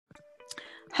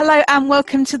Hello and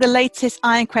welcome to the latest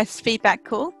IronQuest feedback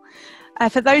call.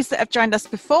 For those that have joined us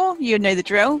before, you know the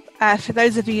drill. For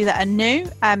those of you that are new,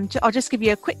 I'll just give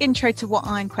you a quick intro to what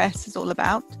IronQuest is all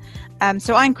about.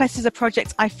 So IronQuest is a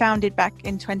project I founded back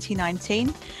in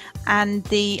 2019, and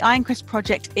the IronQuest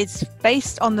project is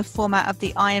based on the format of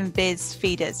the IronViz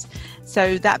feeders.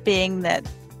 So that being that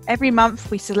every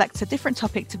month we select a different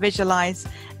topic to visualize,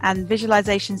 and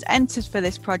visualizations entered for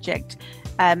this project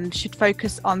should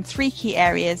focus on three key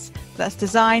areas. That's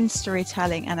design,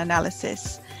 storytelling, and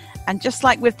analysis. And just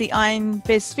like with the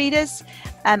IronViz feeders,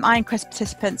 IronQuest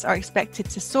participants are expected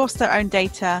to source their own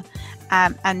data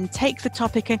and take the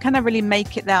topic and kind of really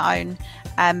make it their own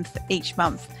for each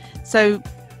month. So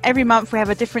every month we have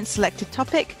a different selected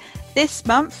topic. This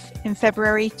month, in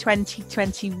February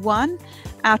 2021,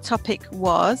 our topic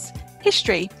was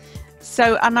history.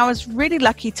 And I was really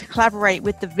lucky to collaborate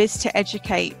with the Viz to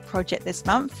Educate project this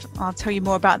month. I'll tell you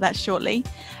more about that shortly.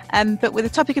 But with the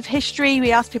topic of history,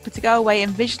 we asked people to go away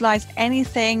and visualize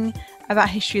anything about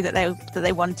history that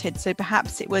they wanted. So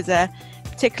perhaps it was a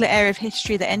particular area of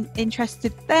history that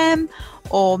interested them,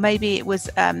 or maybe it was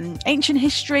ancient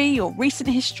history or recent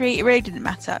history. It really didn't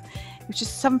matter. It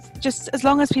was just as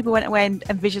long as people went away and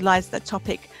visualized that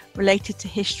topic related to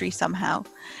history somehow.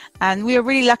 And we were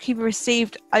really lucky. We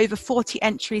received over 40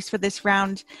 entries for this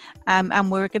round, and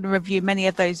we're going to review many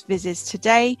of those vizzes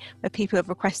today where people have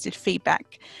requested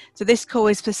feedback. So this call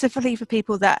is specifically for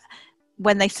people that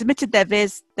when they submitted their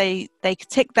viz, they could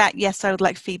tick that yes, I would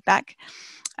like feedback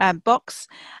box.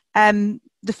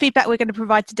 The feedback we're going to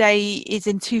provide today is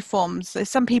in two forms. So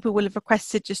some people will have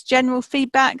requested just general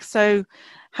feedback, so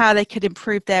how they could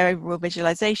improve their overall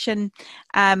visualization,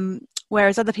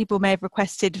 whereas other people may have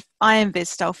requested IronViz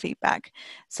style feedback.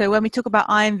 So when we talk about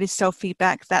IronViz style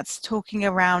feedback, that's talking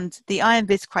around the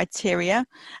IronViz criteria,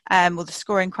 or the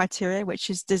scoring criteria, which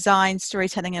is design,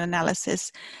 storytelling, and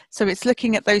analysis. So it's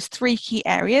looking at those three key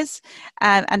areas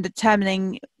and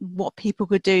determining what people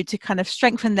could do to kind of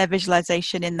strengthen their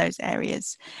visualization in those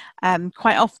areas.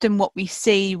 Quite often what we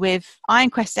see with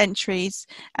IronQuest entries,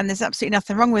 and there's absolutely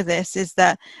nothing wrong with this, is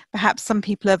that perhaps some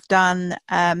people have done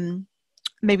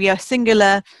maybe a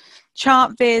singular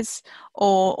chart viz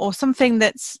or something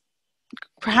that's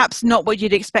perhaps not what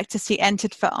you'd expect to see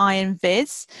entered for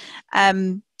IronViz,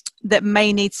 that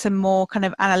may need some more kind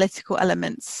of analytical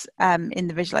elements in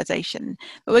the visualization.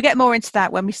 But we'll get more into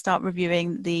that when we start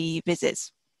reviewing the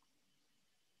vizzes.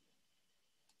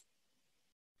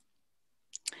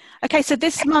 Okay, so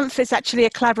this month is actually a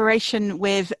collaboration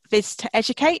with Viz to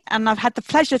Educate, and I've had the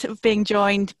pleasure of being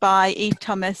joined by Eve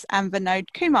Thomas and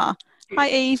Vinodh Kumar. Hi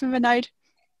Eve and Vinodh.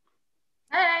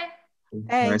 Hey.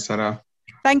 Hey. Hi Sarah.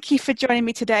 Thank you for joining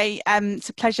me today. It's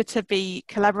a pleasure to be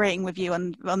collaborating with you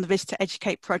on the Viz to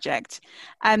Educate project.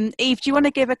 Eve, do you want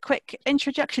to give a quick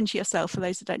introduction to yourself for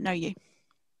those that don't know you?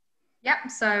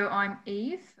 Yep, so I'm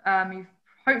Eve. You've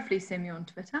hopefully seen me on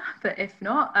Twitter, but if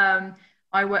not,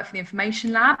 I work for the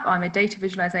Information Lab. I'm a data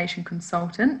visualization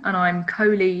consultant, and I'm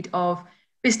co-lead of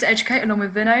Viz to Educate along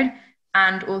with Vinodh,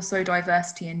 and also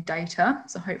diversity in data.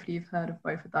 So hopefully you've heard of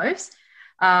both of those.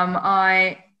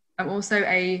 I am also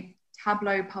a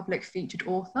Tableau public featured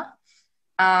author,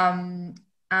 and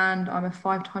I'm a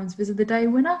 5 times Viz of the Day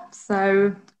winner.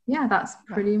 So yeah, that's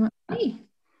pretty much me.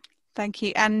 Thank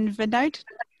you. And Vinodh?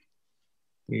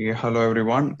 Yeah, hello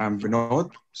everyone, I'm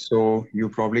Vinodh. So you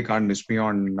probably can't miss me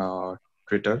on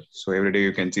Twitter. So every day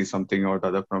you can see something or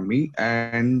other from me.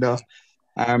 And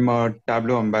I'm a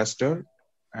Tableau ambassador,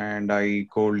 and I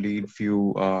co-lead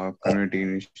few community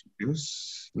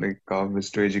initiatives like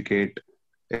Viz to Educate,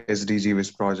 SDG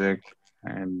Viz project,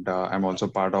 and I'm also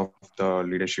part of the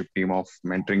leadership team of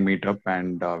Mentoring Meetup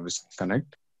and Viz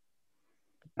Connect.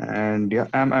 And yeah,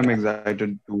 I'm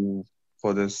excited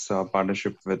for this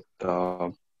partnership with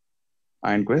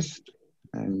IronQuest,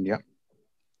 and yeah.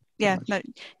 Yeah, no,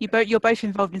 you're both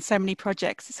involved in so many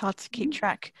projects. It's hard to keep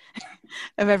track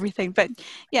of everything. But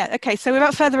yeah, okay. So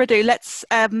without further ado, let's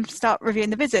start reviewing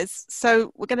the vizzes.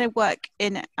 So we're going to work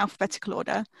in alphabetical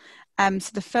order. So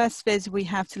the first viz we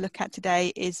have to look at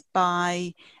today is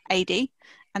by AD,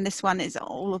 and this one is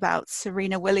all about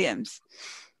Serena Williams.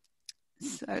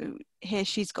 So here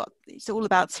it's all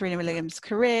about Serena Williams'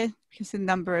 career. You can see the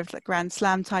number of Grand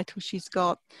Slam titles she's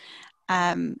got.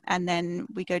 And then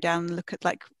we go down and look at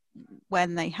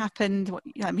when they happened.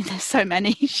 There's so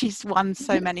many. She's won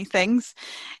so many things,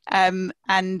 and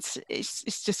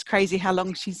it's just crazy how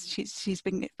long she's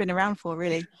been around for,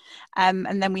 really.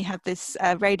 And then we have this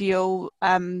radial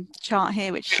chart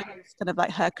here, which shows kind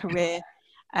of her career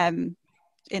in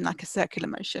a circular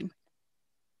motion,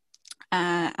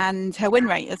 and her win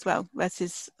rate as well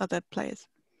versus other players.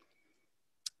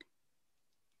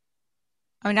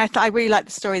 I mean, I really like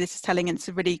the story this is telling, and it's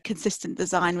a really consistent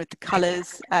design with the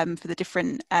colours for the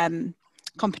different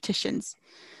competitions.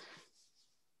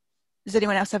 Does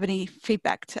anyone else have any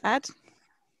feedback to add?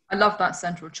 I love that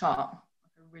central chart.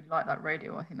 I really like that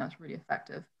radio. I think that's really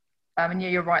effective. And yeah,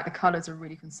 you're right. The colours are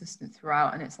really consistent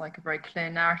throughout, and it's like a very clear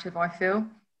narrative. I feel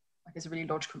like it's a really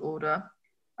logical order.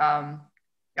 Yeah,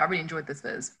 I really enjoyed this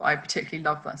viz. I particularly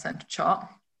love that central chart.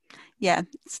 Yeah,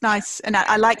 it's nice, and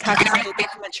I like how it's the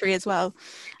commentary as well.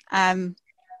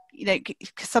 You know,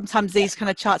 because sometimes these kind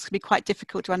of charts can be quite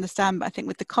difficult to understand, but I think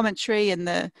with the commentary and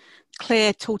the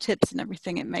clear tooltips and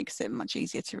everything, it makes it much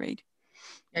easier to read.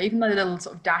 Yeah, even the little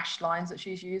sort of dashed lines that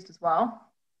she's used as well.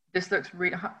 This looks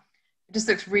really, it just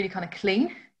looks really kind of clean.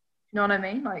 You know what I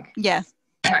mean? Like, yeah,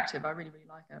 active. I really, really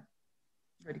like it.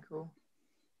 It's really cool.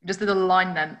 Just the little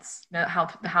line lengths, you know,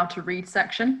 the how to read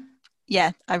section.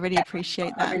 Yeah, I really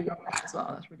appreciate that. I really love that as well.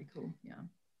 That's really cool. Yeah.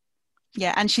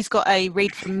 Yeah, and she's got a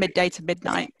read from midday to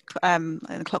midnight in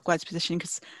a clockwise position,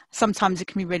 because sometimes it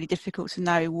can be really difficult to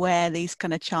know where these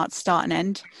kind of charts start and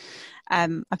end.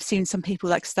 I've seen some people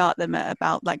like start them at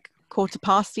about like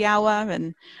 1/4 the hour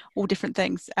and all different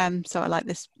things. So I like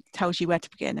this, tells you where to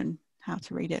begin and how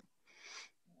to read it.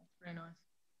 Very nice.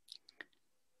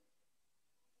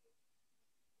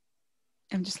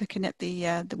 I'm just looking at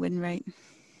the win rate.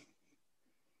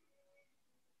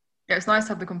 Yeah, it's nice to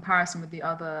have the comparison with the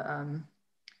other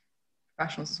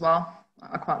professionals as well.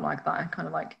 I quite like that. I kind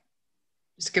of like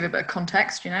just to give a bit of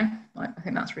context, you know. Like, I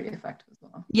think that's really effective as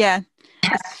well. Yeah,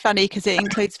 it's funny because it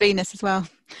includes Venus as well.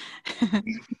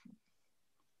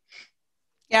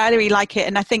 Yeah, I really like it,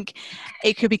 and I think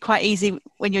it could be quite easy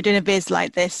when you're doing a viz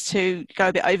like this to go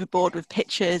a bit overboard with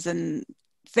pictures and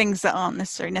things that aren't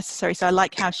necessary. So I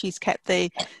like how she's kept the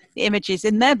images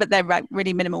in there, but they're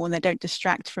really minimal and they don't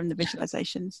distract from the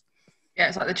visualizations. Yeah,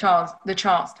 it's like the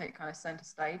charts take kind of center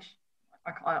stage.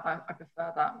 I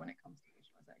prefer that when it comes to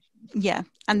visualization. Yeah,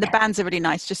 and the bands are really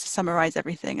nice, just to summarize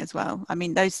everything as well. I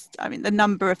mean, the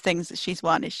number of things that she's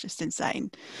won is just insane.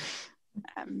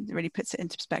 It really puts it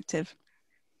into perspective.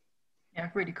 Yeah,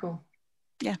 really cool.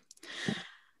 Yeah.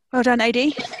 Well done, AD.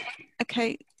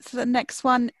 Okay, so the next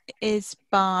one is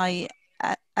by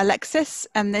Alexis,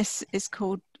 and this is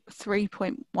called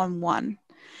 3.11.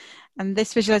 And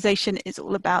this visualization is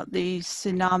all about the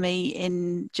tsunami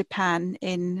in Japan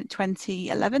in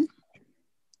 2011.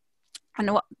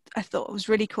 And what I thought was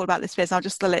really cool about this viz, I'll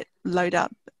just let it load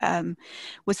up,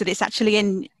 was that it's actually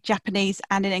in Japanese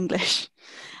and in English.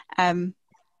 And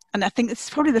I think this is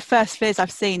probably the first viz I've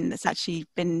seen that's actually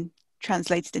been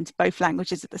translated into both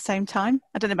languages at the same time.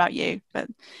 I don't know about you, but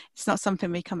it's not something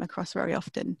we come across very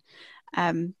often.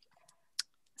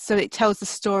 So it tells the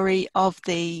story of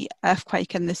the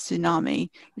earthquake and the tsunami,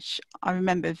 which I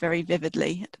remember very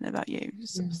vividly. I don't know about you.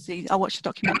 I watched a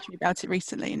documentary about it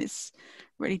recently, and it's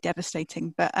really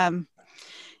devastating. But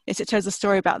it tells a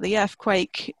story about the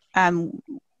earthquake,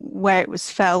 where it was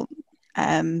felt,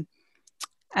 and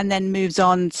then moves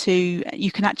on to,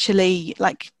 you can actually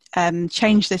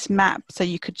change this map. So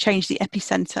you could change the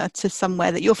epicenter to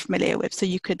somewhere that you're familiar with. So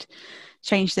you could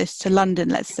change this to London,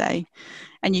 let's say,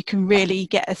 and you can really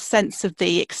get a sense of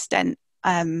the extent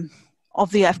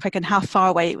of the earthquake and how far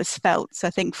away it was felt. So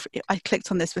I think I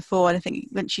clicked on this before, and I think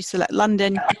once you select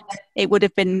London, it would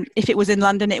have been, if it was in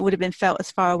London, it would have been felt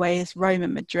as far away as Rome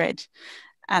and Madrid.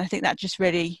 And I think that just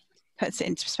really puts it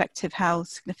into perspective how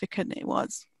significant it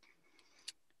was.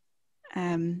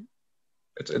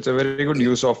 It's a very good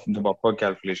use of the buffer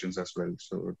calculations as well.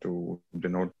 So to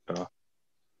denote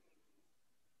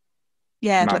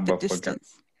like the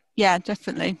distance. Yeah,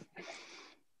 definitely.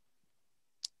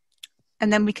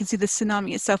 And then we can see the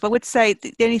tsunami itself. I would say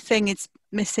the only thing it's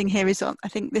missing here is I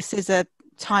think this is a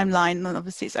timeline, and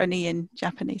obviously it's only in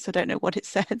Japanese, so I don't know what it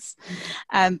says.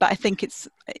 But I think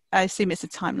I assume it's a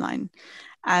timeline.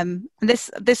 And this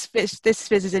viz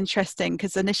is interesting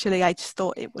because initially I just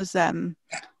thought it was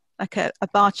like a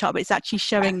bar chart, but it's actually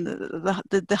showing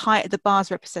the height of the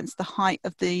bars represents the height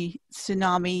of the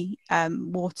tsunami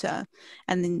water,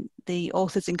 and then the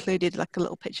authors included like a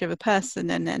little picture of a person,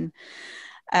 and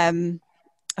then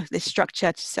this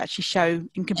structure to actually show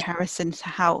in comparison to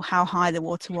how high the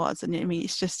water was. And I mean,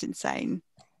 it's just insane.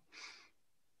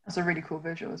 That's a really cool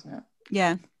visual, isn't it?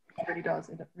 Yeah, it really does.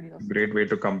 It really does. Great way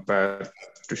to compare,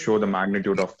 to show the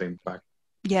magnitude of the impact.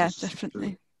 Yeah,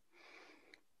 definitely.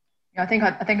 Yeah, I think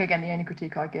again, the only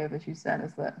critique I give, as you said,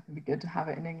 is that it'd be good to have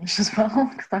it in English as well,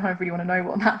 because I don't really want to know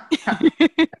what that.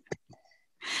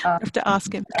 Have to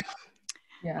ask him.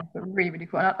 Yeah, but really, really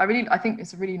cool. And I think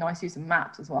it's a really nice use of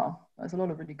maps as well. There's a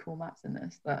lot of really cool maps in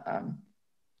this that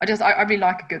I really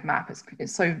like a good map.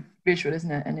 It's so visual,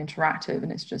 isn't it, and interactive,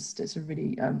 and it's a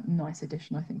really nice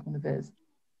addition, I think, on the viz.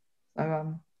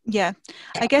 So yeah,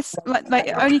 I guess my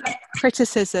only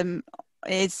criticism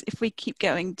is if we keep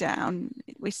going down,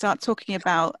 we start talking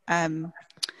about I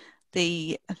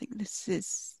think this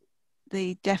is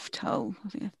the death toll. I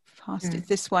think I've passed it.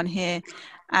 This one here,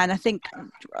 and I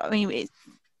mean it's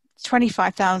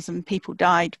 25,000 people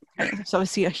died. It's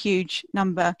obviously a huge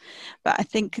number, but I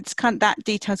think it's that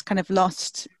detail's kind of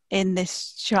lost in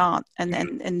this chart and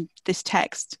then in this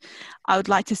text. I would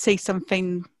like to see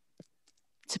something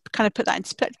to kind of put that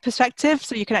into perspective,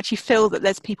 so you can actually feel that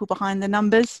there's people behind the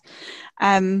numbers.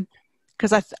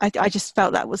 Because I just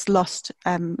felt that was lost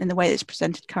in the way it's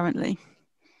presented currently.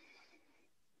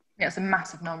 Yeah, it's a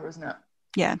massive number, isn't it?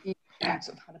 Yeah. You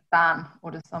sort of had a ban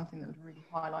or just something that would really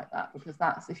highlight that, because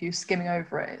that's, if you're skimming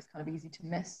over it, it's kind of easy to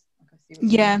miss. Like, I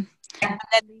see yeah. And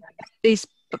then these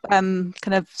kind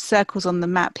of circles on the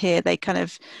map here,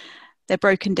 they're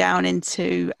broken down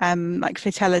into like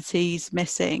fatalities,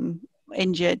 missing,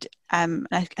 injured.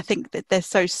 I think that they're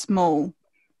so small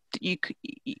that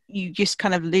you just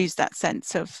kind of lose that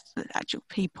sense of the actual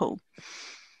people.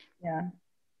 Yeah.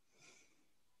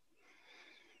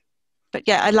 But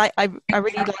yeah, I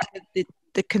really like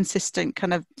the consistent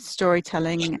kind of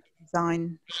storytelling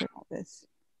design throughout this.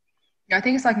 Yeah, I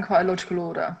think it's like in quite a logical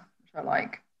order, which I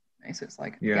like. So it's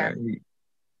like, Yeah. again,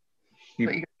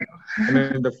 I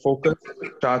mean, the focus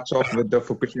starts off with the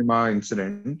Fukushima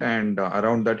incident, and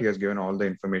around that he has given all the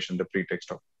information, the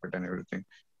pretext of it and everything.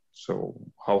 So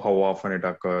how often it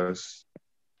occurs.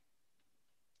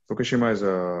 Fukushima is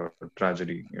a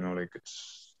tragedy, like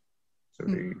it's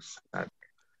very sad.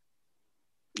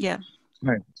 Yeah.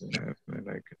 Nice. I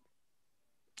like it.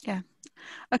 Yeah.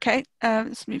 Okay,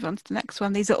 let's move on to the next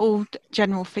one. These are all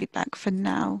general feedback for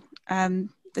now.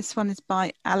 This one is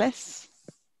by Alice.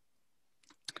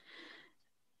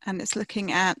 And it's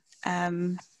looking at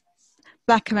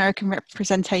Black American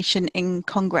representation in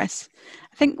Congress.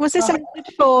 I think, was this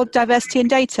for diversity and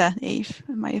data, Eve?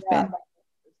 It might have been.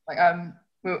 Like,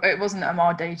 well, it wasn't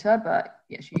our data, but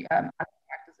yeah, she had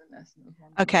characters in this.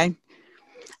 Okay.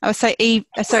 I would say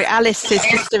Alice is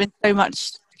just doing so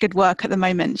much good work at the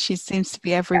moment. She seems to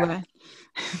be everywhere.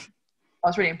 I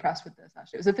was really impressed with this,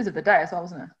 actually. It was a visit of the day as well,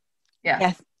 wasn't it? Yeah.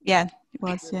 Yes. Yeah, it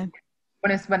was, yeah.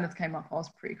 When this came up, I was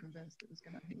pretty convinced it was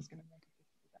gonna make it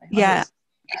today. Yeah.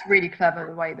 It's really clever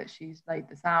the way that she's laid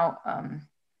this out.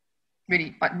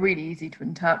 Really easy to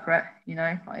interpret, like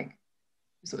I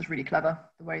thought it was really clever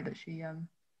the way that she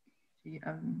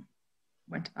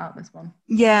went about this one.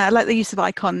 Yeah, I like the use of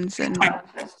icons and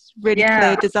really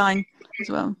clear design as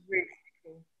well. Really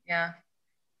cool. Yeah.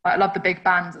 I love the big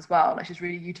bands as well. Like, she's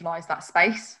really utilised that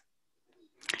space.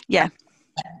 Yeah.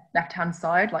 Left-hand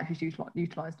side, like she's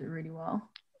utilised it really well.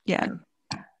 Yeah.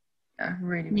 Yeah,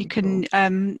 really you can cool.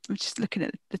 I'm just looking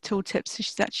at the tooltips. So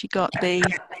she's actually got the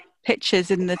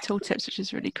pictures in the tooltips, which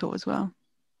is really cool as well.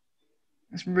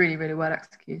 It's really, really well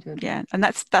executed. Yeah, and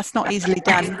that's not easily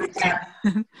done.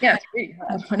 Yeah, it's really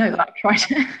hard. I know that. I've tried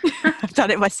it. I've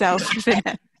done it myself.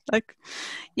 Like,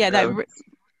 yeah, no,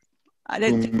 I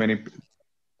don't too think... many.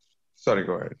 Sorry,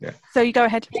 go ahead. Yeah. So you go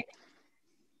ahead.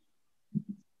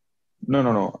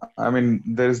 No. I mean,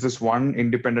 there is this one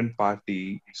independent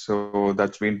party, so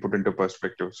that's been put into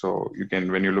perspective. So you can,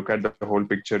 when you look at the whole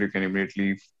picture, you can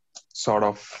immediately sort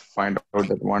of find out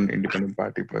that one independent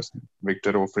party person,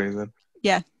 Victor O. Fraser.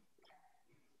 Yeah.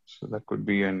 So that could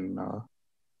be an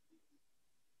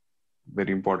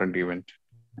very important event.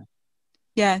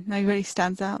 Yeah, no, it really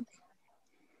stands out.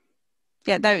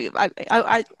 Yeah, no,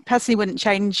 I personally wouldn't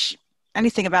change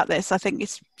anything about this. I think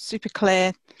it's super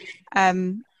clear.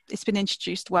 It's been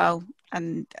introduced well,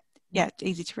 and yeah, it's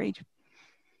easy to read.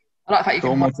 I like how you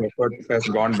so much effort has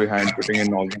gone behind putting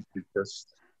in all these pictures.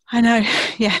 I know.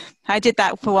 Yeah, I did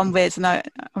that for one viz, and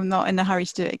I'm not in a hurry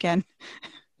to do it again.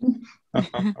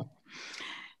 I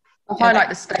highlight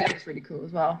the state. It's really cool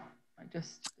as well.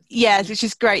 Yeah, which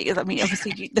is great. I mean,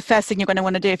 obviously, the first thing you're going to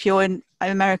want to do if you're in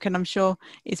American, I'm sure,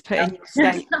 is put in your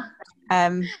state.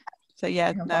 So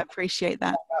yeah, no, I appreciate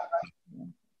that.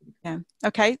 Yeah.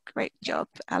 Okay, great job,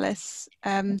 Alice.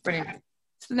 Brilliant.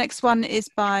 So the next one is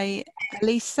by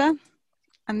Lisa,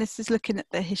 and this is looking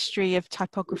at the history of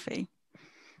typography.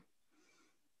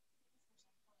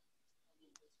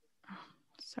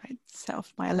 Sorry, set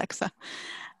off my Alexa.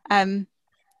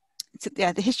 So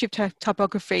yeah, the history of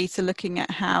typography, so looking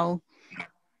at how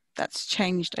that's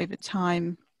changed over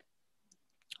time.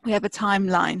 We have a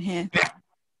timeline here,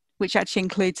 which actually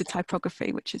includes a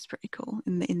typography, which is pretty cool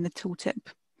in the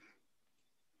tooltip.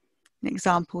 And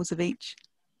examples of each.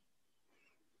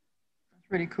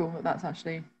 really cool that that's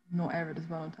actually not errored as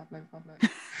well on Tableau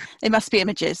Public. It must be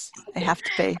images. They have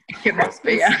to be. It must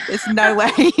be, yeah. There's no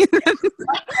way.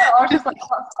 I was just like,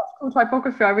 that's cool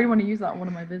typography. I really want to use that on one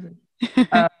of my vizzes.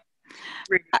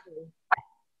 Really cool.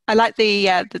 I like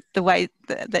the way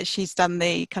that she's done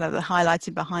the kind of the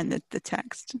highlighting behind the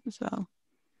text as well.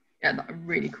 Yeah, that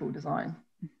really cool design.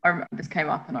 I remember this came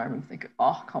up and I remember thinking,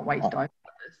 oh, I can't wait to dive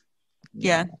into this.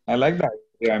 Yeah. I like that.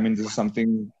 Yeah, I mean, this is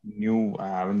something new I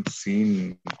haven't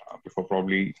seen before.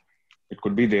 Probably it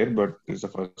could be there, but this is the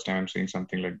first time I'm seeing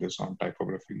something like this on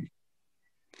typography,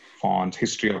 fonts,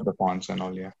 history of the fonts and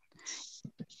all. Yeah.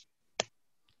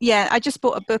 Yeah, I just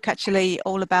bought a book actually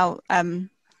all about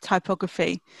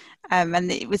typography,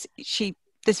 and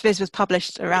this viz was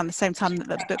published around the same time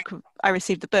that I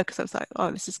received the book, so I was like, oh,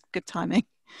 this is good timing.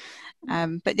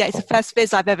 But yeah, it's the first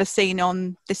viz I've ever seen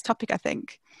on this topic, I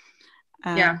think.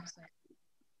 Yeah.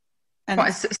 And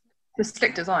it's a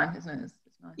slick design, isn't it? It's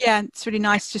nice. Yeah, it's really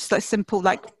nice, just like simple,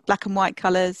 like black and white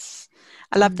colours.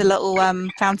 I love the little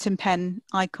fountain pen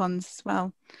icons as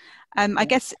well. I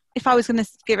guess if I was going to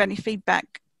give any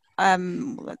feedback,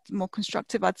 more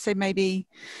constructive, I'd say maybe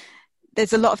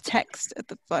there's a lot of text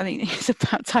at I mean, it's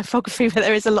about typography, but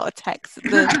there is a lot of text at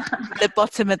the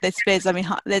bottom of this viz. I mean,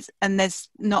 there's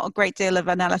not a great deal of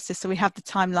analysis. So we have the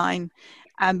timeline,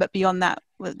 but beyond that,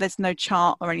 there's no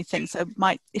chart or anything. So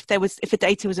if the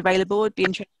data was available, it'd be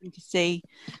interesting to see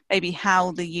maybe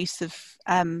how the use of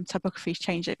typography has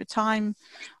changed over time,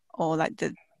 or like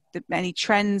the any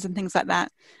trends and things like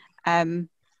that. And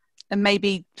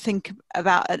maybe think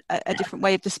about a different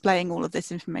way of displaying all of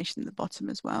this information at the bottom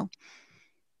as well.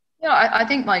 Yeah, I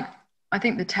think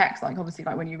the text, like obviously,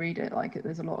 like when you read it, like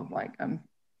there's a lot of like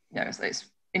it's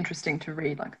interesting to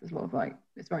read. Like there's a lot of like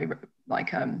it's very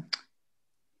like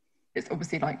it's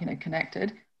obviously like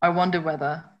connected. I wonder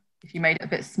whether if you made it a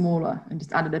bit smaller and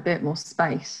just added a bit more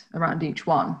space around each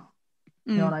one,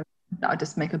 you know what I mean? That would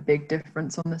just make a big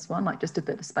difference on this one, like just a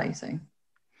bit of spacing.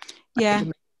 Yeah.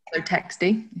 So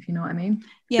texty, if you know what I mean.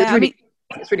 Yeah,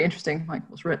 it's really interesting, like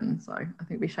what's written. So I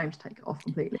think it'd be a shame to take it off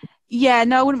completely. Yeah,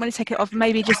 no, I wouldn't want to take it off.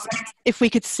 Maybe just if we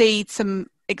could see some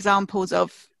examples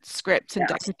of script and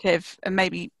decorative, and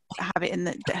maybe have it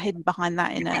hidden behind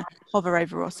that in a hover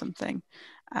over or something.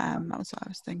 That was what I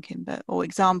was thinking. Or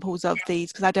examples of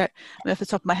these, because off the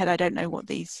top of my head, I don't know what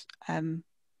these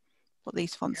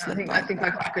fonts look like. I think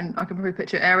I can probably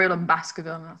picture Arial and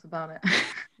Baskerville, and that's about it.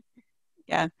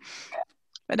 Yeah.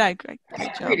 But no, great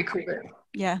job. Really cool bit.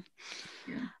 Yeah.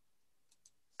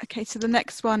 Okay, so the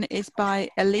next one is by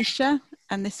Alicia,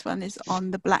 and this one is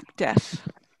on the Black Death.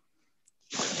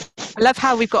 I love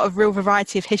how we've got a real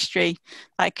variety of history,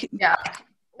 like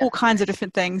all kinds of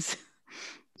different things.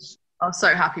 I was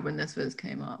so happy when this viz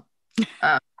came up.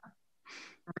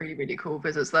 Really, really cool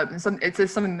viz. It's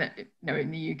just something that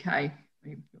in the UK,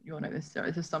 you all know this. So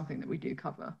it's just something that we do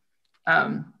cover.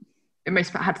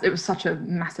 It was such a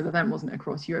massive event, wasn't it,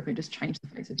 across Europe? It just changed the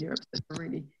face of Europe. So it's a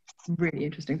really, really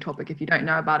interesting topic. If you don't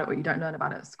know about it or you don't learn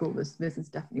about it at school, this is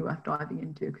definitely worth diving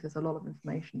into, because there's a lot of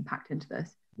information packed into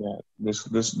this. Yeah,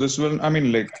 this will. I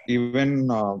mean, like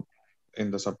even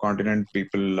in the subcontinent,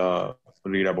 people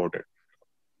read about it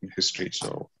in history.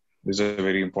 So this is a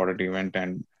very important event,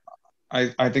 and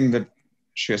I think that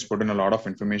she has put in a lot of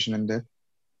information in there,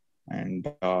 and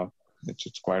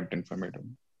it's quite informative.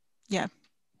 Yeah.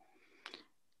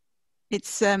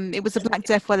 It was a Black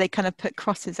Death where they kind of put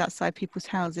crosses outside people's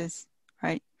houses,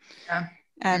 right? Yeah.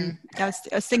 I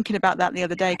was thinking about that the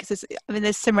other day, because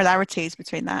there's similarities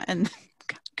between that and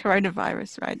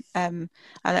coronavirus, right? And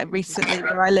recently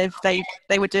where I live, they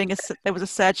were doing there was a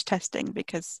surge testing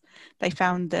because they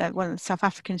found one of the South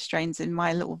African strains in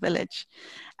my little village,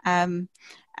 and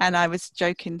I was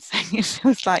joking, saying it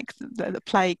feels like the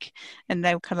plague, and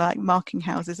they were kind of like marking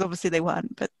houses. Obviously they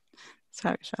weren't, but that's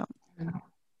how it felt.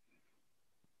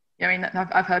 Yeah, I mean,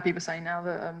 I've heard people saying now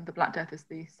that the Black Death is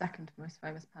the second most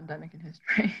famous pandemic in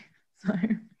history. So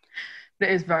it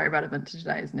is very relevant to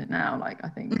today, isn't it? Now, like I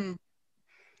think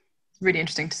it's really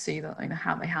interesting to see that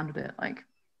how they handled it, like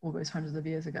all those hundreds of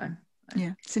years ago. So.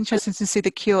 Yeah, it's interesting to see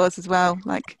the cures as well,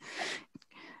 like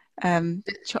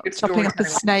chopping up a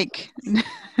snake.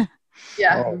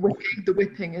 Yeah, the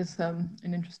whipping is an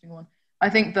interesting one. I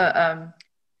think that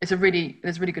there's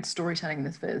really good storytelling in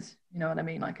this viz. You know what I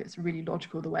mean? Like it's really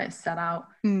logical the way it's set out.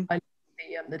 I love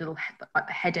the little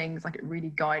headings. Like it really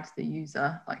guides the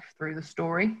user like through the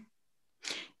story.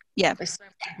 Yeah, there's so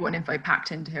much important info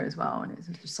packed into here as well, and it's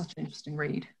just such an interesting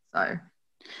read. So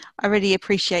I really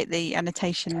appreciate the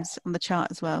annotations on the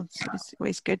chart as well. It's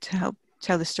always good to help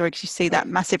tell the story, because you see that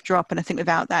massive drop, and I think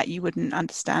without that you wouldn't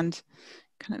understand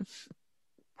kind of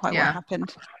quite what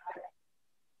happened.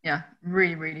 Yeah,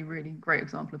 really, really, really great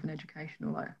example of an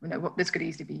educational, like, what this could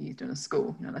easily be used in a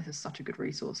school. This is such a good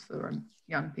resource for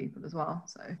young people as well.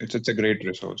 So it's a great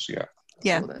resource. Yeah.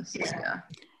 Yeah.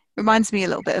 Reminds me a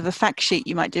little bit of a fact sheet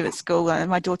you might do at school. And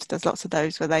my daughter does lots of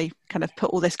those where they kind of put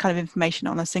all this kind of information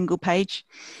on a single page.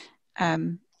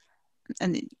 And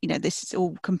this is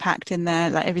all compact in there,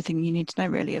 like everything you need to know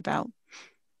really about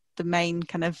the main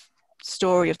kind of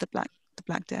story of the Black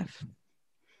Death.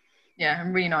 Yeah,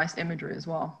 and really nice imagery as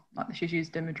well. Like, she's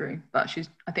used imagery, but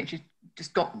I think she's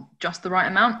just got just the right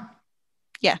amount.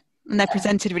 Yeah, and they're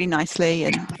presented really nicely,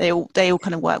 and they all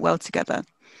kind of work well together.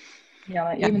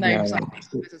 Yeah, even though some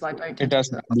quizzes I don't. It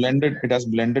has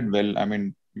blended well. I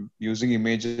mean, using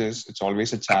images, it's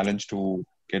always a challenge to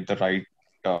get the right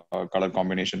color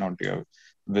combination onto your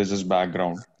vizzes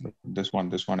background. But this one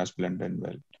has blended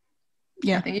well.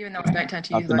 Yeah, I think even though I don't tend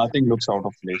to use nothing looks out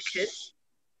of place.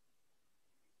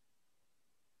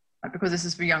 Because this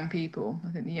is for young people,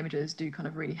 I think the images do kind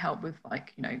of really help with,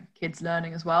 like, kids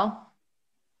learning as well.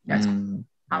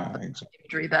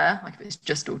 Imagery there. Like, if it's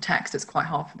just all text, it's quite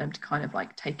hard for them to kind of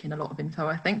like take in a lot of info,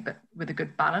 I think, but with a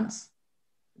good balance,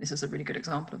 this is a really good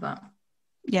example of that.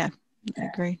 Yeah, I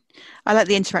agree. I like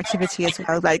the interactivity as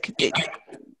well. Like, it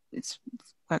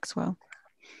works well.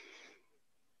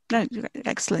 No,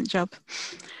 excellent job.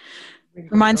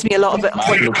 Reminds me a lot of it.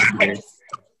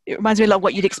 It reminds me a lot of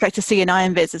what you'd expect to see in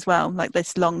IronViz as well, like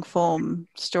this long form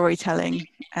storytelling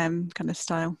kind of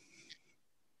style.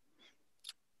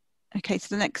 Okay,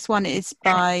 so the next one is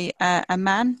by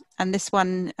Aman, and this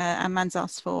one, Aman's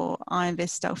asked for IronViz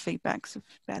style feedback, so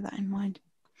bear that in mind.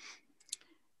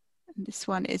 And this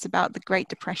one is about the Great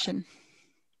Depression.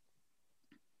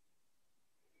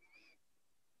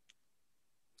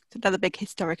 It's another big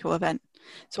historical event.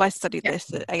 So I studied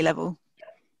this at A-level.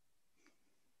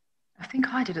 I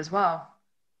think I did as well.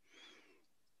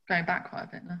 Going back quite a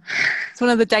bit now. It's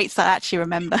one of the dates I actually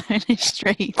remember in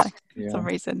history, for some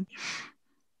reason.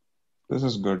 This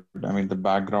is good. I mean, the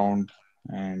background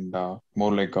and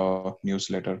more like a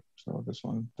newsletter. So this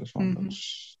one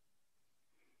looks.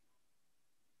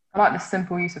 I like the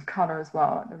simple use of color as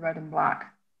well, like the red and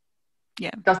black. Yeah.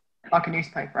 It does look like a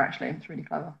newspaper, actually. It's really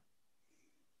clever.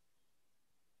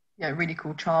 Yeah, really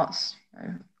cool charts.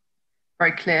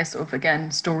 Very clear sort of,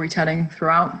 again, storytelling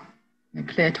throughout.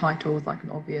 Clear titles, like an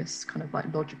obvious kind of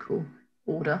like logical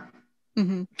order.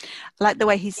 I like the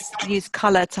way he's used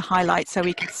color to highlight, so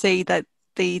we can see that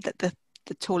the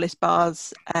tallest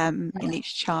bars in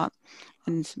each chart,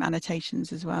 and some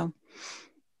annotations as well.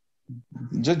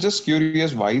 Just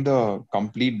curious why the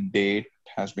complete date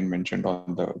has been mentioned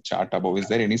on the chart above. Is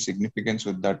there any significance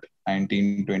with that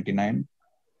 1929?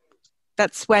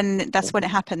 That's when it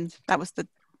happened. That was the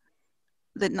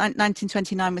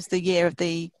 1929 was the year of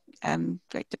the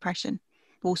Great Depression,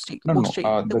 Wall Street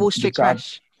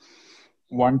crash.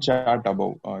 One chart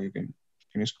above, can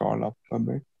you scroll up a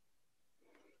bit?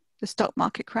 The stock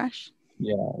market crash.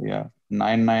 Yeah.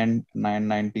 9/9,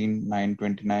 9/19,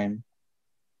 9/29.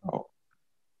 Oh,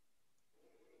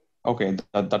 okay,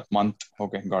 that month.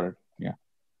 Okay, got it. Yeah.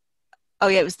 Oh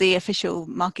yeah, it was the official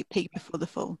market peak before the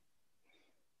fall.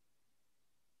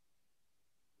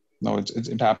 No,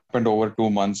 it happened over 2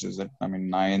 months. Is it? I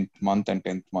mean, 9th month and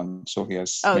 10th month. So he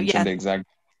has mentioned the exact.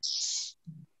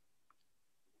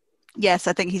 Yes,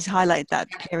 I think he's highlighted that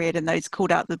period, and those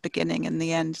called out the beginning and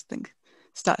the end. I think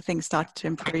things started to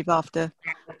improve after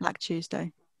Black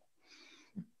Tuesday.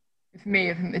 For me,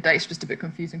 I think the dates are just a bit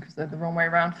confusing because they're the wrong way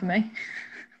around for me.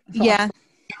 Yeah.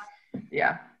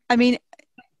 I mean,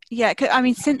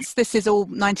 since this is all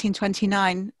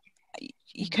 1929,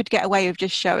 you could get away with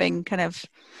just showing kind of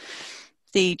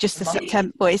the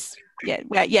September voice.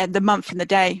 The month and the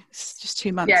day. It's just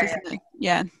 2 months, isn't it?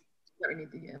 Yeah. Don't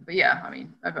need the year, but I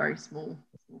mean, a very small.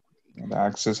 The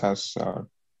axis has,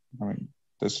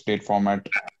 this date format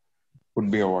could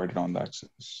be avoided on the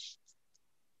axis.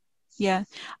 Yeah,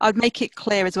 I'd make it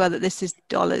clear as well that this is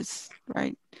dollars,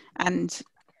 right? And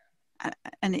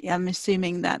I'm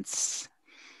assuming that's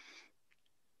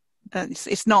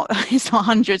it's not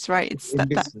hundreds, right? It's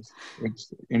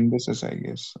indices, I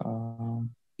guess.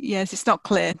 Yes, it's not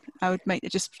clear. I would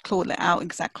just call it out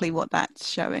exactly what that's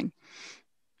showing.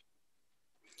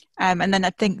 And then I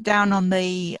think down on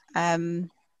the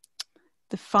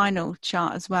final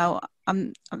chart as well,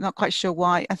 I'm not quite sure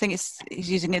why. I think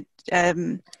he's using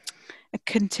a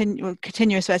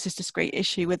continuous versus discrete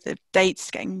issue with the dates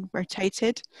getting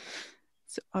rotated.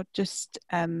 So I'll just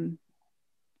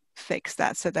fix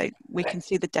that so that we can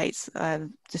see the dates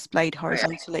displayed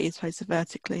horizontally as opposed to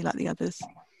vertically like the others.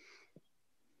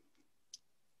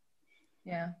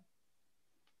 Yeah.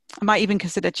 I might even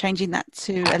consider changing that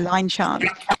to a line chart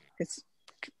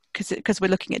because we're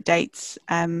looking at dates.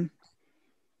 I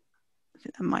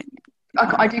might.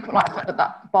 I do quite like the fact that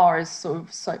that bar is sort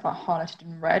of so like highlighted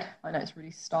in red. I know it's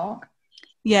really stark.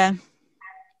 Yeah.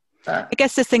 But I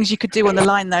guess there's things you could do on the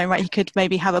line though, right? You could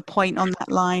maybe have a point on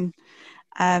that line,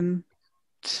 to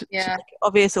make it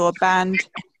obvious, or a band.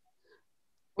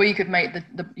 Or you could make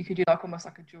you could do like almost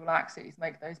like a dual axis,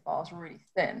 make those bars really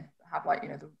thin, have like, you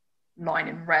know, the line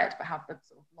in red, but have the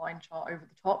sort of line chart over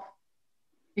the top.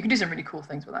 You can do some really cool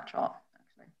things with that chart,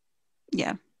 actually.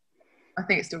 Yeah. I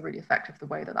think it's still really effective the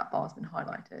way that that bar's been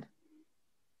highlighted.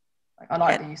 Like, I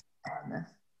like the use of this.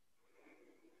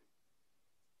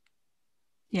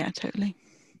 Yeah, totally.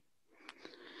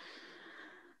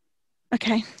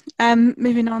 Okay,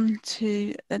 moving on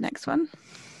to the next one.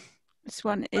 This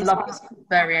one is. I love this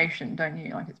variation, don't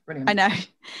you? Like, it's brilliant. I know.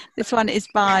 This one is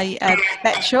by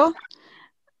Betshaw,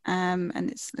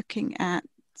 and it's looking at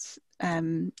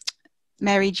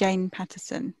Mary Jane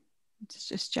Patterson. It's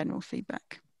just general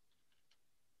feedback.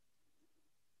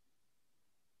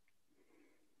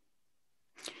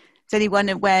 Does anyone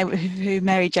aware who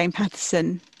Mary Jane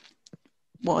Patterson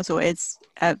was or is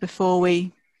before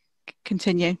we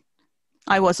continue?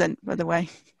 I wasn't, by the way.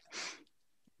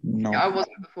 No. Yeah, I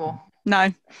wasn't before.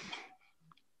 No.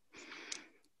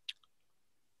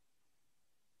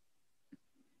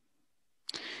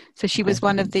 So she was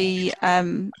one of the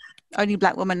only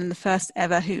black woman and the first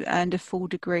ever who earned a full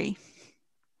degree.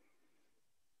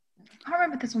 I can't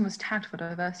remember if this one was tagged for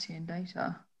diversity in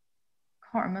data.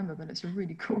 Can't remember, but it's a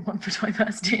really cool one for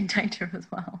diversity in data as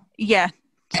well. Yeah,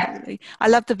 totally. I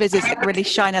love the vizzes that really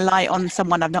shine a light on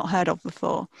someone I've not heard of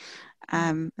before,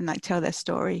 and like tell their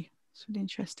story. It's really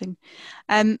interesting.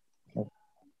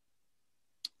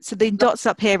 So the dots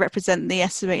up here represent the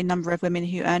estimated number of women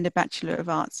who earned a Bachelor of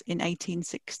Arts in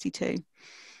 1862.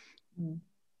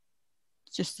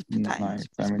 Just to put that Nice.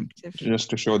 in I mean, perspective. just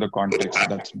to show the context,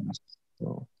 that's nice.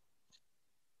 So.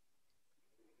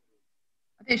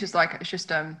 I think it's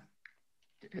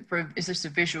just a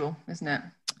visual, isn't it?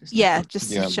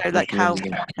 Just to show like how,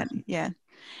 yeah.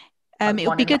 It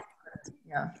would be good.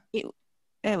 Yeah. It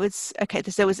was okay.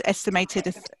 There was estimated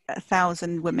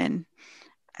 1,000 women.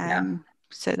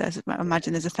 So I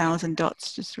imagine there's 1,000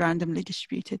 dots just randomly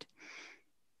distributed.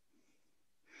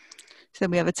 So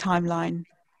then we have a timeline.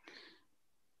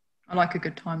 I like a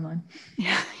good timeline.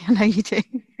 Yeah, I know you do.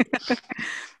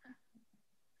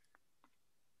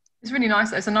 It's really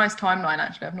nice. It's a nice timeline,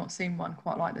 actually. I've not seen one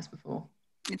quite like this before.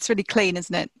 It's really clean,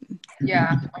 isn't it?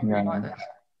 Yeah, I really like this.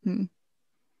 Mm.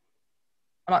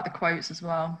 I like the quotes as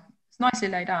well. It's nicely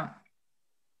laid out.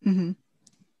 Mm-hmm.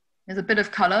 There's a bit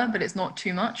of colour, but it's not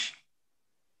too much.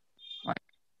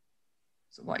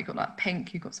 Like you've got like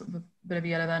pink, you've got sort of a bit of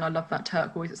yellow there, and I love that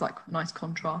turquoise. It's like a nice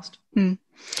contrast.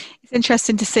 It's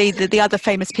interesting to see the other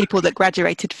famous people that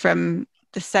graduated from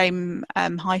the same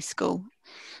high school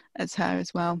as her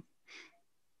as well.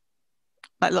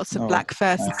 Like lots of black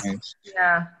firsts. Nice.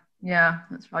 Yeah,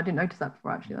 that's right. I didn't notice that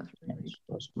before, actually. That's really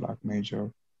First black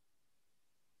major.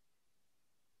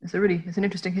 It's an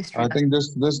interesting history. I think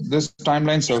this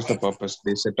timeline serves the purpose.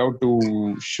 They set out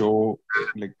to show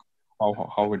like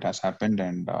how it has happened,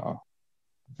 and I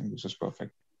think this is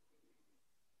perfect.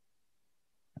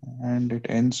 And it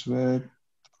ends with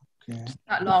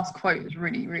that last quote is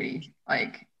really, really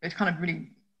like, it kind of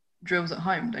really drills at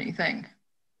home, don't you think?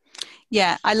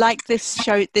 Yeah, I like this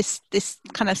this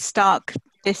kind of stark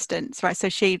distance, right? So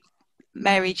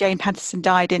Mary Jane Patterson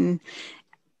died in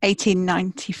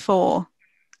 1894,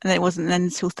 and it wasn't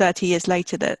until 30 years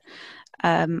later that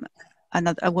a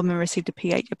woman received a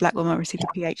black woman received a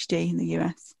PhD in the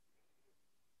US.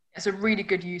 It's a really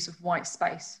good use of white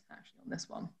space, actually, on this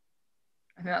one.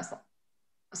 I think that's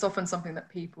often something that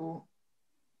people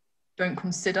don't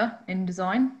consider in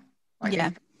design.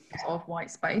 Of white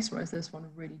space, whereas this one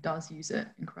really does use it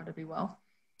incredibly well.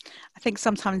 I think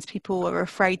sometimes people are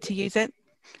afraid to use it.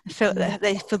 They feel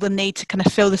the need to kind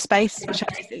of fill the space, which I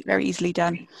think is very easily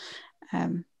done.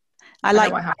 I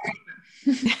like I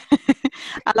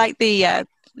like the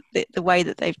way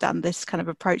that they've done this kind of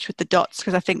approach with the dots,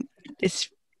 because I think if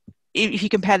you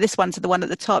compare this one to the one at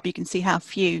the top, you can see how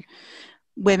few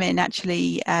women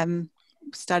actually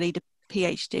studied a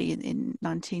PhD in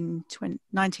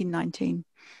 1919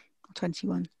 or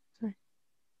 21. Sorry.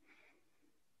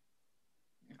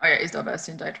 Oh yeah, it's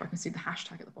diversity in data. I can see the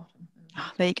hashtag at the bottom.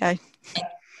 Oh, there you go.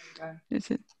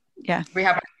 Yeah. We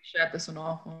have actually shared this on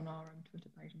our Twitter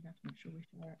page. We have to make sure we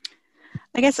share it.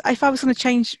 I guess if I was going to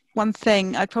change one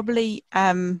thing, I'd probably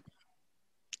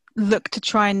look to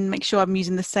try and make sure I'm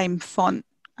using the same font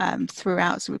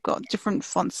throughout. So we've got different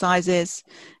font sizes,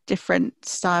 different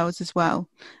styles as well.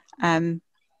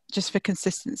 Just for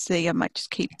consistency, I might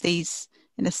just keep these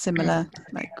in a similar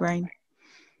like grain.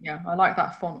 Yeah, I like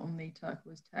that font on the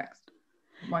turquoise text.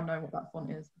 I know what that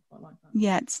font is. I quite like that.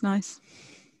 Yeah, it's nice.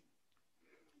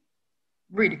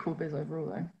 Really cool biz overall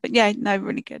though. But yeah, no,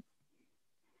 really good.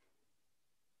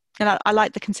 And I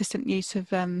like the consistent use of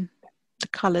the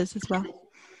colours as well.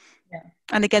 Yeah.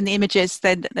 And again, the images,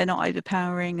 they're not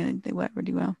overpowering and they work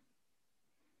really well.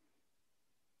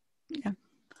 Yeah.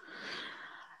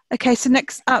 Okay, so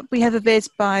next up we have a viz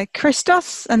by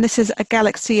Christos, and this is a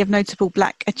galaxy of notable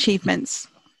Black achievements,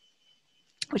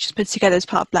 which is put together as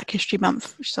part of Black History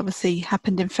Month, which obviously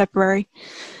happened in February.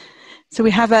 So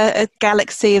we have a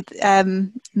galaxy of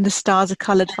the stars are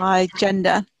coloured by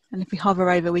gender, and if we hover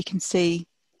over, we can see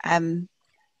the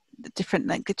different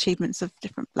like achievements of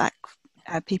different Black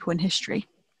people in history.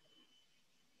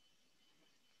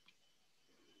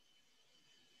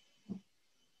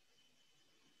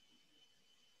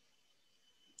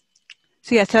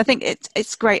 So yeah, so I think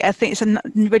it's great. I think it's a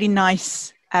really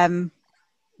nice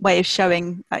way of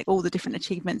showing like all the different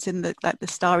achievements in the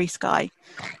starry sky.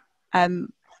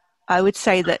 I would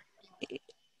say that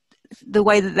the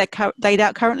way that they're laid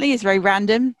out currently is very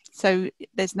random. So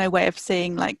there's no way of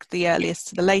seeing like the earliest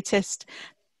to the latest.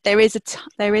 There is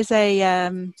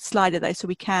a slider though, so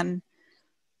we can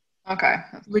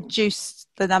reduce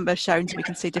the number shown so we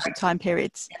can see different time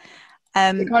periods.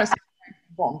 It kind of seems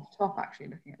bottom to top actually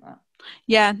looking at that.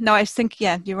 Yeah, no, I think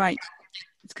yeah, you're right.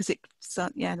 It's because they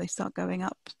start going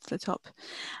up to the top.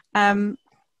 I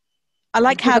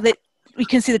like how we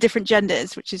can see the different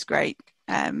genders, which is great.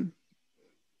 You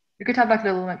could have like a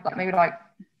little, like maybe like,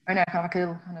 I don't know, kind of like a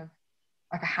little kind of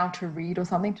like a how to read or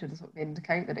something to sort of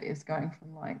indicate that it is going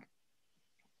from like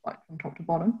from top to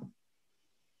bottom.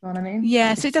 You know what I mean?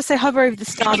 Yeah, so it does say hover over the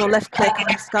stars or left click on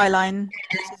the skyline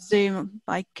to zoom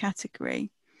by category.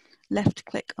 Left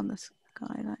click on the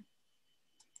skyline.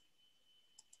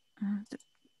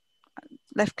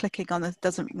 Left clicking on this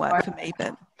doesn't work for me,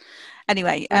 but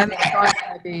anyway.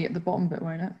 The be at the bottom bit,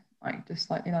 won't it? Like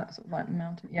just like that sort of like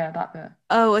mountain. Yeah, that bit.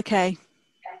 Oh, okay.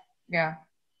 Yeah. So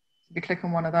if you click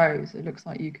on one of those, it looks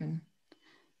like you can.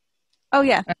 Oh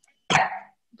yeah.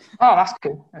 Oh, that's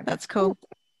cool. Okay. That's cool.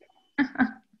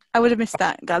 I would have missed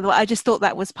that. I just thought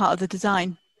that was part of the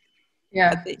design.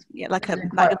 Yeah. Like a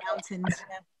mountains.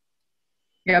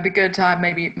 Yeah, it'd be good to have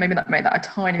maybe that make that a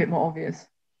tiny bit more obvious.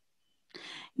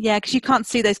 Yeah, because you can't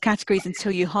see those categories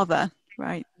until you hover,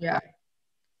 right? Yeah.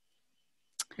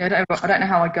 Yeah, I don't know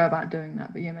how I'd go about doing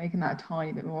that, but yeah, making that a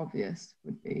tiny bit more obvious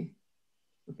would be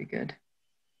good.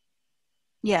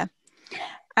 Yeah.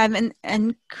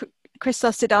 And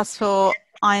Christos did ask for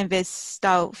IronViz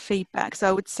style feedback. So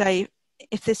I would say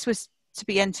if this was to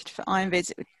be entered for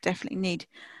IronViz, it would definitely need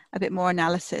a bit more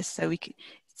analysis. So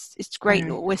it's great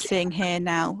what we're seeing here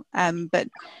now, but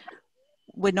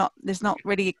there's not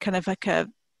really kind of like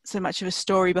so much of a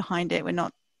story behind it.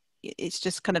 It's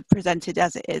just kind of presented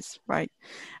as it is, right?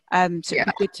 So it'd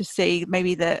be good to see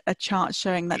maybe a chart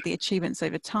showing like the achievements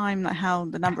over time, like how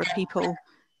the number of people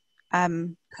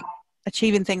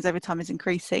achieving things over time is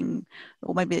increasing,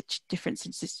 or maybe the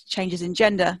differences, changes in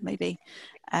gender, maybe.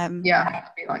 That'd be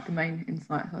like the main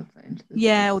insight I'd say into this.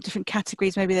 Yeah, or different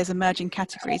categories. Maybe there's emerging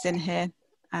categories in here,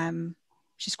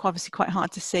 which is obviously quite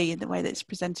hard to see in the way that it's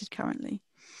presented currently.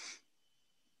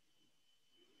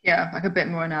 Yeah, like a bit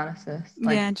more analysis.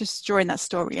 Just drawing that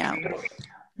story out.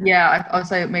 Yeah, I'd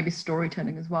say maybe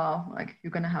storytelling as well. Like if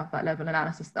you're going to have that level of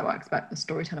analysis, that I expect the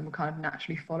storytelling will kind of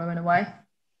naturally follow in a way.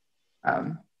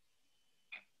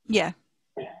 Yeah.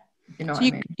 You know what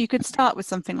I mean? You could start with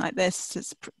something like this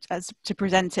as to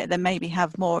present it, then maybe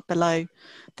have more below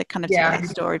that kind of tell the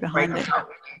story behind it.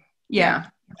 Yeah.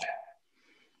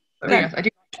 I do like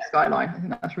the skyline. I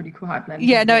think that's really cool how it blends.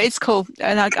 Yeah, no, it's cool.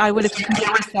 And I would have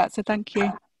noticed that, so thank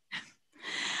you.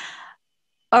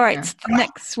 All right, the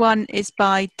next one is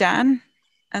by Dan,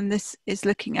 and this is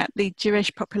looking at the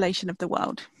Jewish population of the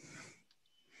world.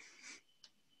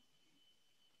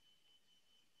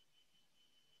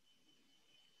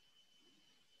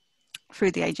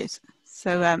 Through the ages.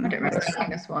 So I don't remember seeing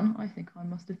this one. I think I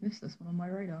must have missed this one on my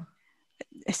radar.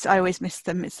 I always miss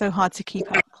them. It's so hard to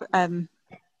keep up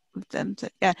with them. So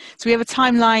we have a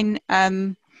timeline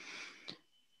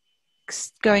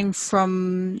going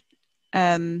from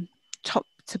top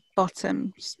to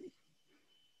bottom.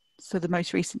 So the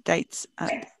most recent dates at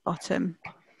the bottom.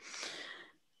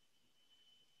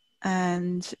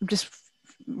 And I'm just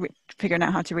figuring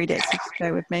out how to read it, so just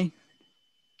bear with me.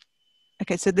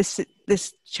 Okay, so this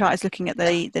chart is looking at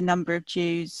the number of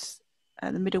Jews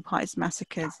the middle part is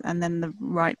massacres, and then the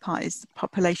right part is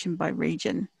population by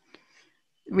region.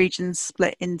 Regions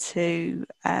split into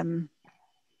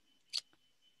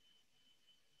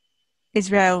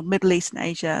Israel, Middle East and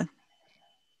Asia,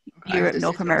 Europe,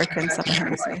 North America, and Southern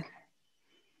Hemisphere.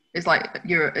 It's like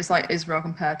Europe. It's like Israel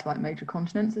compared to like major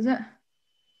continents, is it?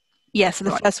 Yeah. So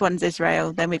the first one's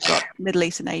Israel. Then we've got Middle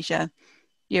East and Asia,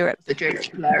 Europe. The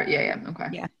geographical area. Yeah. Okay.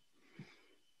 Yeah.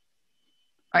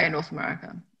 Oh, yeah, North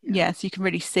America. Yeah. So you can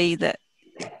really see that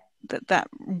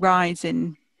rise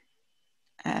in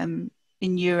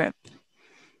Europe,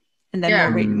 and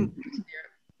then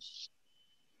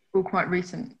all quite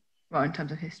recent. Well, in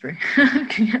terms of history,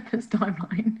 looking at this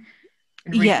timeline.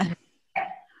 Yeah.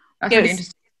 That's really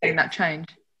interesting seeing that change.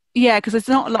 Yeah, because there's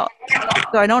not a lot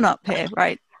going on up here,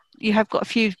 right? You have got a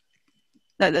few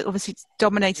that obviously it's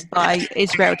dominated by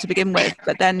Israel to begin with,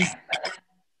 but then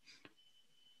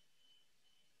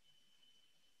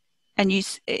I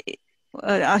guess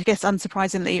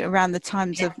unsurprisingly, around the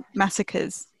times of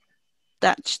massacres,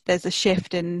 that there's a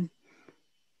shift in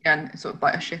and sort of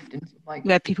like a shift in sort of like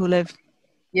where people live.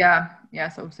 Yeah.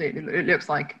 So obviously it looks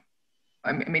like.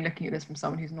 I mean, looking at this from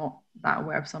someone who's not that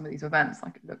aware of some of these events,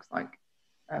 like it looks like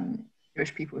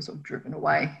Jewish people were sort of driven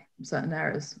away from certain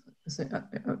areas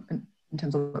in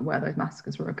terms of where those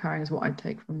massacres were occurring, is what I'd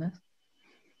take from this.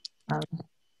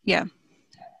 Yeah.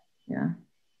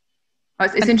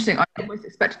 It's interesting. I almost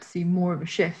expected to see more of a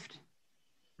shift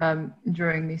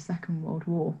during the Second World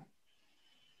War.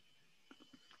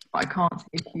 But I can't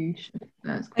see a huge shift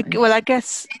there.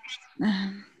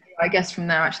 I guess from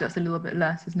there, actually, that's a little bit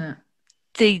less, isn't it?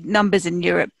 The numbers in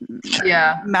Europe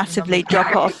massively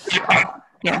drop off.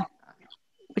 Yeah,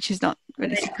 which is not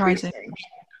really surprising.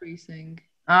 Increasing.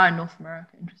 North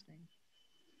America, interesting.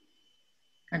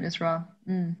 And Israel.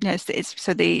 Yeah, it's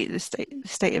so the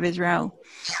state of Israel,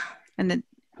 and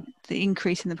the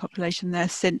increase in the population there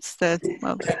since pretty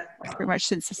much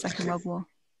since the Second World War.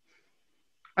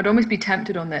 I'd almost be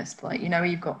tempted on this, like,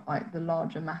 you've got like the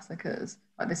larger massacres,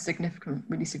 like the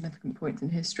really significant points in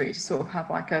history, to sort of have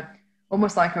like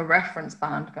almost like a reference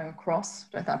band going across. I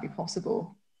don't know if that'd be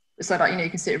possible. So that, you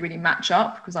can see it really match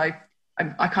up, because I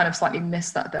kind of slightly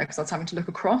missed that there because I was having to look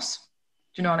across. Do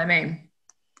you know what I mean?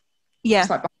 Yeah. It's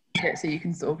like behind it, so you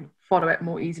can sort of follow it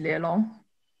more easily along.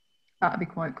 That'd be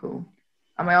quite cool.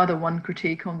 And my other one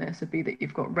critique on this would be that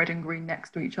you've got red and green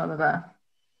next to each other there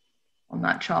on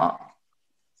that chart.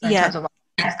 So in terms of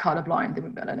like, colourblind, they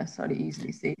wouldn't be able to necessarily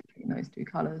easily see between those two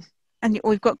colours. And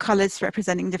we've got colours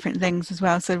representing different things as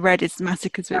well. So red is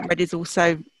massacres, but red is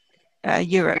also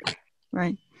Europe,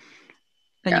 right?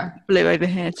 And you've got blue over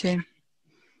here too.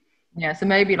 Yeah, so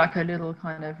maybe like a little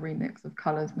kind of remix of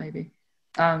colours, maybe.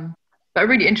 But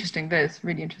really interesting viz,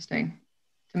 really interesting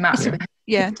to map to that.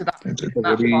 It's a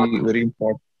very, very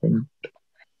important.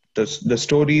 The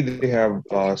story they have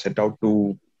set out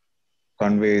to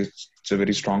convey, it's a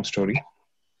very strong story.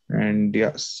 And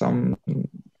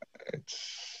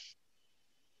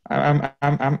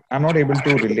I'm not able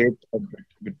to relate a bit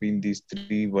between these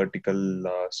three vertical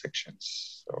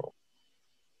sections. So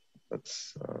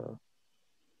that's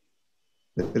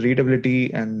the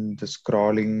readability and the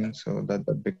scrolling. So that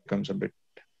becomes a bit.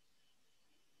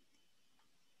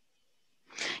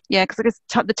 Yeah, because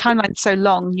the timeline's so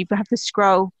long, you have to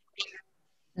scroll.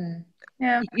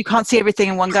 Yeah, you can't see everything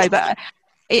in one go, but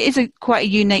it is quite a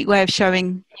unique way of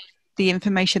showing the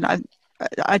information.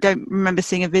 I don't remember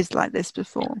seeing a viz like this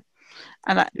before,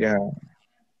 and I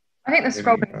think the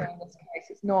scrolling in this case,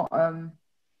 it's not.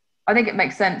 I think it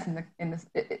makes sense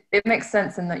it makes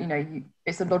sense in that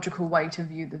it's a logical way to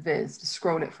view the viz, to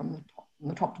scroll it from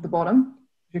the top to the bottom.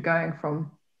 You're going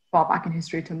from far back in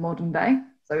history to modern day,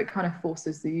 so it kind of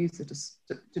forces the user to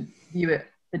view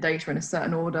the data in a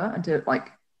certain order and to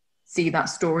like see that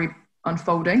story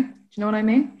unfolding. Do you know what I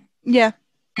mean? Yeah.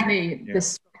 To me, the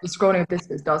scrolling of this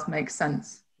does make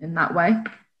sense in that way.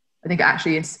 I think it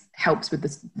actually helps with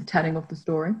the telling of the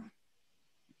story.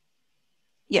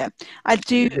 Yeah, I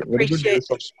do appreciate.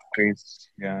 It's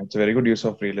a very good use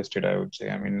of real estate, I would say.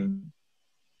 I mean,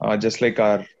 just like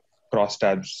our cross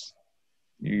tabs,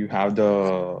 you have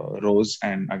the rows,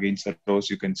 and against the rows,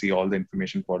 you can see all the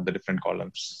information for the different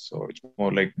columns. So it's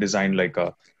more like designed like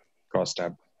a cross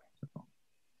tab.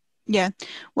 Yeah,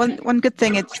 one good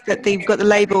thing is that they've got the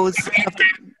labels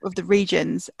of the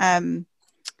regions. They're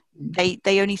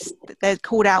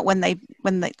called out when they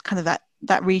kind of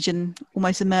that region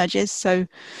almost emerges. So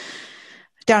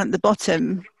down at the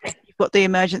bottom, you've got the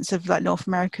emergence of like North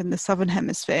America and the Southern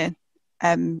Hemisphere.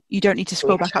 You don't need to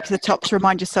scroll back up to the top to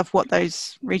remind yourself what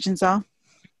those regions are.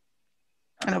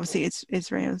 And obviously it's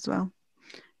Israel as well.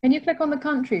 Can you click on the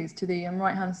countries to the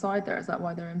right hand side there? Is that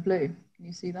why they're in blue? Can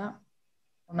you see that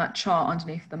on that chart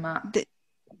underneath the map?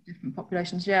 Different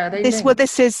populations. Yeah, this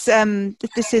is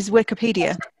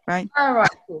Wikipedia, right? Oh, right.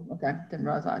 Cool. Okay, didn't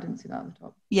realize that. I didn't see that at the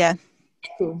top. Yeah.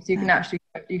 Cool. So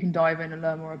you can dive in and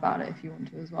learn more about it if you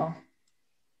want to as well.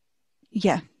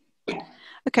 Yeah.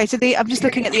 Okay, so I'm just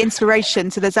looking at the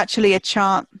inspiration. So there's actually a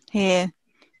chart here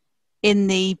in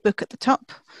the book at the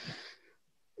top,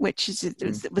 which was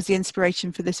the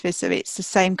inspiration for this viz. So it's the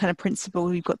same kind of principle.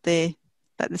 We've got the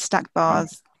stack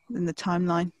bars and the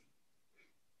timeline.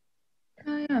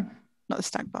 Oh yeah. Not the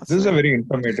stack bars. This is a very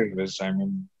informative viz. I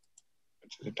mean,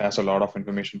 it has a lot of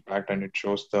information packed, and it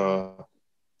shows the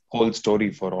whole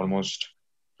story for almost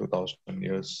 2,000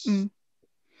 years.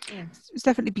 It's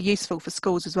definitely be useful for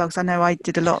schools as well, because I know I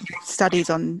did a lot of studies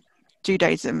on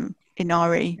Judaism in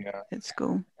RE at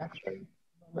school. Actually,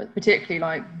 but particularly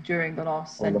like during the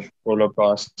last century.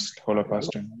 Holocaust.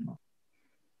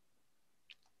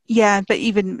 Yeah, but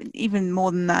even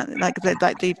more than that, like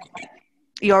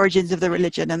the origins of the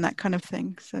religion and that kind of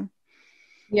thing. So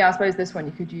yeah, I suppose this one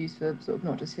you could use for sort of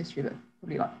not just history, but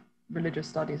probably like religious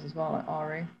studies as well, like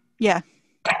RE. Yeah.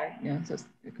 Okay, yeah, so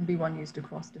it can be one used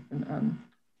across different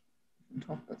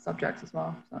subjects as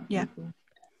well. So that's cool.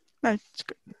 No,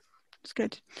 it's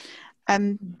good.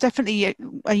 Definitely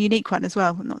a unique one as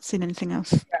well. I've not seen anything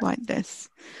else like this.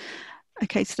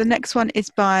 Okay, so the next one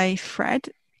is by Fred,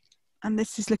 and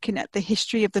this is looking at the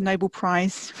history of the Nobel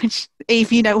Prize, which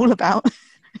Eve, you know all about.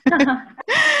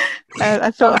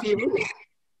 I thought of you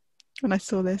when I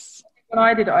saw this. When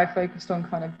I did it, I focused on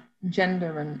kind of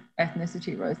gender and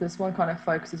ethnicity, whereas this one kind of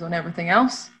focuses on everything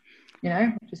else, which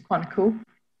is kind of cool.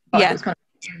 It's kind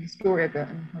of the story a bit,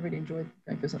 and I really enjoyed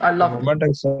going through this. I love it. The moment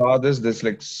I saw this, there's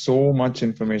like so much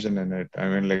information in it. I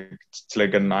mean, like it's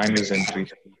like a 9 century.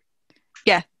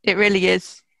 Yeah, it really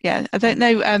is. Yeah, I don't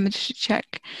know. Just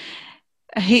check.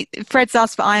 Fred's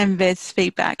asked for IronViz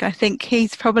feedback. I think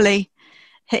he's probably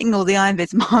hitting all the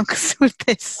IronViz marks with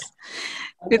this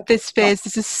viz.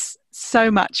 This is so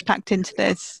much packed into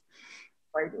this.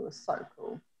 It was so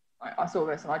cool. I saw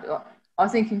this and I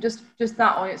was thinking just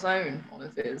that on its own on a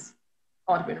viz,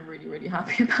 I'd have been really, really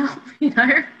happy about,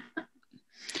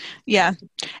 Yeah,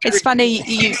 it's funny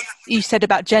you said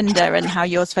about gender and how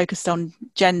yours focused on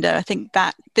gender. I think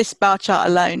that this bar chart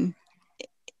alone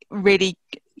really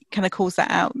kind of calls that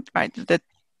out, right? The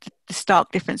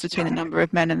stark difference between the number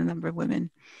of men and the number of women.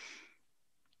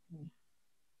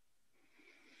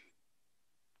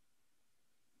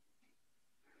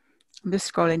 I'm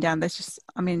just scrolling down. There's just,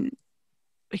 I mean,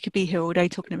 we could be here all day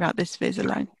talking about this viz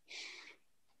alone.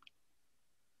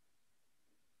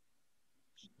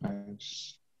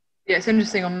 Nice. Yeah, it's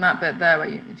interesting on that bit there where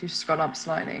if you scroll up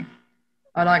slightly.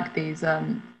 I like these,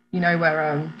 where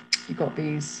you've got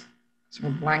these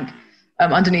sort of blank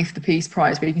underneath the Peace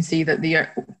Prize, but you can see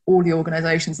that all the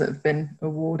organisations that have been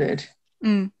awarded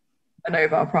a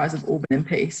Nobel Prize have all been in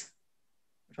peace,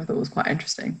 which I thought was quite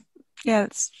interesting. Yeah,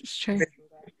 that's true.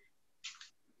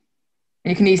 And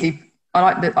you can easily, I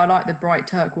like the bright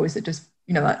turquoise that just,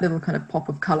 that little kind of pop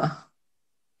of colour,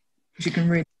 which you can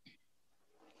really.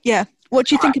 Yeah. What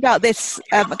do you think about this?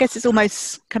 I guess it's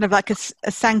almost kind of like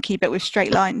a Sankey, but with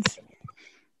straight lines.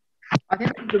 I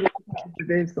think the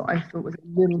viz that I thought was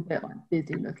a little bit like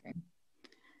busy looking.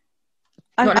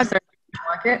 Not necessarily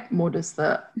like it, more just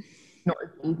that not as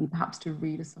easy perhaps to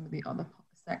read as some of the other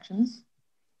sections.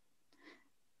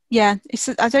 Yeah,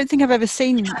 I don't think I've ever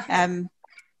seen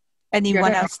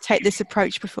anyone else take this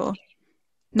approach before.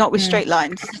 Not with straight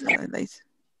lines, at least.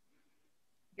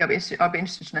 Yeah, I'll be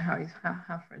interested to know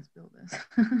how Fred's built this.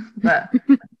 But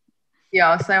yeah,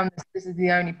 I'll say this is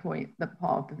the only point, that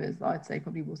part of the viz that I'd say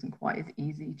probably wasn't quite as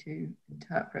easy to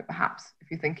interpret, perhaps,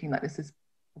 if you're thinking like this is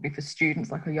probably for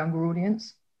students, like a younger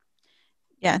audience.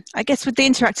 Yeah, I guess with the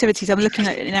interactivities, I'm looking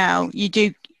at it now,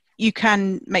 you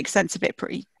can make sense of it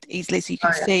pretty easily, so you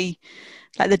can see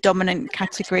like the dominant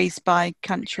categories by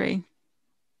country.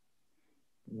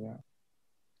 Yeah.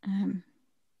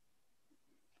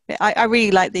 I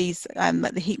really like these,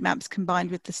 like the heat maps combined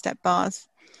with the step bars,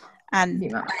 and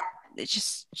it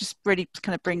just really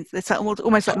kind of brings this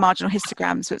almost like marginal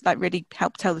histograms, which like really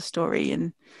help tell the story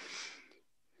and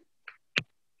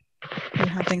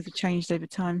how things have changed over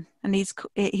time. And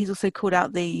he's also called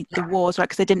out the wars, right?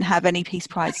 Because they didn't have any peace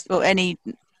prize or any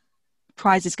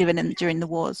prizes given during the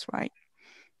wars, right?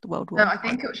 The World War. No, I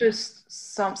think it was just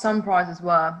some prizes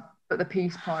were, but the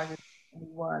peace prizes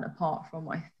weren't, apart from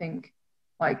I think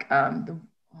like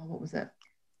what was it?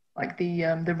 Like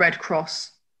the Red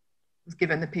Cross was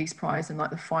given the peace prize in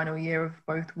like the final year of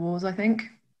both wars, I think.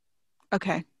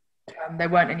 Okay. There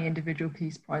weren't any individual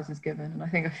peace prizes given, and I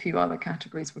think a few other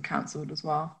categories were cancelled as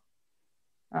well.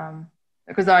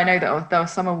 Because I know that there were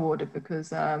some awarded because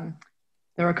there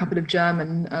were a couple of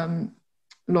German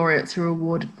laureates who were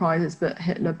awarded prizes, but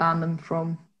Hitler banned them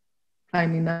from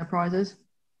claiming their prizes.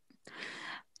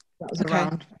 That was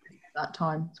around that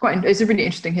time. It's a really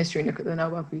interesting history and look at the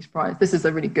Nobel Peace Prize. This is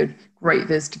a really great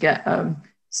viz to get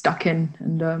stuck in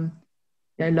and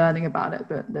learning about it,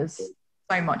 but there's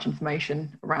so much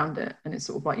information around it, and it's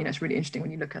sort of like, it's really interesting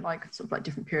when you look at like sort of like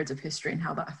different periods of history and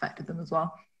how that affected them as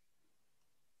well.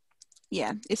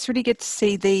 Yeah, it's really good to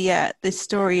see the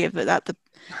story of that,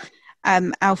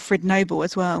 Alfred Nobel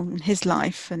as well, and his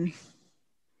life. And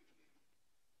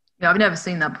yeah, I've never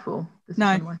seen that before. This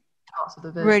no, is one of my parts of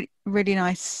the video. really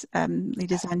nice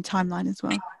designed timeline as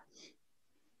well.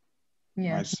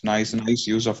 Yeah, nice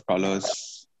use of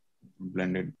colors,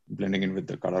 blending in with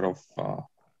the color of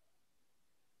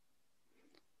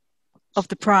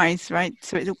the prize, right?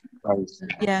 So it's prize.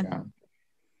 Yeah.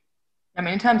 I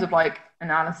mean, in terms of like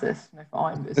analysis,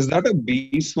 is that a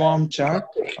bee swarm chart?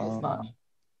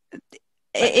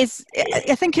 It is.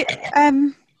 I think it.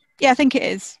 Yeah, I think it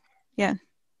is. Yeah.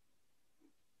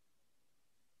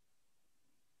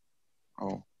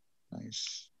 Oh,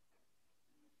 nice.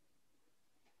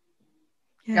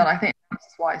 Yeah, I think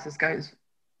that's why this goes.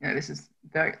 This is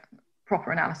very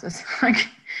proper analysis. Like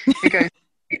it goes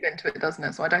deep into it, doesn't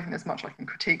it? So I don't think there's much I can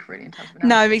critique really in terms of analysis.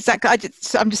 No, exactly.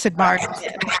 I'm just admiring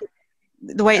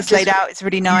the way it's laid out. It's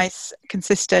really nice,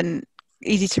 consistent,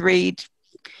 easy to read,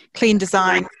 clean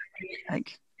design.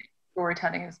 Like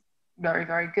storytelling is very,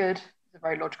 very good. It's a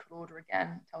very logical order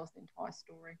again. It tells the entire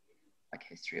story, like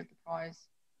history of the prize.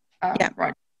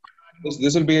 Right.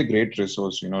 This will be a great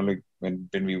resource. Like when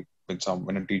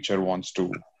a teacher wants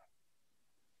to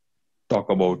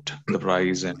talk about the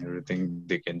prize and everything,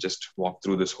 they can just walk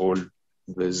through this whole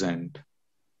viz and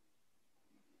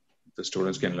the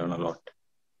students can learn a lot.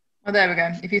 Oh, there we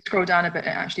go. If you scroll down a bit, it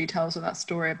actually tells that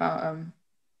story about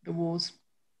the wars.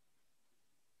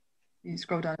 You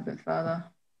scroll down a bit further.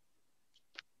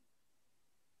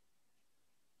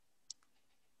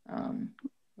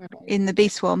 In the bee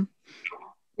swarm.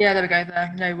 Yeah, there we go.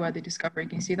 There, noteworthy discovery.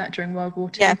 Can you see that during World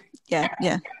War II? Yeah.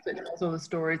 So it tells all the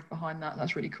stories behind that.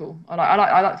 That's really cool. I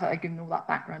like that they're giving all that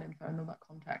background info and all that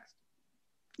context.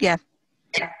 Yeah.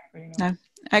 Really nice. No,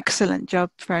 excellent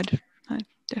job, Fred. No,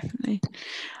 definitely.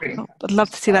 Really I'd love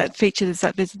to see that featured as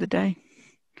that viz of the day.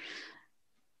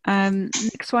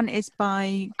 Next one is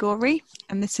by Gauri,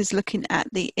 and this is looking at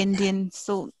the Indian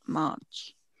Salt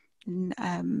March in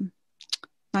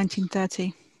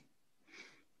 1930.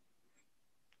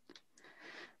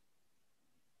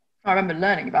 I remember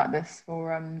learning about this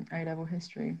for A-level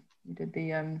history. We did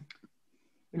we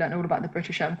learned all about the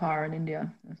British Empire in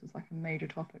India. This was like a major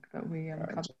topic that we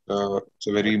covered. It's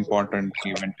a very important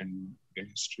event in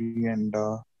history, and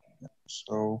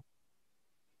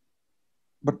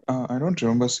but I don't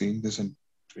remember seeing this in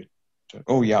Twitter.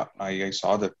 Oh yeah, I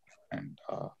saw that, and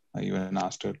I even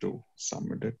asked her to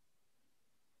submit it.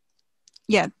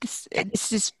 Yeah, this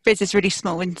is really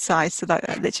small in size, so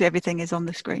that literally everything is on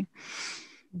the screen.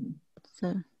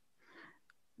 So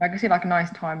I can see like a nice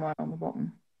timeline on the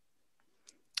bottom.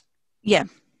 Yeah.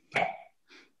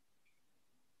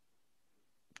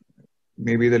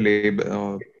 Maybe the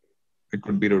label, it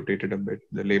could be rotated a bit.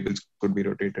 The labels could be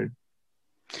rotated.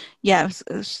 Yeah, I was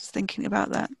just thinking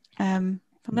about that. I'm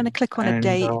going to click on a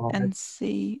date and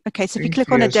see. Okay, so if you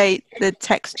click on a date, the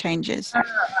text changes. That's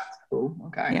cool.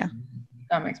 Okay. Yeah.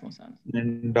 That makes more sense.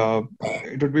 And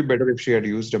it would be better if she had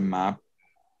used a map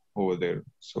over there.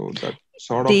 So that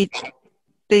sort of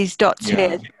these dots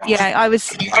here. Yeah, I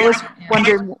was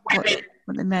wondering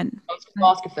what they meant. I was going to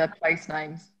ask if they're place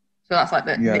names. So that's like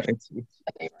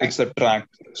it's a track.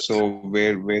 So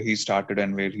where he started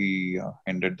and where he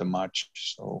ended the march.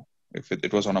 So if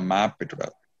it was on a map, it would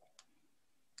have.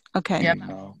 Okay. Yeah.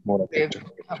 More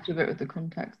helped a bit with the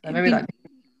context. There. Maybe like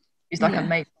use like a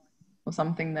make or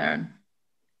something there and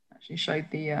actually showed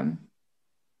the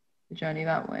journey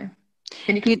that way.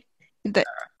 Can you? They're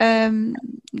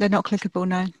not clickable.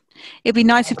 No. It'd be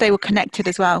nice if they were connected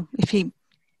as well. If he,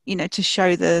 to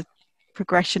show the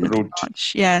progression of the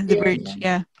march. Yeah, the route.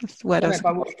 Yeah, that's the word. If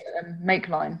I watch make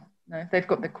line. No, if they've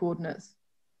got the coordinates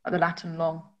at the Latin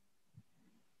long.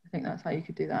 I think that's how you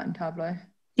could do that in Tableau.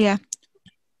 Yeah.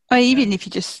 Or even if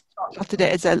you just plotted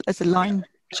it as a line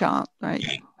chart, right?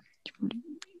 You could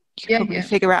probably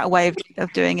figure out a way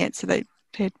of doing it so they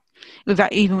appeared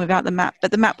without the map.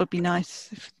 But the map would be nice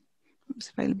if it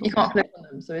was available. You can't click on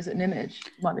them, so is it an image?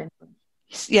 It might be an image.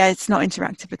 Yeah, it's not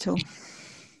interactive at all.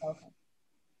 Okay.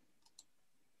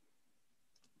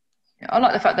 Yeah, I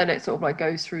like the fact that it sort of like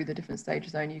goes through the different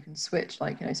stages though, and you can switch,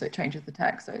 like, you know, so it changes the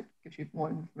text, so it gives you more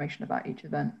information about each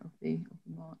event of the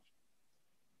march.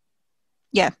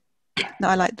 Yeah, no,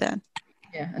 I like that.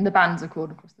 Yeah, and the bands are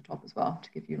called across the top as well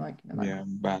to give you like, you know, like, yeah,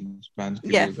 bands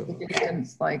give Yeah. you the the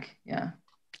distance, like, yeah.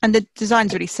 And the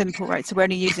design's really simple, right? So we're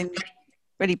only using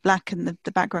really black and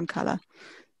the background color.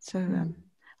 So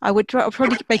I'll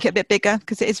probably make it a bit bigger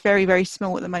because it is very, very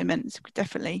small at the moment. So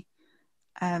definitely.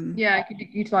 Yeah, you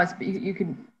could utilize, but you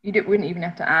wouldn't even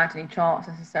have to add any charts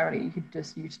necessarily. You could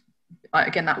just use, like,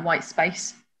 again, that white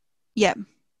space. Yeah.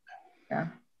 Yeah.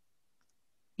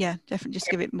 Yeah, definitely just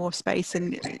give it more space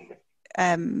and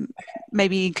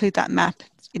maybe include that map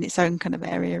in its own kind of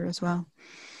area as well.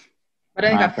 I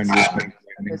don't map, think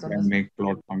and you can make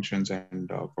plot functions and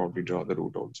probably draw the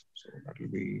route also. So that will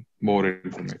be more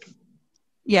informative.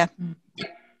 Yeah.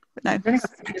 But no. I don't think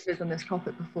I've seen a viz on this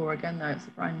topic before. Again, though, it's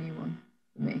a brand new one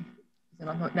for me. And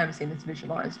I've never seen this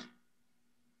visualized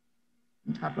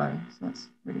in Tableau, so that's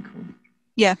really cool.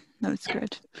 Yeah, no, it's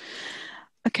good.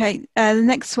 Okay, the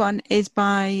next one is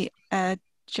by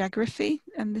Geography,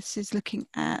 and this is looking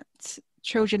at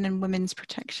children and women's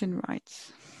protection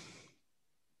rights.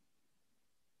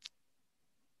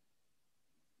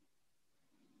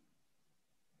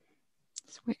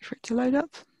 Let's wait for it to load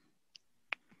up.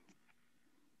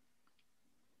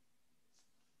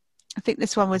 I think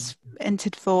this one was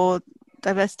entered for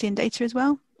diversity and data as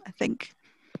well, I think.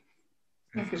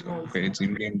 It's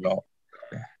Indian law.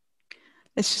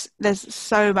 There's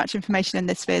so much information in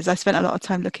this viz. I spent a lot of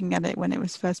time looking at it when it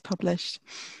was first published.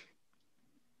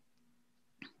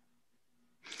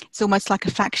 It's almost like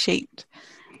a fact sheet.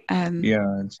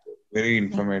 Yeah, it's very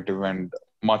informative and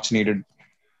much needed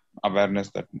awareness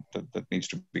that needs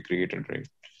to be created, right?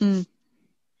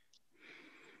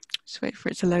 Just wait for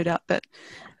it to load up. But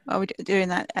while we're doing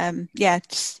that, yeah,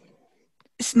 it's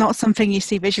not something you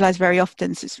see visualized very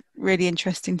often. So it's really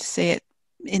interesting to see it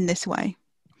in this way.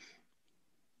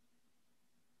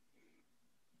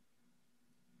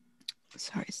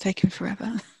 Sorry, it's taking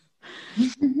forever.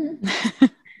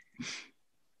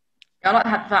 I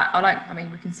like that. I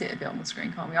mean, we can see it a bit on the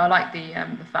screen, can't we? I like the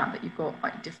fact that you've got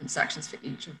like different sections for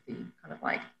each of the kind of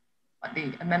like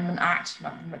the Amendment Act,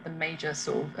 like the major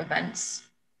sort of events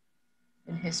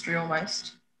in history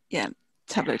almost. Yeah,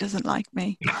 Tableau doesn't like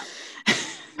me.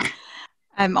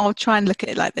 I'll try and look at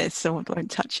it like this, so I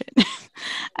won't touch it.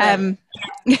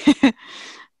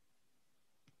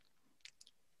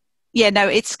 Yeah, no,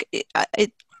 it's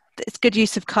good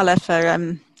use of color for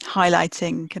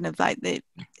highlighting kind of like the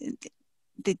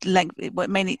length.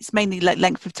 It's mainly like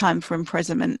length of time for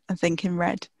imprisonment, I think, in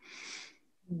red,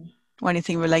 or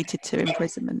anything related to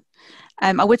imprisonment.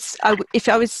 If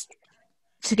I was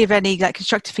to give any like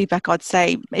constructive feedback, I'd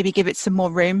say maybe give it some more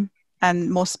room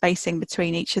and more spacing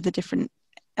between each of the different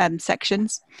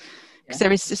sections, because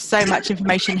there is just so much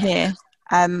information here.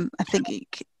 I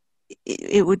think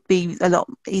it would be a lot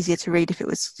easier to read if it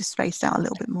was just spaced out a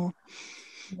little bit more.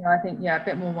 Yeah, I think, yeah, a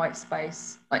bit more white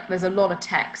space. Like there's a lot of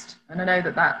text, and I know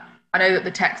that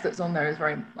the text that's on there is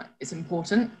very, like, it's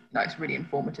important. Like, it's really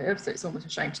informative, so it's almost a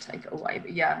shame to take it away.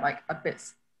 But yeah, like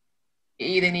it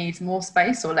either needs more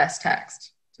space or less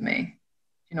text to me. Do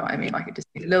you know what I mean? Like, it just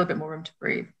needs a little bit more room to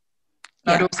breathe.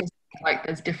 Yeah. I'd also say, like,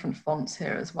 there's different fonts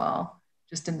here as well.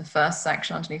 Just in the first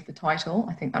section underneath the title,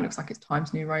 I think that looks like it's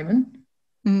Times New Roman.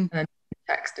 And then the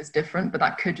text is different, but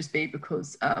that could just be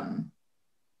because the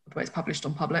way it's published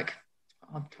on public.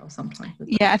 It's hard to tell sometimes.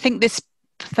 Yeah, I think this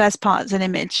first part is an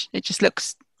image. It just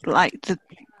looks like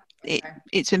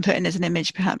it's been put in as an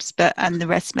image, perhaps, and the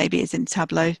rest maybe is in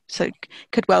Tableau. So it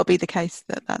could well be the case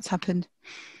that that's happened.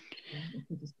 It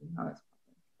could just be how it's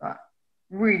published. But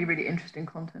really, really interesting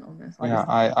content on this.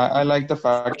 I like the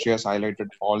fact she has highlighted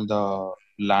all the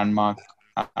landmark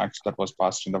acts that was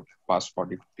passed in the past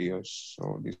 40-50 years.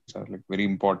 So these are like very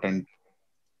important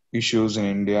issues in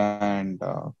India, and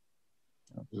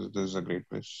this is a great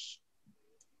place.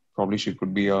 Probably she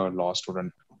could be a law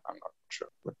student. I'm not sure,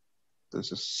 but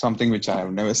this is something which I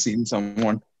have never seen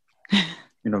someone,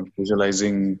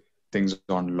 visualizing things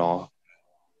on law.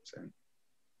 So,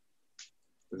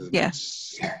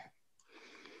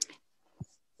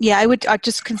 I'd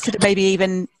just consider maybe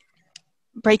even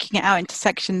breaking it out into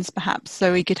sections, perhaps,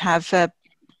 so we could have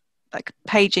like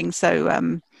paging,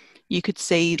 so you could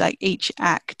see like each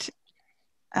act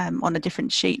on a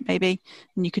different sheet maybe,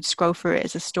 and you could scroll through it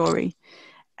as a story,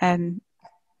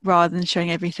 rather than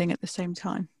showing everything at the same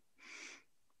time.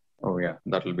 Oh yeah,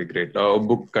 that will be great. A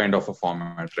book kind of a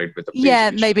format, right? With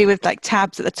maybe with like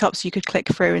tabs at the top, so you could click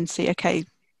through and see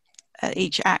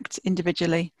each act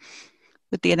individually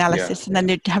with the analysis, and then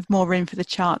you'd have more room for the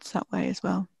charts that way as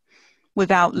well.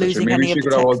 without losing Maybe any of she the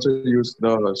could have text. also used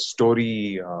the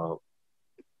story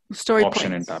Story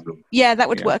option points. in Tableau. Yeah, that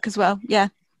would work as well. Yeah.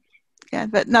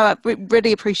 But no, I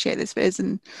really appreciate this viz,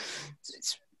 and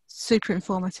it's super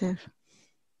informative.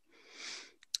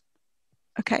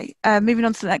 Okay, moving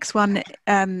on to the next one.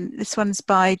 This one's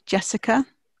by Jessica,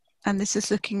 and this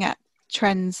is looking at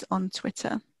trends on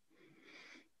Twitter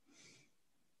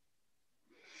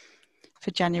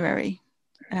for January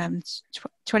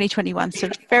 2021. So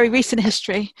very recent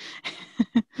history.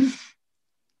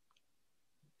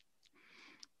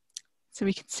 So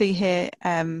we can see here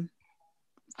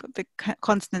the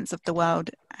continents of the world,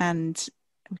 and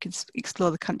we can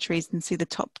explore the countries and see the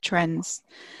top trends.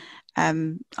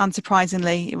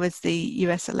 Unsurprisingly, it was the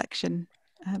US election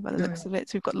by the looks of it.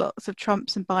 So we've got lots of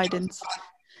Trumps and Bidens.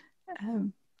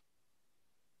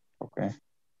 Okay.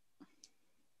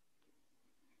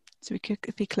 So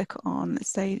if we click on, let's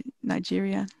say,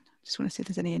 Nigeria, just want to see if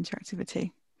there's any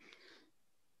interactivity.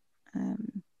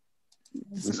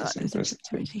 This is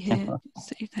interactivity here.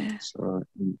 See there. So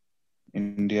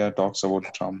India talks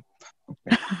about Trump.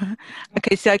 Okay.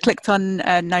 Okay, so I clicked on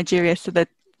Nigeria. So the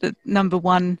number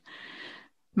one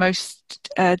most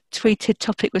tweeted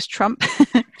topic was Trump,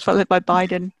 followed by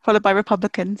Biden, followed by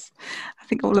Republicans. I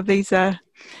think all of these are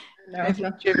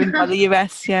driven by the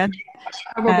US. Yeah.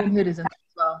 Robinhood is in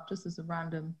as well, just as a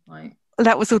random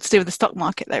That was all to do with the stock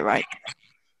market, though, right?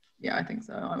 Yeah, I think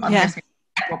so. I'm guessing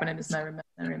Robinhood is no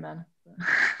man.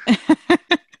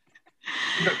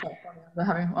 They're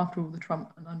having after all the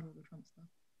Trump and under all the Trump stuff.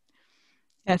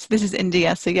 Yeah, so this is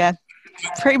India, so yeah,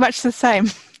 pretty much the same.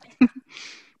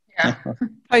 Yeah.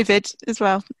 COVID as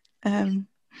well. I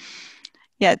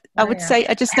would say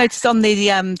I just noticed on the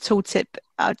tooltip,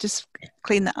 I'll just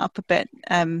clean that up a bit.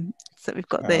 So we've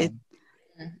got the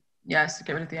so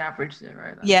get rid of the average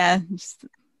zero. Just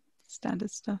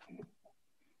standard stuff.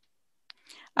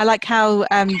 I like how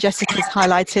Jessica's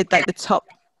highlighted like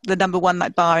the number one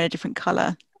bar in a different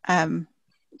color,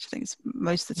 which I think is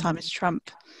most of the time is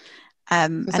Trump.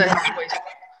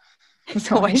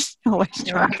 It's always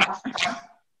Trump.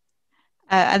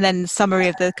 And then summary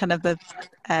of the kind of the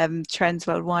trends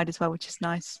worldwide as well, which is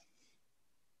nice.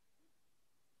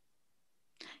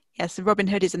 Yes, so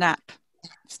Robinhood is an app.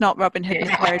 It's not Robinhood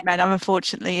Miscarried Man. I'm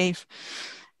unfortunately, Eve.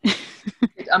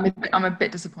 I'm a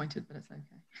bit disappointed, but it's okay.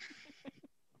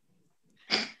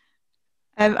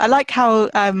 I like how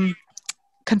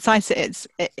concise it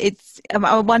is.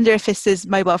 I wonder if this is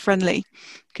mobile friendly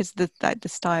because the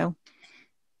style.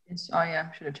 Should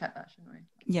have checked that, shouldn't we?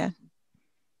 Yeah.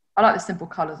 I like the simple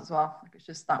colours as well. Like it's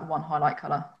just that one highlight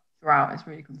colour throughout. It's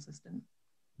really consistent.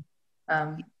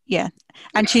 And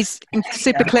she's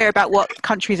super clear about what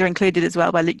countries are included as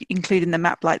well by including the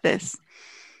map like this.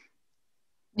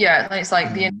 Yeah, and it's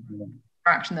like the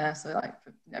interaction there. So like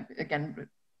again,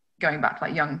 going back to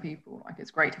like young people, like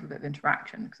it's great to have a bit of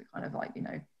interaction because it kind of like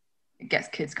it gets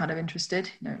kids kind of interested.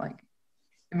 Like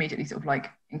immediately sort of like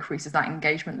increases that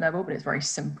engagement level, but it's very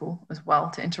simple as well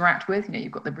to interact with.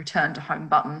 You've got the return to home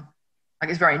button. Like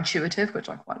it's very intuitive, which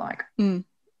I quite like.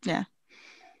 Yeah.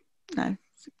 No,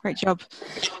 great job.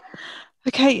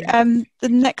 Okay, the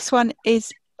next one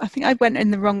is, I think I went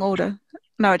in the wrong order.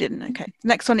 No, I didn't. Okay. The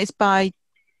next one is by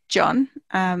John,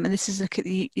 and this is look at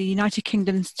the United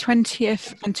Kingdom's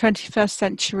 20th and 21st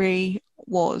century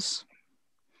wars.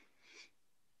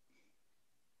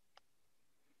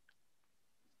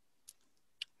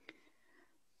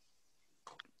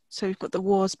 So we've got the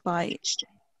wars by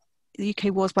the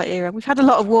UK wars by era. We've had a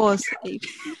lot of wars.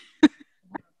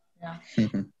 Yeah.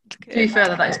 To be fair,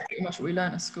 that is pretty much what we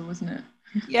learned at school, isn't it?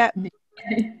 Yeah.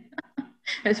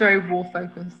 It's very war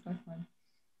focused, I find.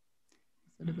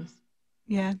 Syllabus.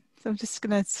 Yeah. So I'm just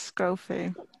going to scroll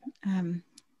through.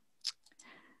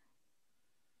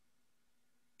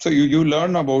 So you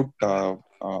learn about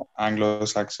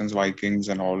Anglo-Saxons, Vikings,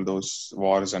 and all those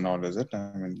wars and all, is it?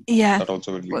 I mean, that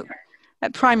also will be. Well,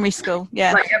 at primary school,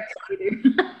 yeah.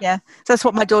 Yeah. So that's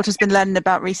what my daughter's been learning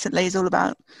about recently, is all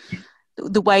about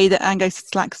the way that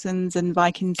Anglo-Saxons and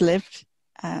Vikings lived.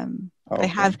 They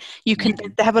have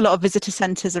a lot of visitor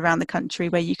centres around the country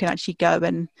where you can actually go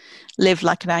and live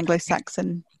like an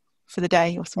Anglo-Saxon for the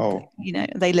day or something.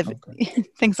 They live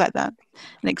things like that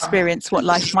and experience what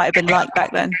life might have been like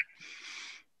back then.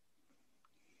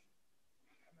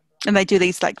 And they do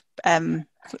these like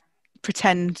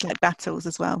pretend like battles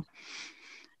as well.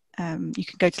 You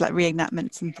can go to like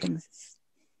reenactments and things.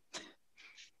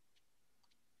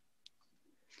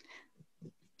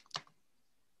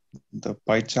 The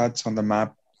pie charts on the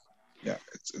map,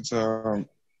 it's a.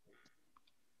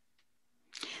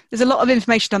 There's a lot of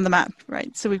information on the map,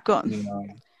 right? So we've got.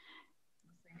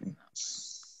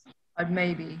 I I'd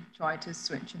maybe try to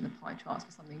switch in the pie charts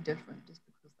for something different, just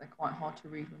because they're quite hard to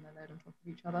read when they're laid on top of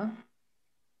each other.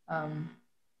 I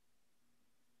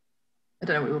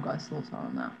don't know what your guys' thoughts are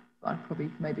on that, but I'd probably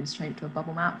maybe just change it to a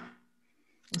bubble map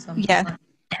or something. Yeah.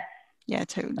 Yeah,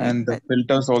 totally. And the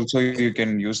filters also, you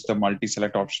can use the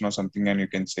multi-select option or something, and you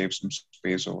can save some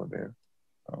space over there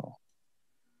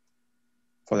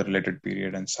for the related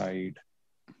period and side.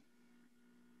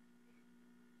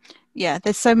 Yeah,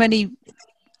 there's so many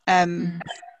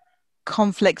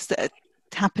conflicts that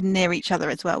happen near each other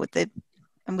as well with the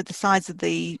size of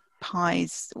the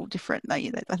pies, all different. I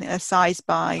think they're sized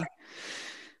by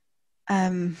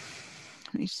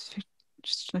just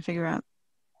trying to figure out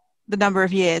the number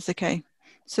of years. Okay,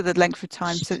 so the length of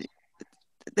time. So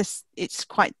it's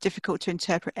quite difficult to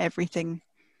interpret everything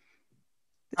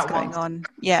that's going on.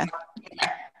 Yeah.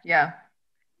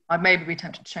 I'd maybe be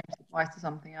tempted to change the pies to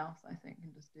something else, I think,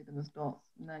 and just do them as dots,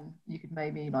 and then you could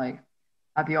maybe like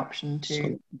have the option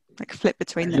to like flip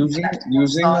between them.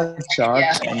 Using a chart.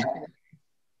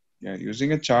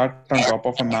 Using a chart on top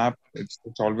of a map, it's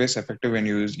always effective when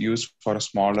you use for a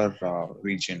smaller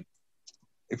region.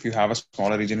 If you have a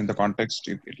smaller region in the context,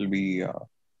 it'll be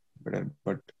better.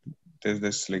 But there's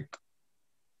this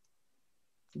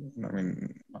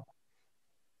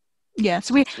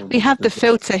so we have the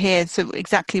filter here, so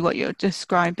exactly what you're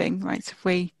describing, right? So if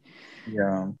we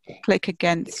click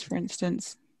against, for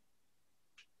instance,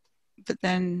 but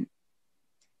then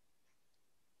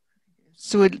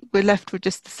so we're left with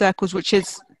just the circles, which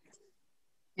is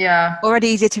already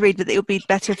easier to read, but it would be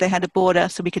better if they had a border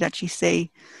so we could actually see.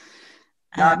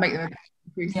 I'd make them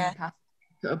increasing capacity,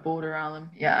 put a border around them.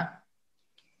 Yeah,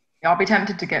 I'll be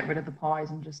tempted to get rid of the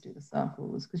pies and just do the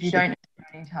circles, because you don't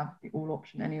need to have the all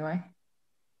option anyway.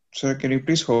 So can you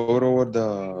please hover over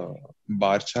the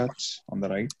bar charts on the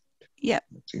right? Yeah.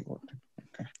 Let's see what.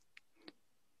 Okay.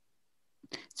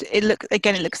 So it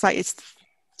looks like it's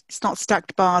not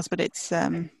stacked bars, but it's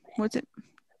what is it?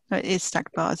 No, it is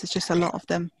stacked bars. It's just a lot of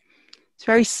them. It's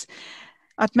very.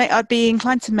 I'd be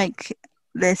inclined to make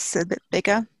this a bit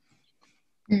bigger.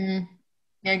 Yeah,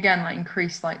 again, like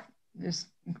increase, like there's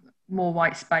more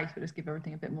white space, but just give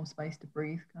everything a bit more space to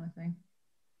breathe, kind of thing.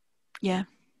 Yeah.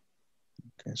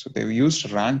 Okay, so they've used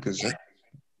rank, is it?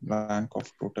 Rank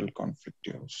of total conflict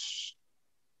years.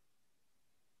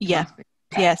 Yeah.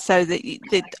 Yeah. So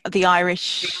the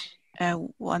Irish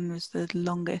one was the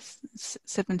longest,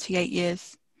 78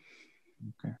 years.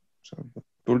 Okay, so the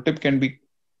tooltip can be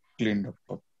cleaned up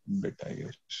a bit, I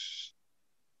guess.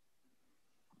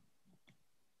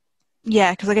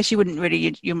 Yeah, because I guess you wouldn't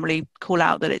really call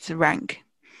out that it's a rank.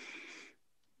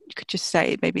 You could just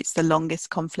say maybe it's the longest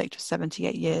conflict of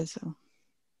 78 years, or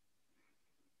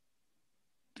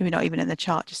maybe not even in the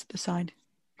chart, just at the side.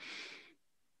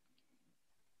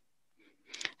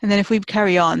 And then if we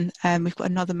carry on, we've got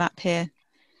another map here.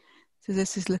 So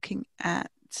this is looking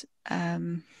at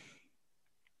the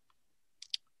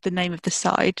name of the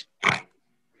side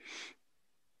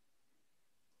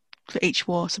for each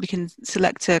war. So we can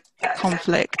select a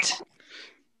conflict.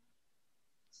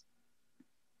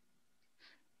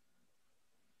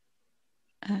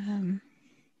 So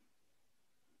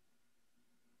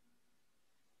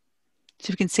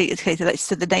we can see, okay,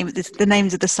 so the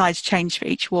names of the sides change for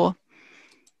each war.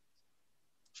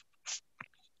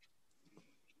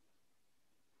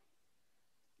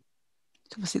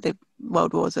 So obviously the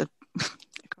world wars are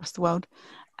across the world.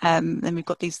 Then we've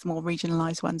got these more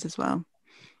regionalized ones as well.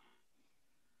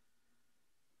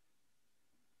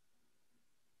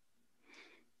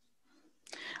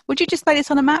 Would you display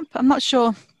this on a map? I'm not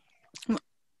sure.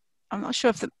 I'm not sure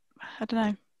if I don't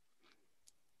know.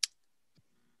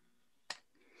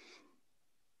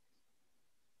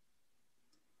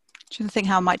 Trying to think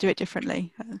how I might do it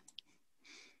differently. There's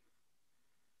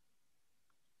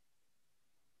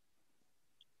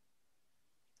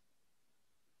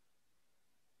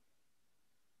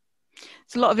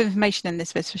a lot of information in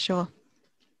this viz for sure.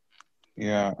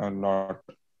 Yeah, a lot.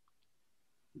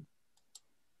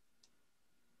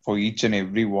 For each and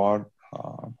every war,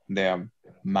 they have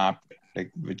mapped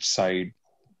like which side,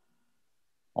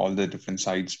 all the different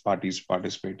sides, parties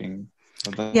participating.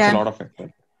 So that's a lot of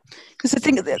effort. Because I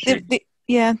think the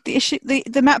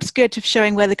map's good for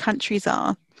showing where the countries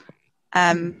are.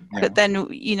 But then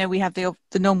we have the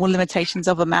normal limitations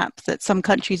of a map, that some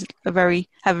countries have a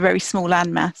very small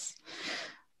landmass,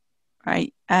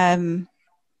 right? And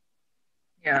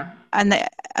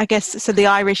I guess so. The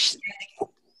Irish,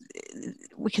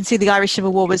 we can see the Irish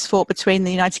Civil War was fought between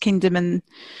the United Kingdom and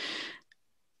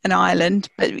Ireland,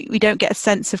 but we don't get a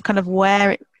sense of kind of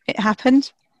where it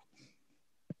happened.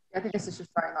 I think this is just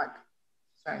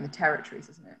showing the territories,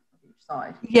 isn't it, of each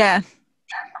side. Yeah.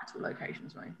 Actual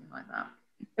locations or anything like that.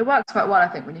 It works quite well, I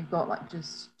think, when you've got like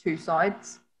just two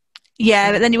sides.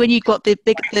 Yeah, but then when you've got the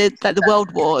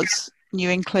world wars, you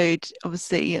include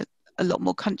obviously a lot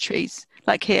more countries.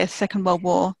 Like here, Second World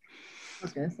War. I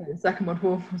was going to say the Second World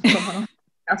War was proper.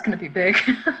 That's going to be big.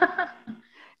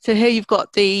 So here you've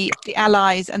got the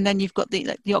allies, and then you've got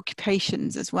the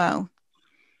occupations as well.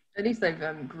 At least they've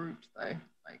grouped though,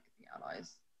 like the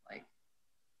allies, like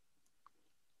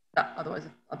that. Otherwise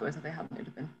if they hadn't, it would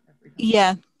have been every country.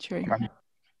 Yeah, true.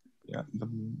 Yeah,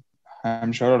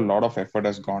 I'm sure a lot of effort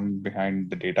has gone behind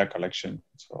the data collection.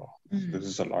 So this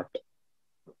is a lot.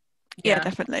 Yeah,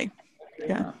 definitely.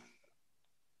 Yeah.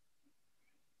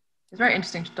 It's very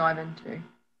interesting to dive into.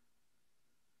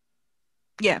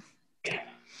 Yeah,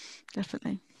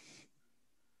 definitely.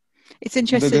 It's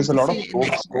interesting. There's a lot of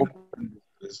scope.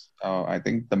 I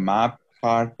think the map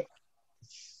part,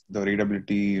 the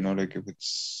readability, like if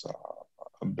it's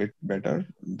a bit better,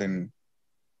 then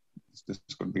this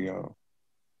could be a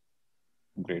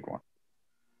great one.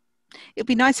 It'd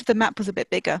be nice if the map was a bit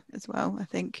bigger as well. I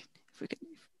think if we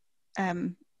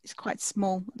could, it's quite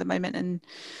small at the moment, and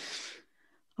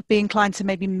I'd be inclined to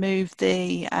maybe move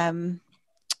the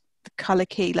color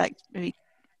key, like maybe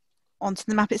onto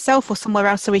the map itself or somewhere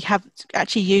else, so we have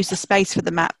actually use the space for the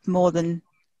map more than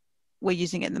we're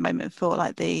using it at the moment for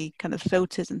like the kind of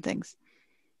filters and things.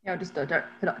 Yeah, just put it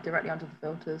directly onto the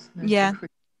filters. Yeah,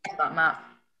 that map.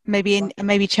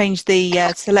 Maybe change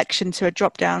the selection to a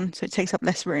drop down so it takes up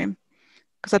less room,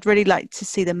 because I'd really like to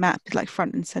see the map like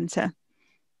front and center.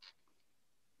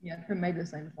 Yeah, maybe the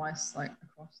same advice like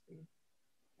across the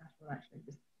dashboard, actually,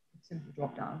 just a simple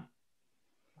drop down.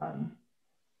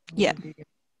 Yeah. Would be good.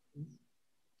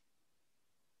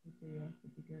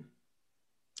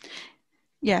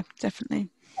 Yeah, definitely.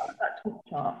 That top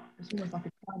chart, it's almost like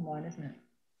a timeline, isn't it?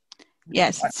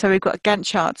 Yes, so we've got a Gantt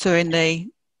chart, so in the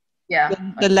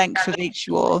length of each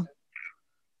war.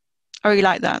 I really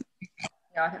like that.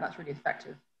 Yeah, I think that's really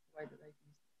effective, the way that they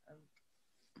can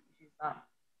use that.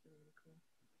 Really cool.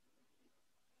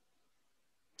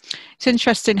 It's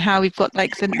interesting how we've got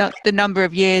like the number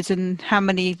of years and how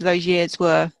many of those years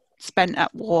were spent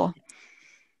at war.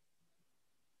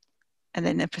 And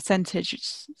then the percentage,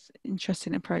 it's an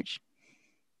interesting approach.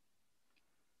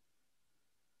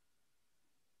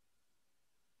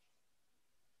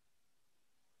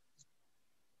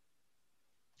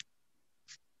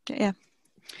 Yeah.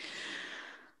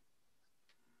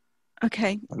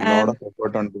 Okay. A lot of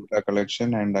effort on data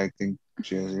collection, and I think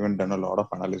she has even done a lot of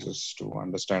analysis to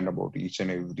understand about each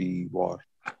and every war.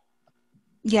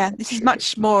 Yeah, this is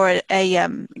much more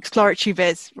a exploratory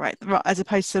viz, right, as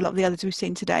opposed to a lot of the others we've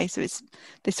seen today. So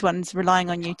this one's relying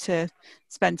on you to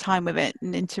spend time with it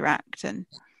and interact, and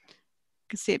you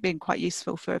can see it being quite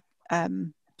useful for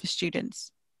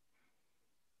students.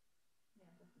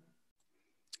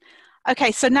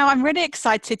 Okay, so now I'm really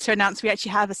excited to announce we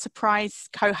actually have a surprise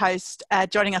co-host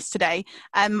joining us today.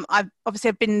 I've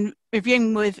been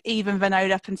reviewing with Eve and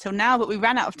Vinodh up until now, but we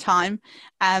ran out of time.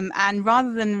 And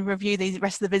rather than review the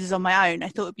rest of the videos on my own, I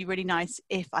thought it would be really nice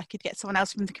if I could get someone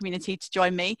else from the community to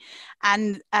join me.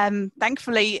 And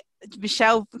thankfully,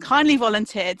 Michelle kindly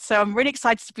volunteered. So I'm really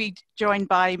excited to be joined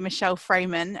by Michelle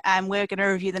Frayman, and we're going to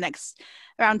review the next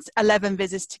around 11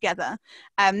 vizzes together.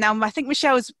 Now, I think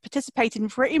Michelle has participated in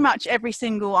pretty much every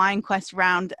single IronQuest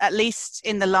round, at least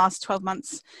in the last 12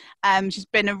 months. She's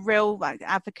been a real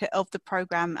advocate of the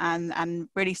program and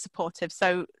really supportive.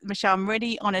 So, Michelle, I'm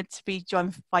really honoured to be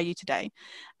joined by you today.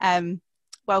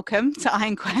 Welcome to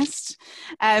IronQuest.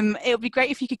 It would be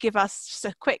great if you could give us just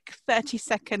a quick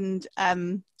 30-second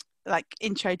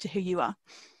intro to who you are.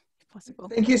 Possible.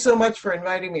 Thank you so much for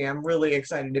inviting me. I'm really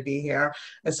excited to be here.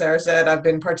 As Sarah said, I've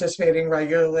been participating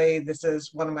regularly. This is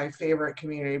one of my favorite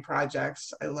community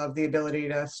projects. I love the ability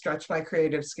to stretch my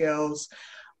creative skills.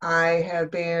 I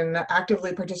have been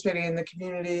actively participating in the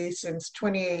community since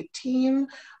 2018.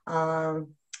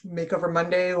 Makeover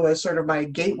Monday was sort of my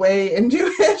gateway into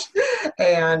it.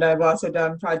 And I've also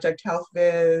done Project Health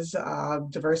Viz,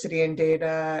 Diversity in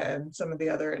Data, and some of the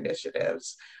other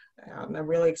initiatives. And I'm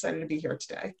really excited to be here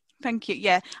today. Thank you.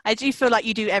 Yeah, I do feel like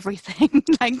you do everything.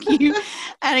 Thank you.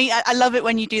 And I love it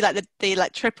when you do like the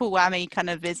like triple whammy kind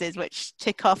of vizzes, which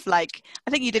tick off like, I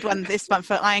think you did one this month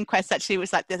for IronQuest. Actually, it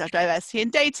was like there's diversity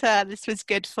in data. This was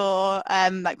good for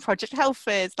like Project Health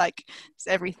is like it's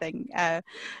everything,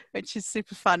 which is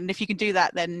super fun. And if you can do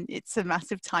that, then it's a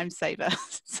massive time saver.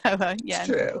 So yeah. It's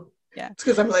true. Yeah. It's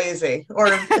because I'm lazy or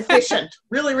efficient.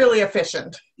 Really, really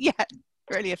efficient. Yeah.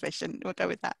 Really efficient. We'll go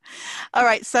with that. All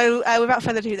right. So without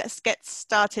further ado, let's get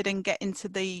started and get into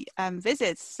the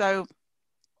vizzes. So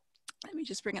Let me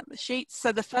just bring up the sheets.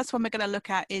 So the first one we're going to look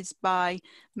at is by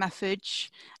Mahfouz,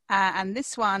 and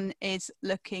this one is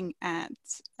looking at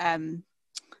the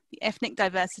ethnic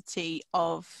diversity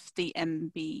of the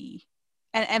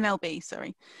MLB,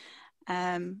 sorry.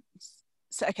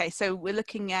 So we're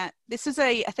looking at, this is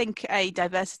I think a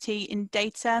diversity in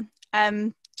data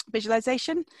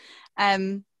visualization.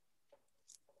 So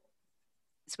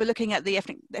we're looking at the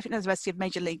ethnic diversity of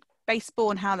Major League Baseball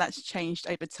and how that's changed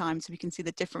over time, so we can see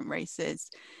the different races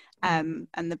and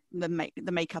the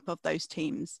makeup of those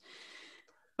teams.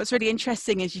 What's really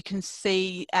interesting is you can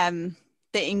see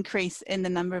the increase in the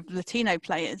number of Latino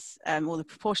players, or the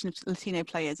proportion of Latino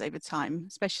players over time,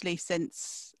 especially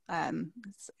since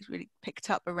it's really picked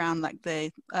up around like the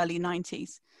early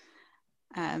 90s.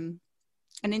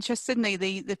 And interestingly,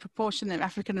 the proportion of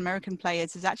African American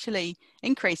players has actually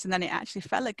increased, and then it actually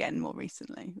fell again more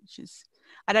recently, which is,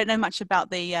 I don't know much about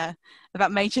the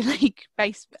about Major League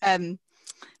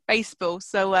Baseball,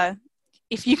 so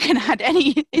if you can add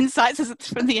any insights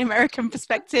from the American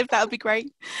perspective, that would be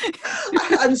great.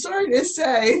 I'm sorry to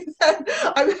say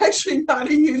that I'm actually not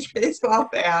a huge baseball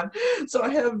fan, so I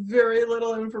have very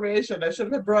little information. I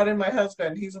should have brought in my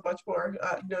husband. He's a much more,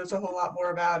 knows a whole lot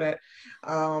more about it.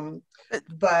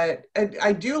 But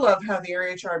I do love how the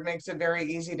area chart makes it very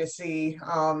easy to see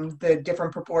the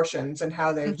different proportions and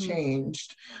how they've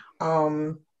changed.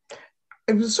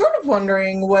 I was sort of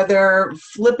wondering whether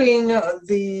flipping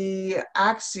the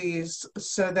axes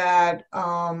so that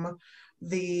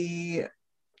the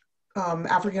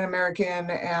African American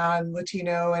and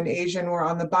Latino and Asian were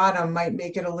on the bottom might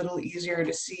make it a little easier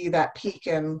to see that peak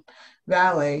and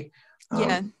valley.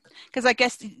 Yeah, because I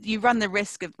guess you run the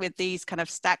risk of, with these kind of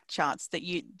stacked charts, that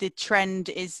the trend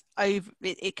is over.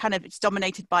 It's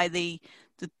dominated by the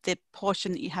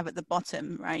portion that you have at the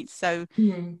bottom, right? So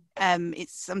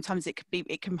sometimes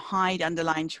it can hide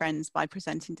underlying trends by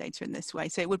presenting data in this way.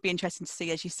 So it would be interesting to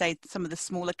see, as you say, some of the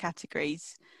smaller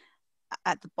categories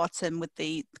at the bottom with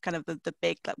the kind of the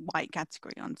big like white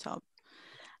category on top.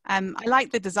 I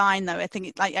like the design though. I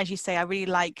think like, as you say, I really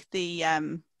like the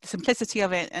simplicity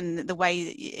of it and the way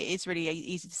that it is really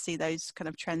easy to see those kind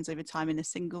of trends over time in a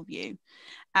single view.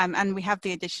 And we have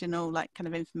the additional like kind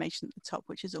of information at the top,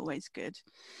 which is always good.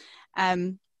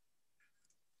 I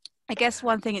guess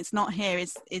one thing it's not here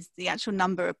is the actual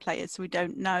number of players. So we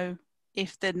don't know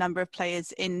if the number of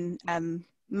players in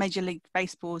Major League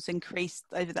Baseball has increased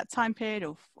over that time period,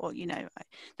 or you know,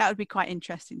 that would be quite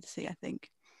interesting to see, I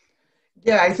think.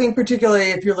 Yeah, I think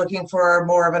particularly if you're looking for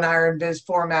more of an Iron Viz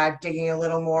format, digging a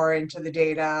little more into the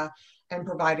data and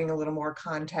providing a little more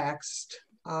context.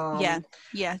 Yeah.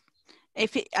 I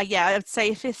would say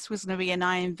if this was going to be an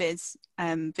Iron Viz,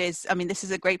 I mean, this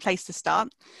is a great place to start,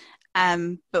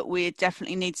 but we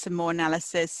definitely need some more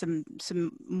analysis,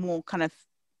 some more kind of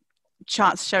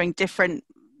charts showing different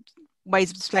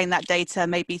ways of displaying that data,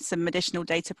 maybe some additional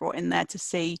data brought in there to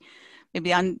see.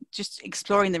 Maybe I'm just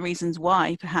exploring the reasons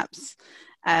why perhaps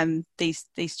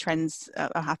these trends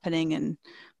are happening, and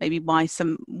maybe why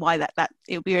that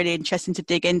it would be really interesting to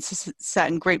dig into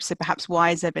certain groups. So perhaps why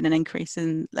has there been an increase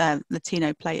in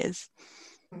Latino players?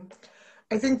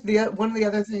 I think one of the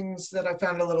other things that I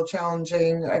found a little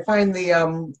challenging, I find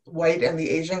the white and the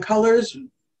Asian colors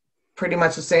pretty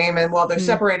much the same, and while they're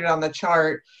separated on the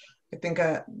chart, I think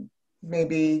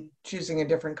maybe choosing a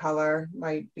different color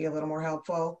might be a little more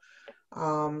helpful.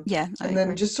 And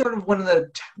then just sort of one of the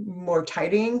more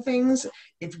tidying things,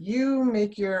 if you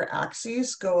make your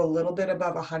axes go a little bit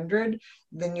above 100,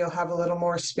 then you'll have a little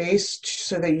more space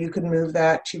so that you can move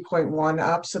that 2.1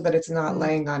 up so that it's not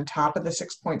laying on top of the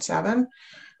 6.7.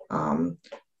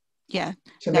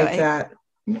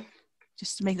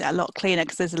 Just to make that a lot cleaner,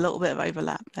 because there's a little bit of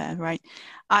overlap there, right?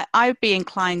 I'd be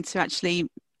inclined to actually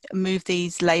move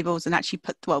these labels and actually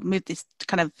move this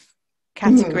kind of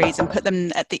categories and put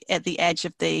them at the edge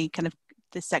of the kind of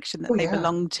the section that they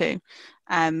belong to.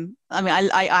 I mean,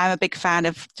 I'm a big fan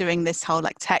of doing this whole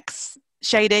like text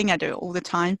shading. I do it all the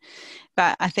time,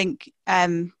 but I think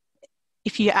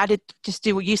if you just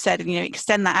do what you said, and you know,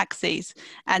 extend that axis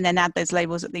and then add those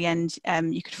labels at the end,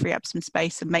 you could free up some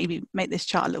space and maybe make this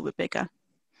chart a little bit bigger.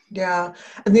 Yeah,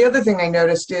 and the other thing I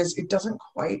noticed is it doesn't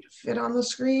quite fit on the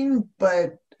screen,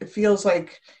 but it feels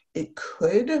like it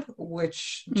could,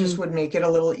 which just would make it a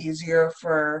little easier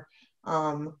for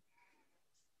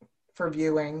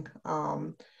viewing,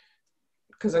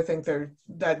 because I think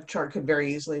that chart could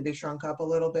very easily be shrunk up a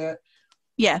little bit.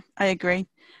 Yeah, I agree.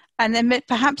 And then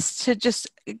perhaps to just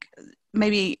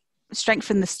maybe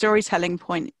strengthen the storytelling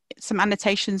point, some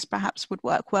annotations perhaps would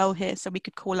work well here. So we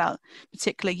could call out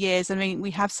particular years. I mean,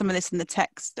 we have some of this in the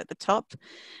text at the top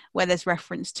where there's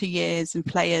reference to years and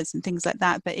players and things like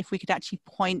that. But if we could actually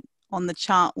point on the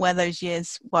chart where those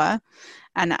years were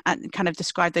and kind of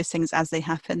describe those things as they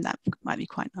happen, that might be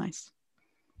quite nice.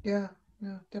 Yeah,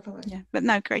 definitely. Yeah, but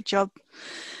no, great job.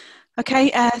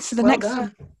 Okay, so the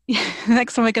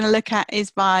next one we're going to look at is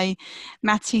by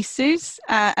Matti Seuss,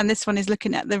 and this one is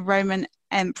looking at the Roman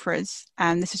emperors,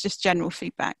 and this is just general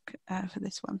feedback for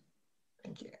this one.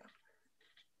 Thank you.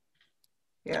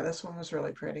 Yeah, this one was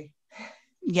really pretty.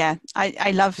 Yeah,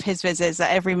 I love his vizzes.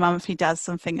 Every month he does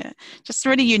something just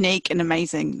really unique and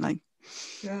amazing. Like,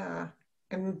 yeah,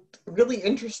 and really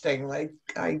interesting. Like,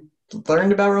 I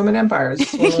learned about Roman empires.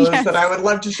 It's one of those yes. that I would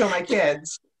love to show my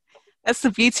kids. That's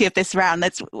the beauty of this round.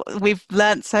 We've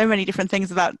learned so many different things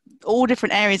about all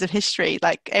different areas of history.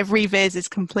 Like every viz is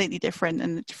completely different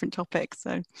and a different topic.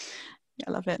 So yeah,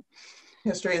 I love it.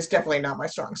 History is definitely not my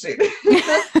strong suit.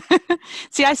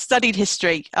 See, I studied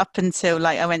history up until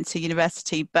I went to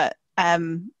university, but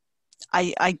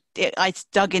I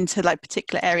dug into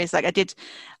particular areas. I did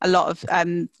a lot of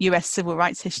US civil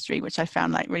rights history, which I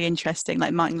found really interesting,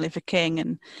 like Martin Luther King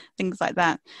and things like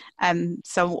that.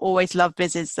 So always love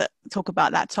vizzes that talk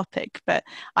about that topic, but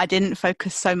I didn't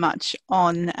focus so much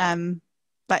on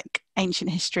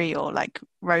ancient history or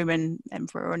Roman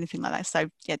emperor or anything like that. So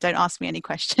yeah, don't ask me any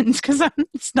questions because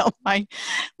it's not my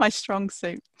strong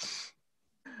suit.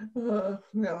 No,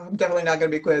 I'm definitely not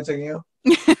going to be quizzing you.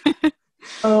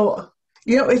 Oh,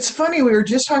 it's funny. We were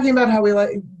just talking about how we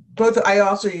both. I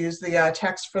also use the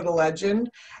text for the legend,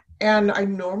 and I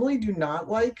normally do not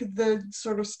like the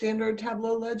sort of standard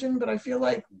Tableau legend, but I feel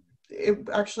like it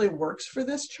actually works for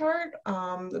this chart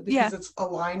because it's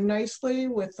aligned nicely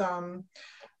with the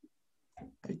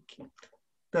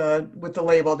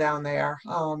label down there,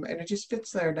 and it just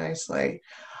fits there nicely.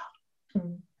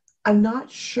 I'm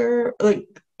not sure.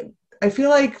 I feel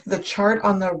like the chart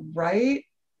on the right,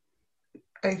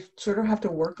 I sort of have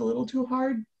to work a little too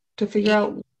hard to figure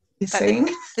out what he's saying.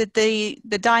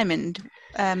 The diamond.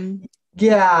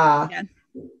 Yeah.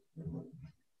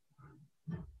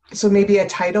 So maybe a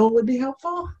title would be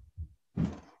helpful?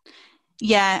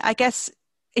 Yeah, I guess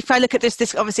if I look at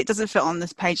this obviously it doesn't fit on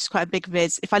this page. It's quite a big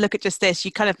viz. If I look at just this,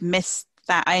 you kind of miss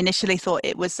that. I initially thought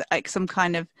it was some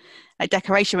kind of a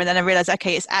decoration, but then I realized,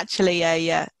 okay, it's actually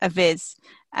a viz.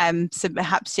 So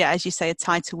perhaps, as you say, a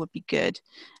title would be good.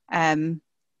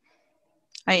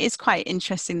 It's quite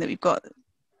interesting that we've got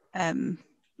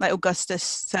Augustus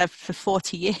served for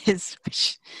 40 years,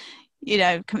 which,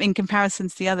 in comparison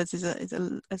to the others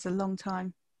is a long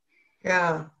time.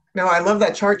 Yeah. No, I love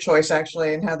that chart choice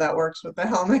actually and how that works with the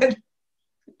helmet.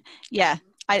 Yeah,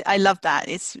 I love that.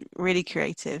 It's really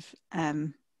creative.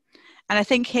 And I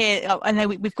think here, I know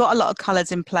we've got a lot of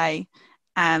colours in play,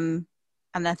 and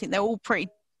I think they're all pretty.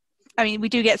 I mean, we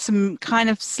do get some kind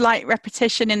of slight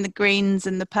repetition in the greens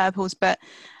and the purples, but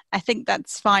I think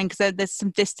that's fine because there's some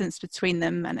distance between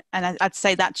them. And I'd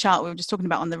say that chart we were just talking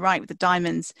about on the right with the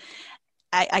diamonds,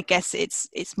 I guess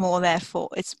it's more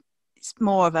it's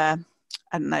more of a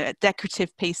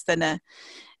decorative piece than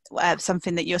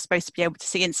something that you're supposed to be able to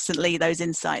see instantly, those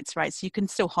insights, right? So you can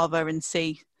still hover and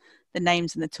see the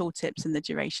names and the tooltips and the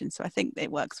duration. So I think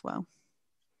it works well.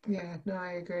 Yeah, no,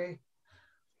 I agree.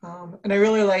 And I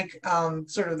really like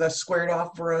sort of the squared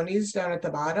off Veronis down at the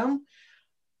bottom.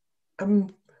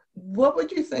 What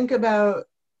would you think about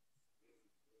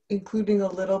including a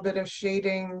little bit of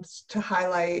shading to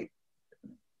highlight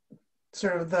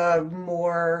sort of the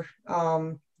more,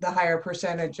 the higher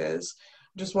percentages?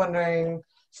 I'm just wondering,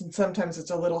 since sometimes it's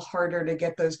a little harder to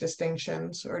get those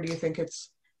distinctions, or do you think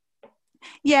it's...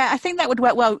 Yeah, I think that would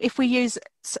work well if we use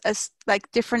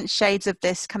different shades of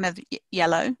this kind of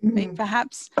yellow,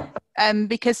 perhaps,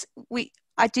 because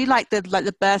I do like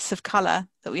the bursts of color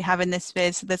that we have in this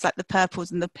viz. So there's the purples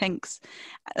and the pinks.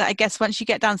 I guess once you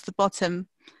get down to the bottom,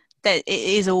 that it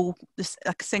is all just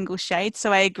a single shade.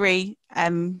 So I agree.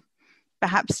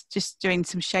 Perhaps just doing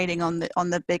some shading on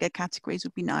the bigger categories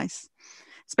would be nice,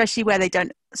 especially where they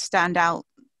don't stand out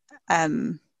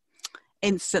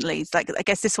instantly. It's I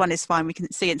guess this one is fine. We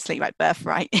can see instantly, right?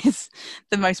 Birthright is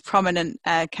the most prominent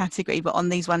category, but on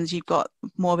these ones you've got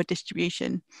more of a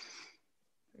distribution.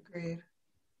 Agreed.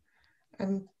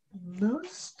 And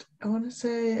most, I want to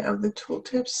say, of the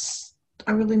tooltips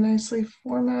are really nicely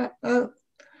formatted.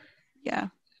 Yeah.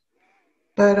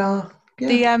 But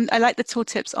yeah. I like the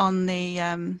tooltips on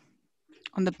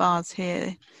the bars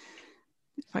here.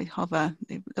 If I hover,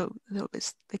 they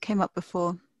came up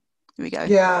before. Here we go.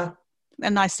 Yeah. They're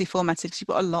nicely formatted because you've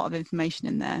got a lot of information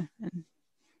in there. And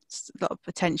a lot of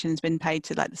attention has been paid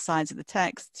to like the size of the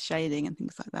text, shading and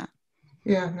things like that.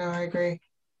 Yeah, no, I agree.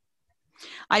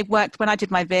 I worked when I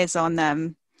did my viz on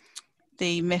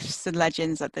the myths and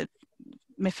legends, like the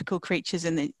mythical creatures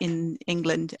in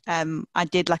England. I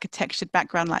did like a textured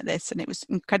background like this, and it was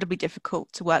incredibly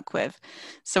difficult to work with.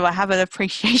 So I have an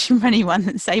appreciation for anyone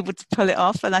that's able to pull it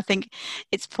off, and I think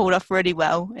it's pulled off really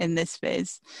well in this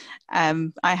viz.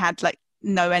 I had like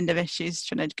no end of issues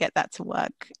trying to get that to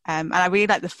work, and I really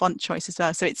like the font choice as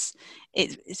well. So it's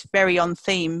very on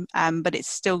theme, but it's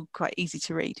still quite easy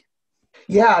to read.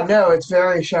 Yeah, no, it's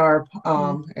very sharp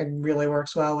and really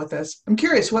works well with this. I'm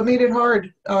curious, what made it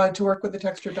hard to work with the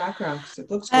textured background? Because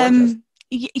it looks gorgeous.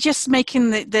 Just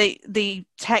making the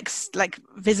text like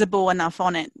visible enough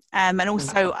on it, and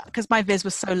also because my viz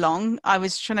was so long, I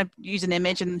was trying to use an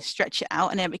image and stretch it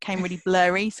out, and it became really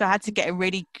blurry. So I had to get a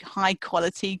really high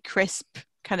quality, crisp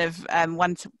kind of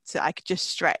one so I could just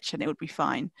stretch and it would be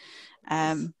fine.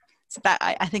 So that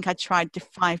I think I tried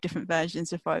 5 different versions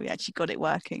before we actually got it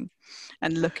working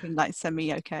and looking like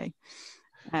semi okay.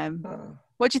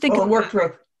 What do you think? Well, it worked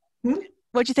for.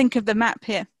 What do you think of the map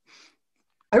here?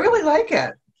 I really like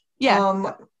it.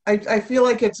 Yeah. I feel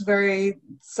like it's very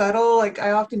subtle. Like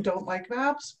I often don't like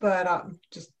maps, but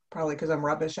just probably because I'm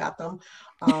rubbish at them.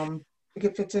 I think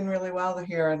it fits in really well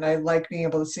here, and I like being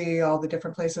able to see all the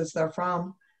different places they're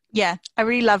from. Yeah, I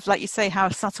really love, like you say, how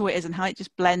subtle it is and how it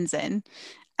just blends in.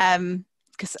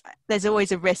 Because there's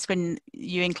always a risk when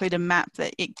you include a map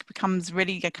that it becomes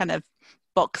really kind of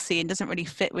boxy and doesn't really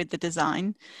fit with the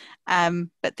design.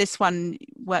 But this one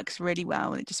works really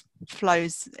well. It just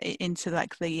flows into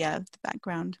like the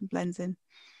background and blends in.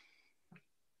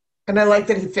 And I like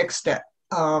that he fixed it.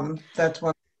 That's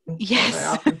one yes. I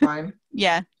often find.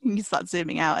 Yeah, you start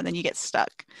zooming out and then you get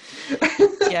stuck.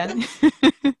 Yeah.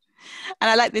 And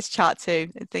I like this chart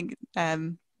too. I think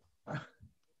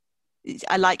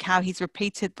I like how he's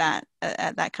repeated that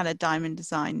kind of diamond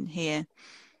design here.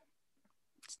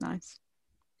 It's nice.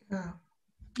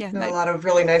 Yeah. A lot of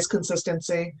really nice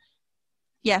consistency.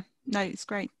 Yeah, no, it's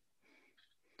great.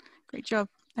 Great job.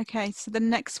 Okay, so the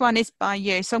next one is by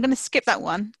you. So I'm going to skip that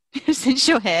one since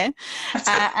you're here,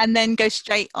 and then go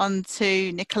straight on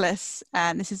to Nicholas.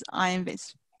 And this is Ian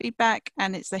Vit's feedback,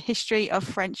 and it's the history of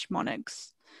French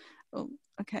monarchs. Oh,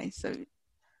 okay, so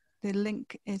the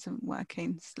link isn't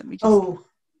working. So let me just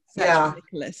search for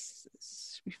Nicholas.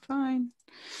 This should be fine.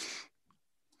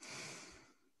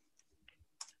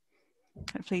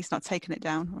 Hopefully he's not taken it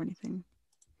down or anything.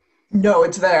 No,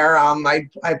 it's there.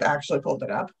 I've actually pulled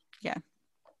it up. Yeah.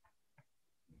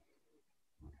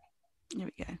 Here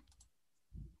we go.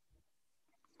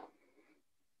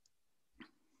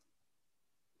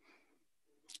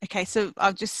 Okay, so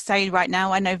I'll just say right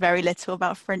now, I know very little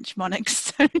about French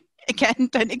monarchs. So again,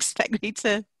 don't expect me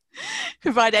to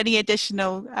provide any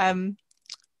additional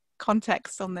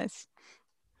context on this.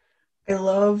 I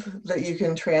love that you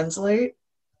can translate.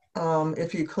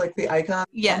 If you click the icon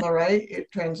on the right,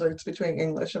 it translates between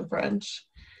English and French.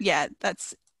 Yeah,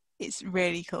 it's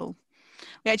really cool.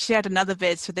 We actually had another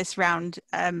viz for this round,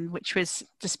 which was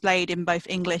displayed in both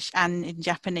English and in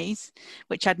Japanese,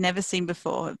 which I'd never seen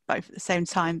before, both at the same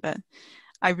time. But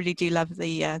I really do love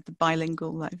the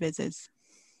bilingual like vizzes.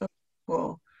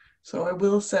 Cool. So I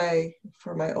will say,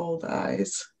 for my old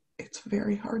eyes, it's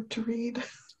very hard to read.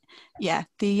 Yeah,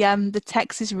 the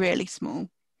text is really small.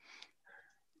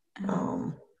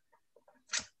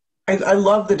 I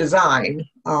love the design.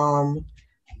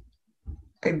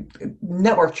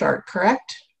 Network chart,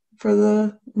 correct? For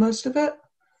the most of it?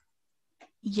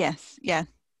 Yes, yeah.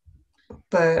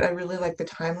 But I really like the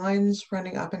timelines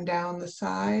running up and down the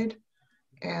side,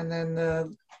 and then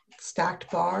the stacked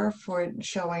bar for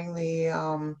showing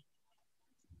the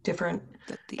different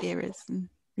the eras.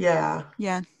 Yeah.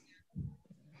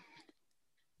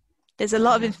 There's a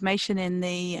lot of information in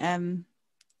the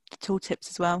tooltips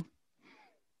as well.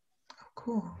 Oh,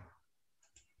 cool.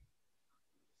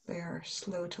 They are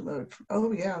slow to load.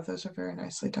 Oh yeah, those are very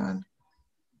nicely done.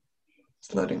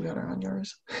 It's loading better on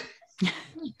yours.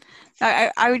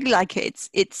 I really like it.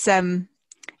 It's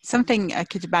something I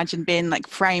could imagine being like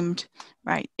framed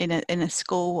right in a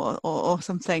school or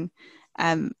something.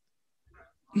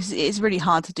 It's really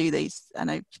hard to do these. I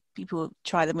know people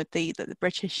try them with the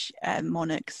British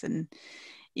monarchs, and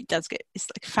it's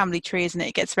like a family tree, isn't it?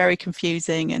 It gets very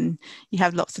confusing, and you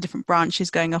have lots of different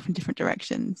branches going off in different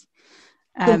directions.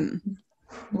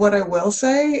 What I will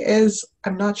say is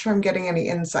I'm not sure I'm getting any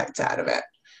insights out of it.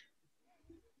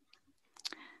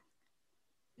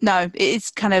 No, it's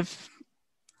kind of,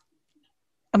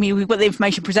 I mean, we've got the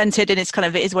information presented and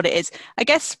it is what it is. I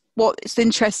guess what's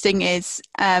interesting is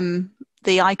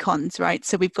the icons, right?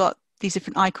 So we've got these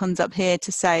different icons up here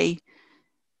to say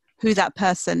who that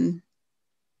person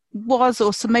was,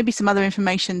 or maybe some other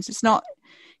information. So it's not,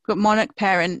 we've got monarch,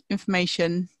 parent,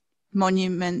 information,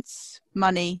 monuments,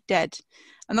 money, dead.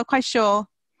 I'm not quite sure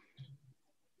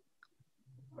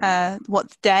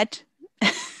what's dead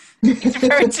is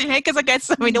referring to here, because I guess,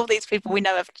 I mean, all these people we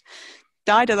know have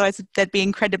died, otherwise they'd be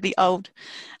incredibly old.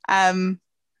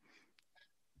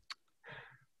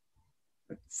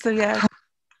 So yeah,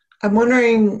 I'm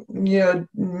wondering, you know,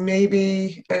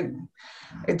 maybe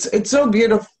it's so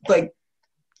beautiful. Like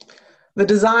the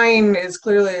design is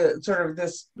clearly sort of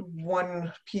this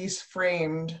one piece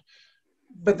framed,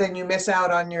 but then you miss out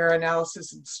on your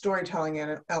analysis and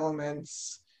storytelling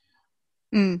elements.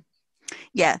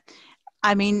 Yeah,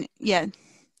 I mean, yeah,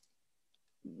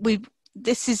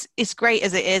 this is great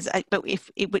as it is, but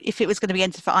if it was going to be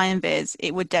entered for IronViz,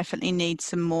 it would definitely need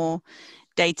some more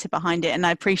data behind it, and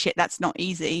I appreciate that's not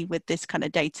easy with this kind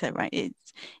of data, right?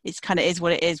 It's kind of is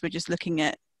what it is. We're just looking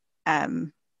at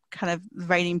kind of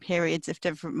reigning periods of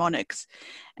different monarchs,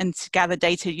 and to gather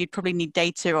data you'd probably need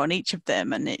data on each of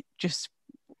them, and it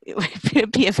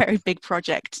would be a very big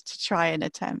project to try and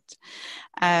attempt.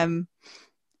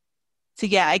 So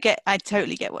yeah, I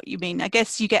totally get what you mean. I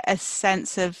guess you get a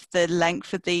sense of the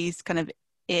length of these kind of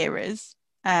eras.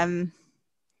 And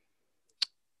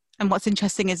what's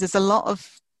interesting is there's a lot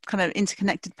of kind of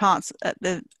interconnected parts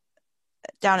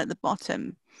down at the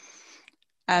bottom.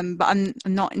 But I'm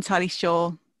not entirely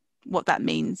sure what that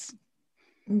means.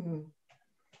 Mm-hmm.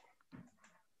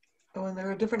 Oh, and there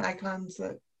are different icons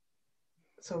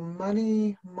so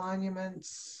money,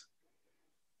 monuments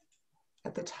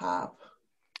at the top.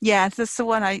 Yeah, so that's the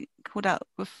one I called out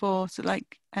before. So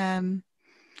like,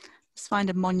 let's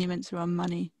find a monument around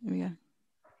money. There we go.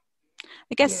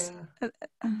 I guess,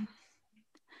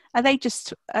 are they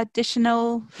just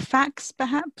additional facts,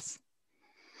 perhaps?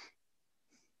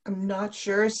 I'm not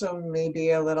sure, so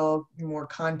maybe a little more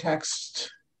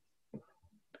context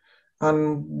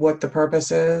on what the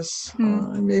purpose is.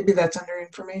 Maybe that's under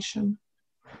information.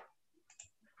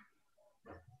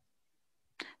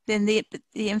 Then the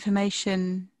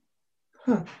information.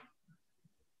 Huh.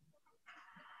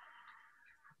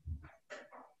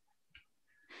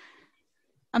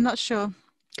 I'm not sure,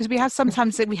 because we have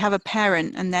sometimes that we have a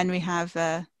parent, and then we have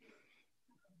so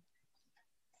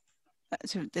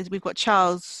we've got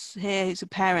Charles here who's a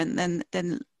parent,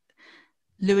 then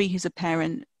Louis who's a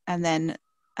parent, and then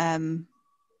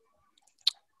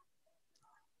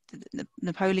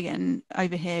Napoleon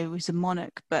over here who's a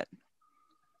monarch, but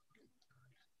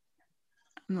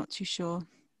I'm not too sure.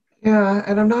 Yeah,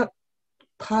 and I'm not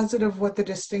positive what the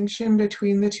distinction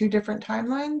between the two different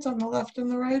timelines on the left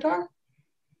and the right are.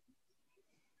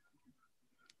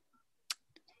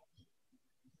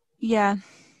 Yeah.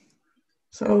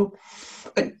 So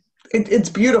it's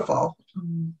beautiful,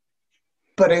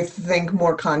 but I think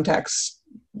more context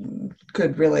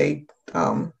could really,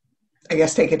 I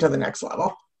guess, take it to the next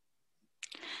level.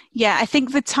 Yeah, I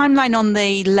think the timeline on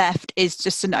the left is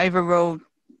just an overall,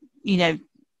 you know,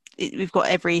 we've got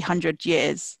every 100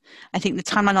 years. I think the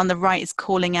timeline on the right is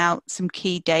calling out some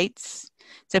key dates.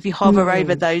 So if you hover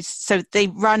over those, so they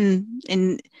run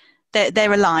in,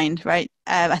 they're aligned, right?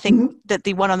 I think that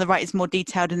the one on the right is more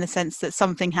detailed in the sense that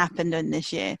something happened in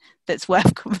this year that's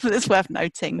worth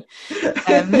noting.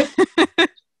 I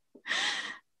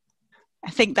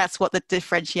think that's what the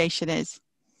differentiation is.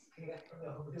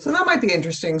 So that might be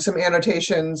interesting. Some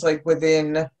annotations like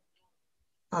within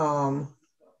on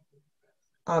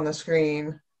the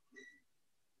screen,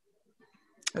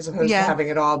 as opposed to having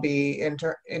it all be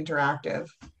interactive.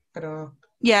 I don't know.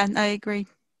 Yeah, I agree.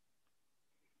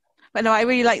 But no, I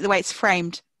really like the way it's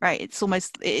framed, right? It's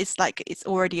like it's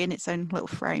already in its own little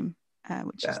frame,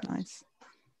 which is nice.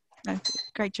 No,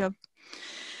 great job.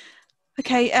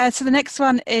 Okay, so the next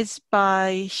one is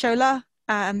by Shola,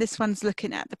 and this one's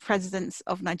looking at the presidents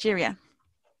of Nigeria.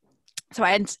 So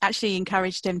I actually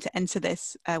encouraged him to enter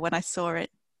this when I saw it,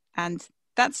 and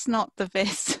that's not the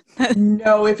viz.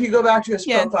 No, if you go back to his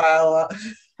profile.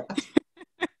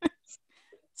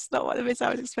 It's not what the viz I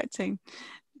was expecting.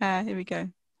 Here we go.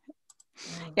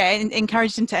 Yeah, I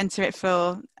encouraged him to enter it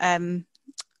for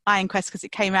IronQuest because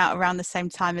it came out around the same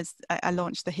time as I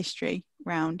launched the history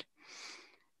round.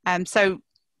 So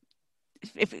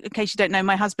in case you don't know,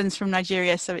 my husband's from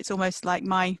Nigeria, so it's almost like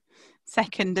my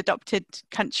second adopted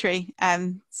country.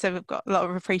 So we've got a lot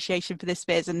of appreciation for this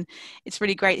viz, and it's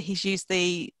really great. He's used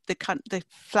the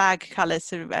flag colours,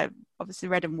 so obviously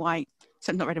red and white.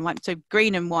 So not red and white, so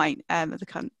green and white,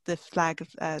 the flag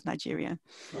of Nigeria.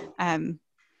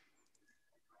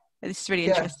 This is really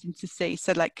interesting to see.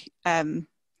 So like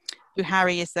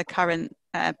Buhari is the current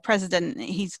president.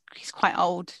 He's quite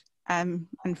old and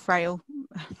frail,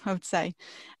 I would say.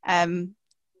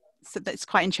 So that's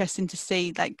quite interesting to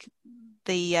see, like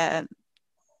the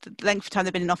length of time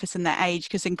they've been in office and their age,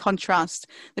 because in contrast,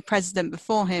 the president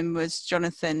before him was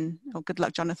Jonathan, or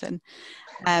Goodluck Jonathan,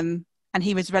 and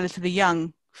he was relatively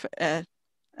young as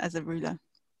a ruler.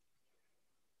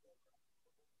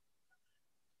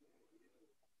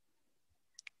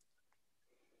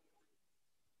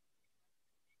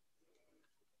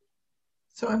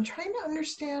 So I'm trying to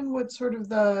understand what sort of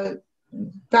the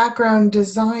background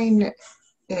design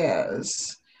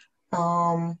is.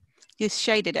 This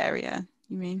shaded area,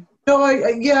 you mean? No,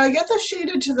 I get the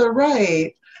shaded to the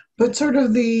right, but sort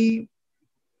of the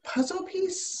puzzle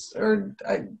piece, or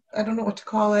I don't know what to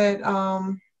call it.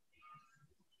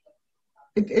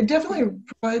 It definitely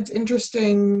provides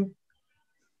interesting.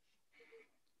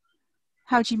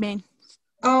 How do you mean?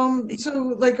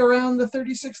 So like around the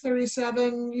 36,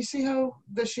 37, you see how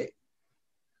the shape.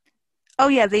 Oh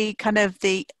yeah, there's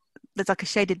like a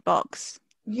shaded box.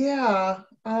 Yeah.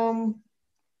 I'm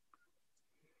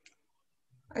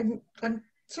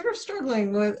sort of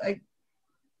struggling with.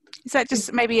 Is that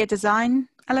just maybe a design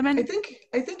element? I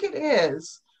think it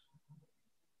is.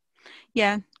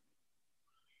 Yeah.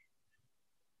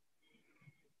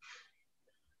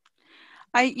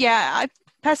 I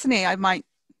personally, I might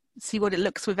see what it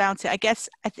looks without it. I guess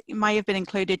it might have been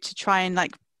included to try and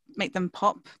like make them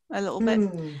pop a little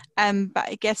bit. But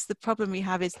I guess the problem we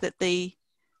have is that I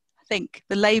think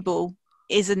the label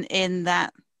isn't in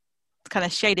that kind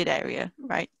of shaded area,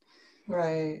 right?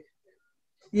 Right.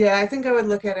 Yeah, I think I would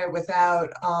look at it without.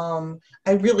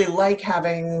 I really like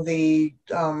having the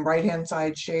right-hand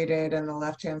side shaded and the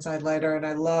left-hand side lighter, and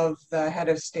I love the head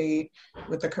of state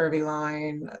with the curvy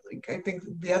line. I think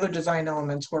the other design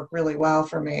elements work really well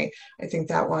for me. I think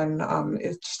that one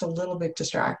is just a little bit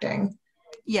distracting.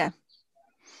 Yeah.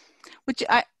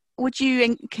 Would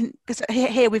you? Because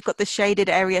here we've got the shaded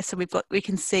area, so we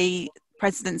can see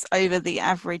presidents over the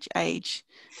average age,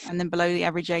 and then below the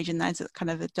average age, and there's kind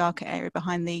of a darker area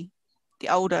behind the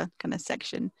older kind of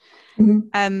section.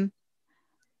 Mm-hmm.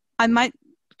 I might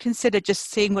consider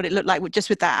just seeing what it looked like just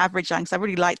with that average line, because I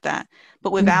really like that,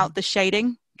 but without the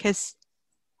shading, because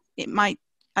it might,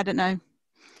 I don't know,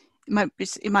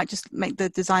 it might just make the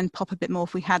design pop a bit more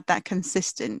if we had that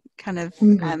consistent kind of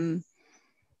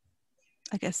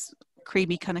I guess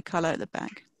creamy kind of color at the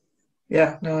back.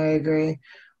 Yeah, no, I agree.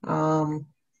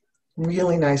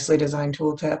 Really nicely designed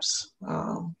tooltips.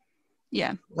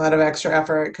 Yeah. A lot of extra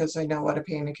effort, because I know what a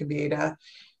pain it can be to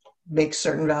make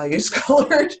certain values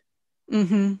colored.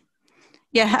 Mm-hmm.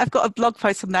 Yeah, I've got a blog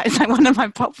post on that. It's like one of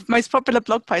my most popular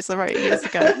blog posts I wrote years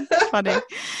ago. It's funny.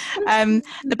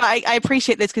 But I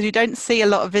appreciate this, because you don't see a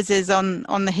lot of vizzes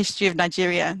on the history of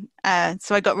Nigeria.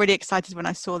 So I got really excited when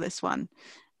I saw this one.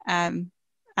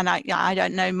 And I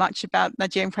don't know much about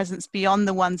Nigerian presidents beyond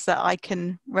the ones that I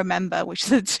can remember, which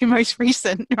are the two most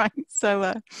recent, right?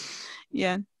 So,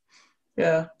 yeah.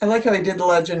 Yeah, I like how they did the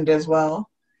legend as well.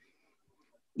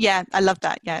 Yeah, I love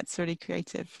that. Yeah, it's really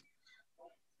creative.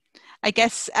 I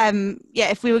guess,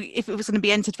 if it was going to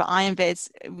be entered for IronViz,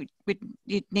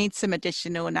 you'd need some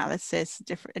additional analysis,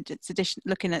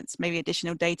 looking at maybe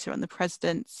additional data on the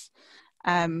presidents.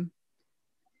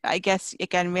 I guess,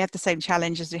 again, we have the same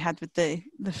challenge as we had with the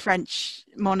French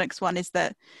monarchs one, is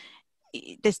that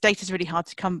this data is really hard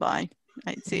to come by.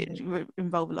 Right? So it would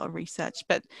involve a lot of research,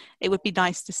 but it would be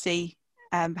nice to see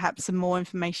perhaps some more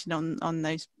information on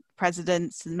those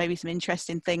presidents, and maybe some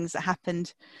interesting things that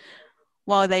happened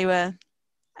while they were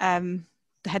the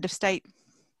head of state,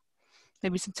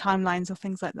 maybe some timelines or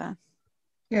things like that.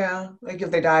 Yeah, like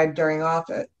if they died during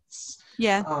office.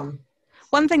 Yeah.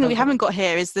 One thing that we haven't got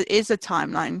here is a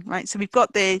timeline, right? So we've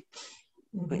got I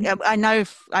know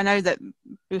that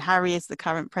Buhari is the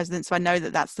current president, so I know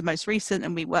that that's the most recent,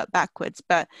 and we work backwards.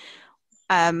 But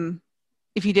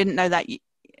if you didn't know that,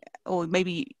 or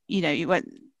maybe you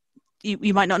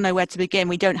might not know where to begin.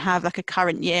 We don't have like a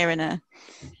current year and a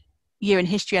year in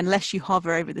history unless you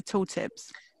hover over the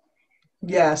tooltips.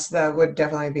 Yes, that would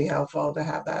definitely be helpful to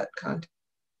have that content.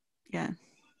 Yeah.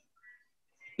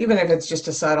 Even if it's just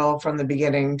a subtle from the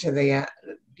beginning to the end,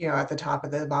 at the top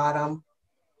of the bottom.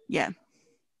 Yeah.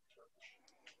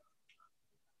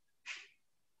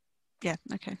 Yeah.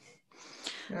 Okay.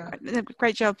 Yeah. Right.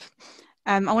 Great job.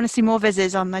 I want to see more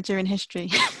vizzes on Nigerian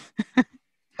history.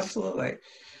 Absolutely.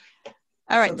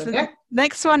 All right. So the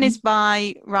next one is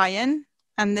by Ryan,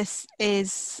 and this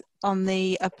is on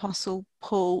the Apostle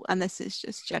Paul, and this is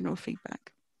just general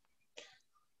feedback.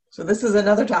 So this is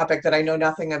another topic that I know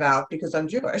nothing about because I'm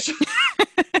Jewish.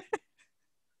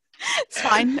 So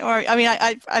fine. Or I mean,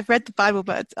 I've read the Bible,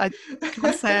 but I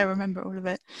can't say I remember all of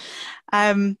it.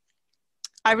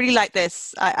 I really like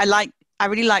this. I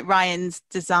really like Ryan's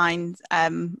design.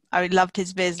 I loved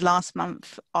his viz last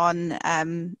month on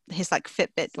his like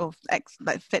Fitbit or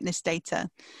like fitness data,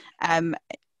 and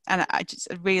I just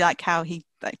really like how he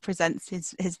like presents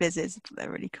his vizzes.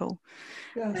 They're really cool.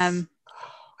 Yes.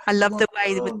 I love the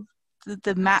way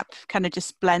the map kind of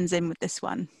just blends in with this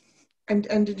one.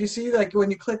 And did you see, like,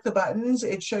 when you click the buttons,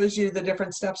 it shows you the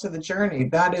different steps of the journey?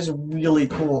 That is really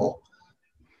cool.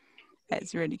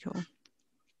 It's really cool.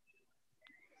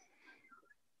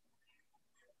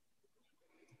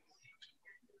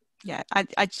 Yeah,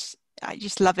 I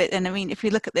just love it. And I mean, if we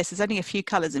look at this, there's only a few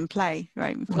colors in play,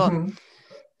 right? We've got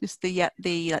just the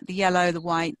yellow, the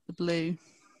white, the blue,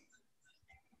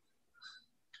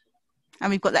 and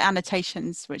we've got the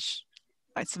annotations, which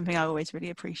is something I always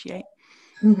really appreciate.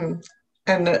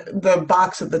 And the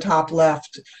box at the top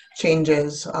left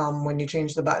changes when you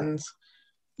change the buttons.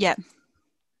 Yeah.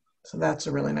 So that's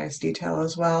a really nice detail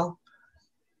as well.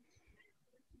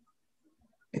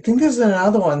 I think there's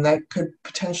another one that could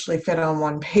potentially fit on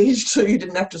one page, so you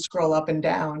didn't have to scroll up and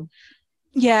down.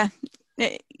 Yeah,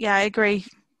 I agree.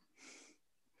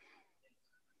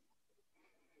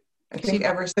 I think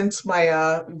ever since my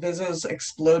vizzes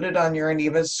exploded on your and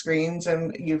Eva's screens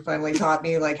and you finally taught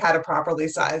me like how to properly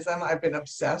size them, I've been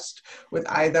obsessed with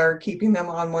either keeping them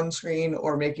on one screen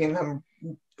or making them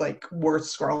like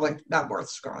not worth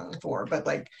scrolling for, but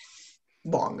like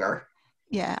longer.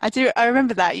 Yeah, I do. I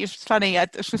remember that. It's funny.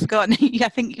 I've forgotten. I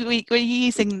think we were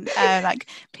using like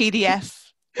PDF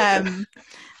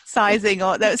sizing,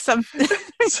 or there was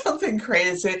something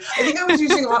crazy. I think I was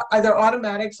using either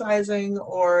automatic sizing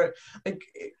or like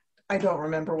I don't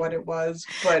remember what it was,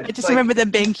 but I just remember them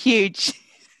being huge.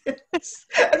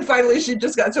 And finally, she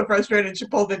just got so frustrated she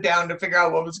pulled it down to figure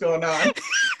out what was going on.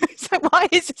 So why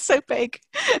is it so big?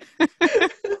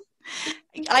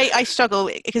 I struggle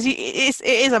because it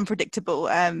is unpredictable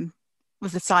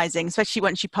with the sizing, especially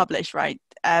once you publish, right?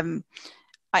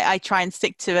 I try and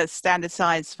stick to a standard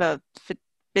size for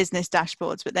business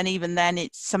dashboards, but then even then,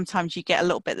 it's sometimes you get a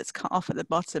little bit that's cut off at the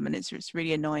bottom, and it's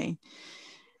really annoying.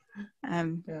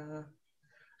 Yeah.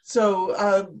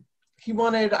 So he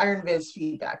wanted Iron Viz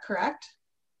feedback, correct?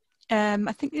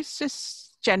 I think it's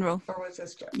just general. Or was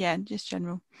this general? Yeah, just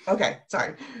general. Okay,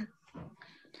 sorry.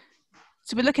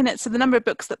 So we're looking at the number of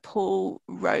books that Paul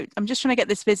wrote. I'm just trying to get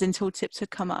this viz in tooltip to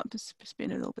come up. It's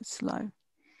been a little bit slow.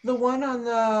 The one on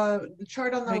the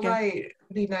chart on the right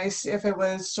would be nice if it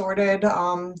was sorted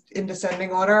in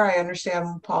descending order. I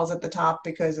understand Paul's at the top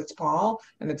because it's Paul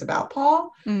and it's about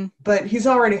Paul, but he's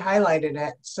already highlighted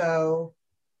it. So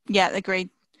yeah, agreed.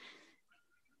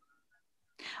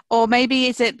 Or maybe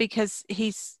is it because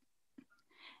it's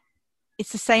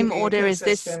the same order as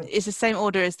this? It's the same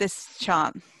order as this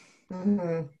chart.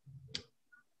 So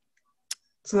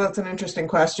that's an interesting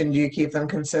question. Do you keep them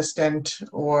consistent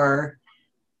or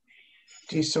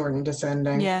do you sort in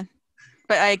descending? Yeah,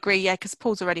 but I agree. Yeah, because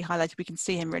Paul's already highlighted. We can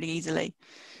see him really easily.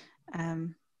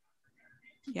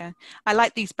 Yeah, I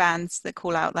like these bands that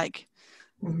call out like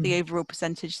the overall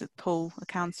percentage that Paul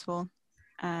accounts for.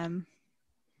 I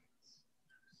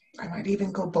might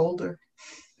even go bolder.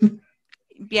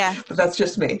 Yeah. But that's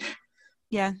just me.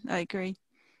 Yeah, I agree.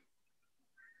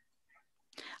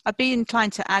 I'd be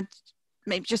inclined to add,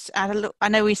 maybe just add a little, I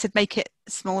know we said make it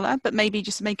smaller, but maybe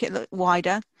just make it look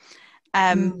wider.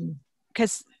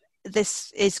 Because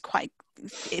this is quite,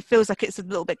 it feels like it's a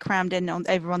little bit crammed in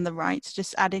over on the right. So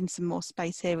just adding some more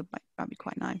space here might be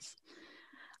quite nice.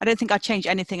 I don't think I'd change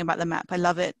anything about the map. I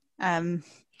love it. I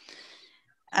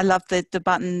love the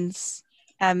buttons.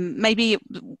 Maybe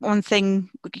one thing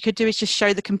you could do is just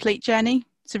show the complete journey.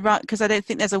 Because I don't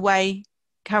think there's a way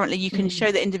currently you can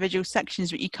show the individual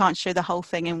sections, but you can't show the whole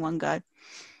thing in one go.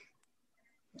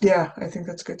 Yeah, I think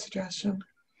that's a good suggestion.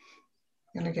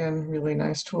 And again, really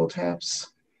nice tooltips.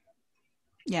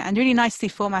 Yeah, and really nicely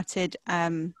formatted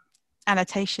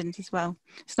annotations as well.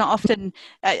 It's not often,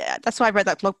 that's why I read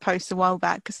that blog post a while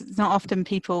back, because it's not often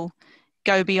people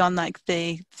go beyond like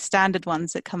the standard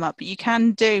ones that come up, but you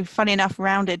can do, funny enough,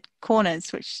 rounded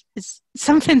corners, which is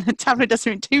something that Tableau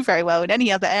doesn't do very well in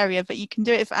any other area, but you can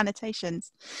do it for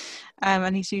annotations.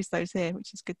 And he's used those here,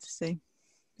 which is good to see.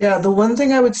 Yeah, the one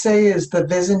thing I would say is the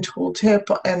Viz and tooltip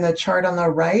and the chart on the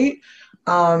right,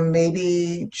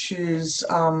 maybe choose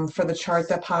for the chart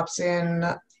that pops in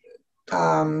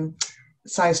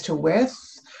size to width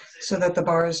so that the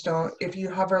bars don't, if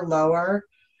you hover lower,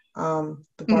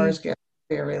 the bars get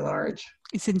very large.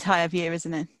 It's entire view,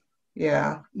 isn't it?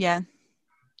 Yeah. Yeah.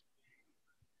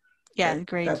 Yeah,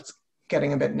 agreed. That's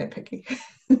getting a bit nitpicky.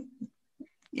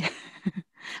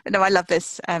 But no, I love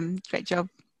this. Great job.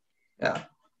 Yeah.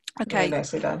 Okay. Very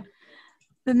nicely done.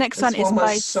 The next This one is one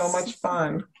by was so much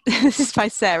fun. this is by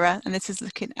Sarah, and this is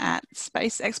looking at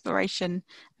space exploration,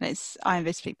 and it's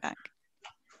IMVis feedback.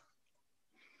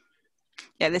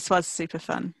 Yeah, this was super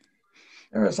fun.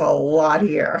 There was a lot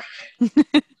here.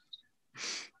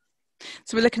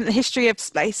 So we're looking at the history of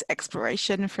space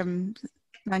exploration from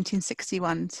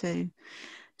 1961 to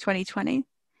 2020.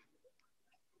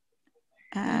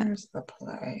 There's the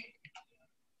play.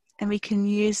 And we can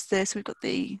use this. We've got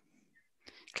the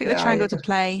click the triangle to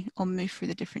play or move through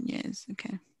the different years.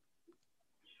 Okay.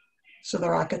 So the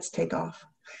rockets take off.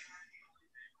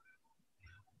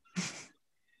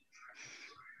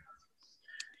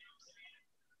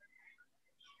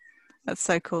 That's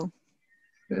so cool.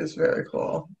 It is very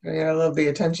cool. I love the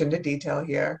attention to detail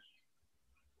here.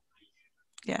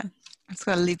 Yeah, I'm just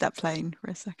going to leave that playing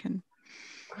for a second.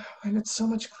 And it's so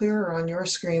much clearer on your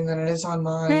screen than it is on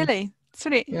mine. Really?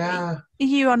 Sorry. Yeah. Are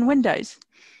you on Windows?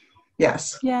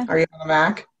 Yes. Yeah. Are you on a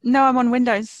Mac? No, I'm on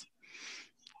Windows.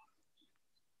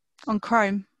 On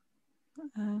Chrome.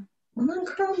 I'm on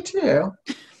Chrome too.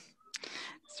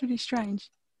 It's really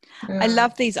strange. Yeah. I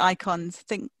love these icons. I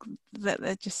think that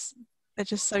they're just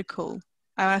so cool.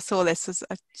 I saw this,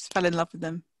 I just fell in love with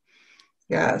them.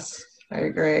 Yes, I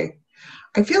agree.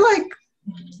 I feel like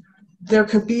there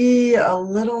could be a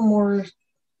little more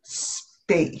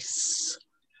space.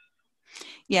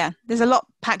 Yeah, there's a lot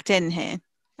packed in here.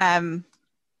 I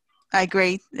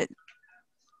agree.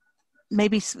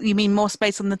 Maybe you mean more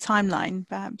space on the timeline,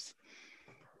 perhaps?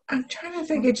 I'm trying to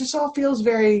think. It just all feels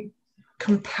very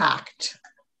compact.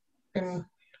 And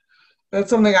that's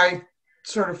something I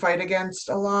sort of fight against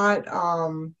a lot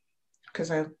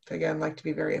because I, again, like to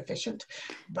be very efficient.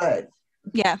 But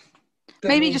yeah,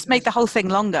 maybe just make the whole thing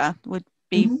longer would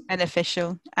be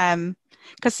beneficial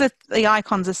because the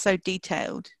icons are so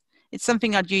detailed. It's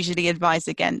something I'd usually advise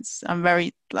against. I'm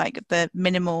very like the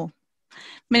minimal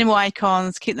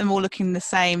icons, keep them all looking the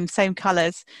same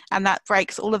colors, and that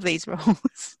breaks all of these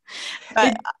rules.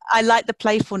 But I like the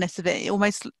playfulness of it.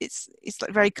 It's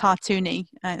like very cartoony,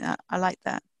 and I like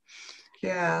that.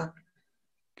 Yeah.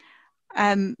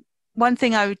 One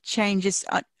thing I would change is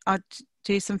I'd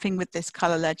do something with this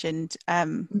color legend. Try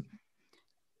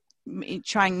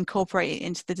and incorporate it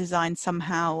into the design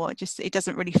somehow, or just it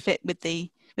doesn't really fit with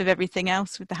everything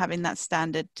else with having that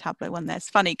standard Tableau one there. It's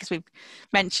funny because we've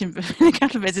mentioned in a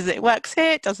couple of vizzes it works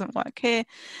here, it doesn't work here,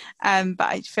 but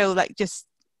I feel like just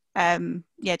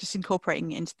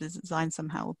incorporating it into the design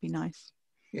somehow would be nice.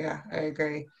 Yeah, I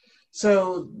agree.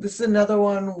 So this is another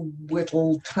one with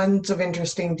tons of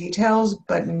interesting details,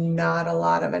 but not a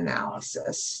lot of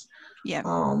analysis. Yeah.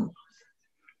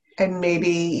 And maybe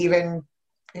even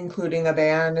including a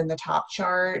band in the top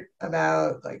chart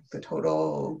about like the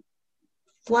total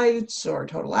flights or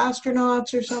total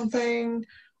astronauts or something.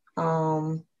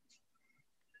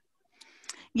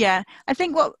 Yeah, I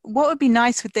think what would be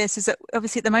nice with this is that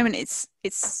obviously at the moment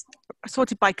it's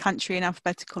sorted by country in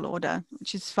alphabetical order,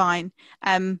 which is fine.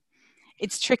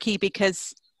 It's tricky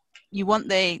because you want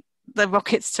the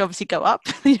rockets to obviously go up.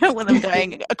 You don't want them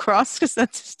going across because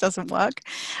that just doesn't work.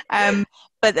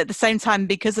 But at the same time,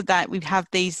 because of that, we have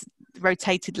these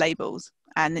rotated labels,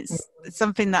 and it's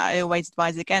something that I always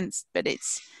advise against. But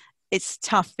it's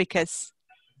tough because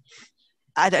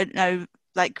I don't know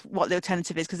like what the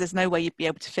alternative is, because there's no way you'd be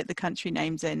able to fit the country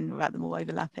names in without them all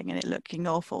overlapping and it looking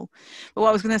awful. But what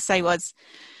I was going to say was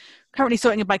currently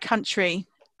sorting it by country.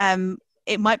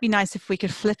 It might be nice if we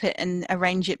could flip it and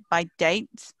arrange it by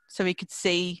date, so we could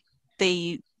see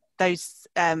those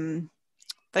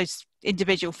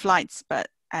individual flights, but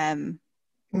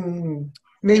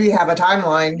maybe have a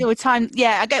timeline.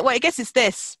 Yeah, I guess it's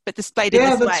this, but displayed in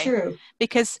this way. Yeah, that's true.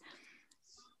 Because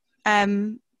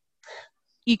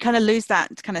you kind of lose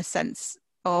that kind of sense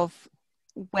of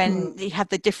when you have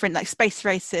the different like space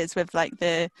races with like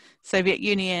the Soviet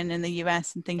Union and the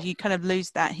US and things. You kind of lose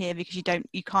that here because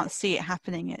you can't see it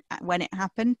happening when it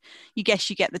happened. You guess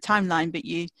you get the timeline, but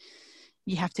you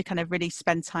have to kind of really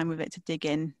spend time with it to dig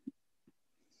in.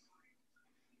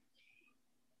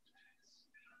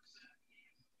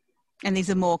 And these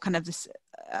are more kind of this,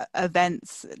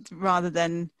 events rather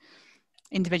than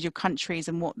individual countries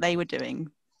and what they were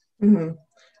doing. Mm-hmm.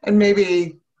 And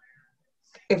maybe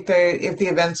if the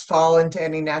events fall into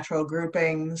any natural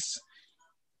groupings,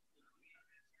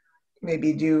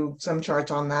 maybe do some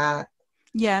charts on that.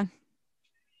 Yeah.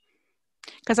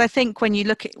 Because I think when you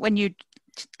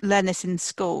learn this in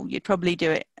school, you'd probably do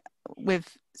it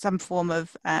with some form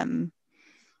of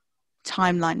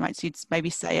timeline, right? So you'd maybe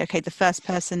say, okay, the first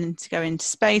person to go into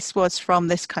space was from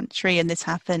this country and this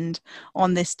happened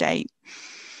on this date.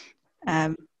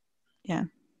 Yeah.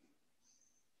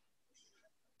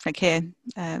 Like here,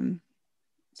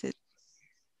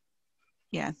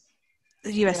 yeah,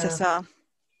 the USSR.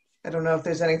 I don't know if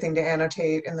there's anything to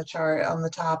annotate in the chart on the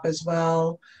top as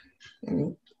well.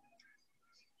 And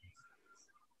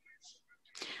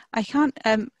I can't,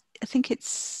 I think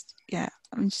it's, yeah,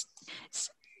 I'm just,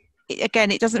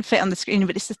 again, it doesn't fit on the screen,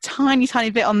 but it's a tiny,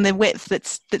 tiny bit on the width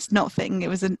that's not fitting. It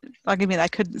was bugging me that I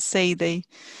couldn't see the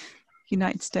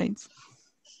United States.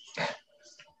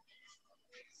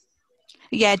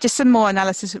 Yeah, just some more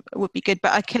analysis would be good,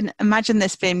 but I can imagine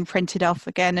this being printed off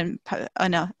again and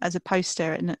as a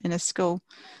poster in a school,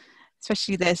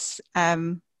 especially this. I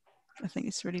think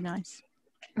it's really nice.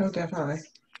 oh, definitely.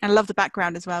 And I love the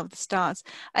background as well with the stars.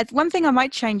 One thing I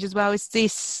might change as well is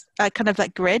this kind of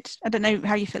like grid. I don't know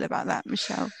how you feel about that,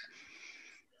 Michelle.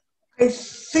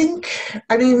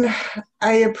 I mean,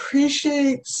 I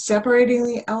appreciate separating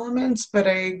the elements, but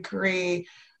I agree.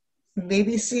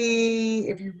 Maybe see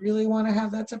if you really want to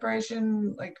have that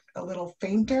separation, like a little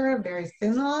fainter, very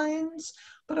thin lines,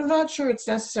 but I'm not sure it's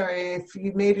necessary. If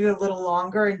you made it a little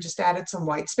longer and just added some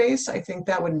white space, I think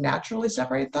that would naturally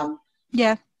separate them.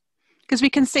 Yeah, because we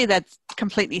can see they're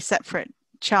completely separate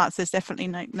charts. There's definitely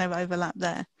no overlap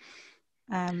there.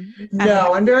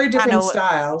 No, and very different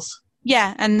styles.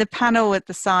 Yeah, and the panel at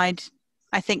the side,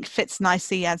 I think, fits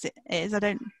nicely as it is. I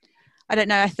don't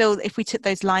know. I feel if we took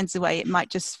those lines away, it might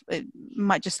just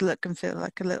look and feel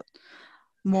like a little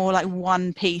more like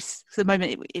one piece. So at the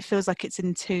moment, it feels like it's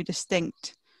in two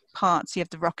distinct parts. You have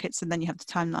the rockets, and then you have the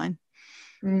timeline.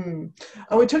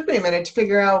 Oh, it took me a minute to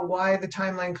figure out why the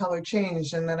timeline color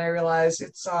changed, and then I realized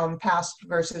it's past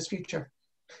versus future.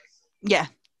 Yeah,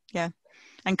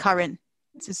 and current.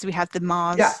 So we have the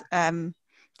Mars. Yeah.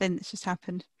 Then it's just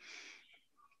happened.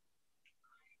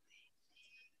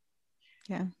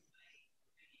 Yeah.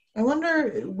 I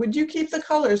wonder, would you keep the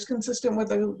colors consistent with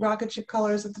the rocket ship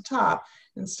colors at the top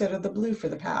instead of the blue for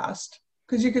the past?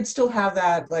 Because you could still have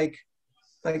that, like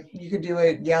you could do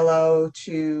it yellow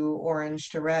to orange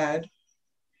to red.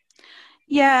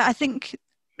 Yeah, I think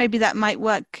maybe that might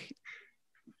work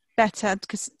better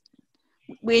because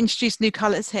we introduced new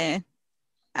colors here,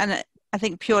 and I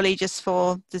think purely just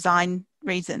for design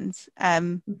reasons.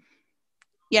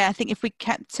 Yeah, I think if we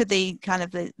kept to the kind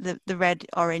of the red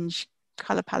orange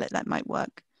color palette, that might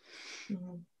work.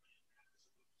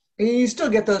 You still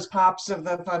get those pops of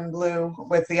the fun blue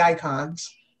with the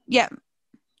icons. Yeah,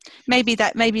 maybe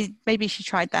she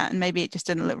tried that and maybe it just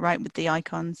didn't look right with the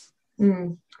icons.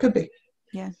 Could be.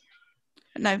 Yeah,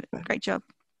 but no, great job.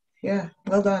 Yeah,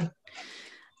 well done.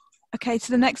 Okay,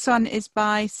 so the next one is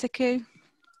by Siku,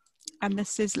 and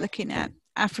this is looking at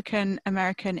African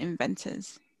American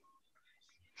inventors.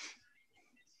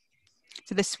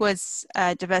 So this was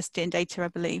diversity in data, I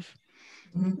believe,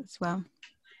 as well.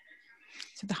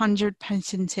 So the 100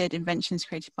 patented inventions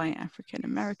created by African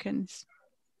Americans.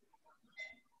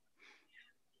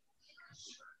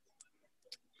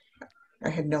 I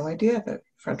had no idea that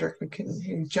Frederick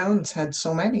McKinley Jones had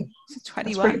so many. So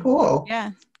 21. That's pretty cool.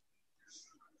 Yeah.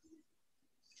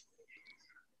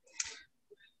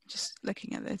 Just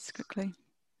looking at this quickly.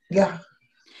 Yeah.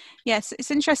 Yes,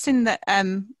 it's interesting that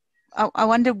I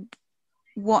wonder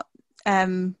what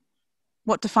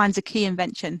defines a key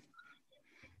invention.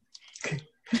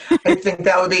 I think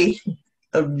that would be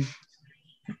a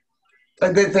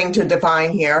good thing to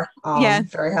define here. Yeah.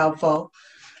 Very helpful.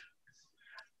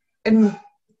 And,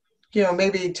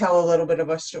 maybe tell a little bit of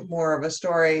more of a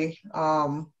story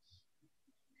about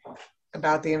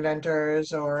the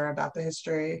inventors or about the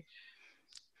history.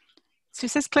 So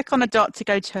it says click on a dot to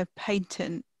go to a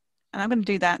patent, and I'm going to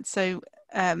do that. So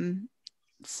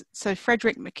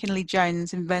Frederick McKinley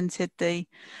Jones invented the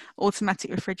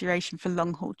automatic refrigeration for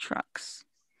long haul trucks.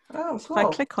 Oh, so cool. If I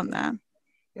click on that,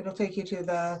 it'll take you to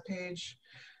the page.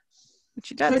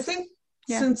 Which it does. So I think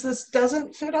since this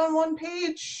doesn't fit on one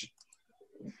page,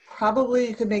 probably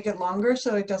you could make it longer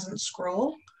so it doesn't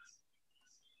scroll.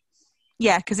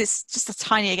 Yeah, because it's just a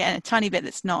tiny bit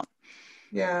that's not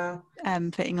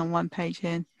fitting on one page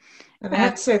here. And I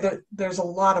have to say that there's a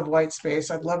lot of white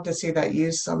space. I'd love to see that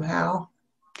used somehow.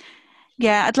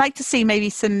 Yeah, I'd like to see maybe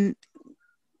for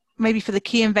the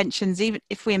key inventions, even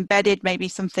if we embedded maybe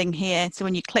something here, so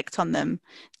when you clicked on them,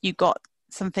 you got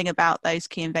something about those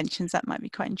key inventions. That might be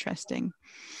quite interesting.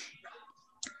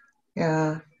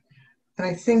 Yeah, and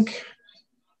I think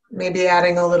maybe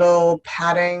adding a little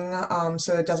padding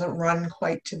so it doesn't run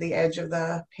quite to the edge of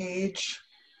the page.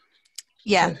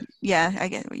 Yeah, I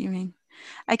get what you mean.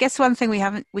 I guess one thing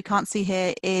we can't see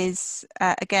here is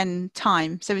again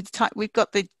time. So we've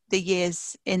got the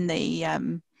years in the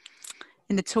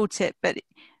tooltip, but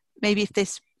maybe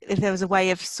if there was a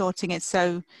way of sorting it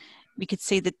so we could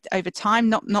see that over time,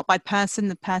 not by person,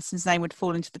 the person's name would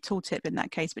fall into the tooltip in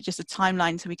that case, but just a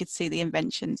timeline so we could see the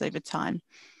inventions over time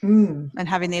and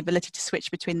having the ability to switch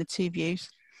between the two views.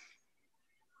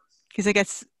 Because I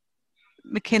guess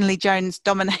McKinley Jones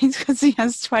dominates because he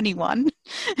has 21,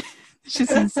 which is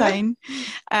insane.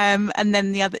 And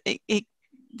then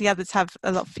the others have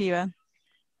a lot fewer.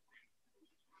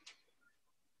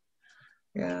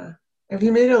 Yeah. If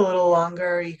you made it a little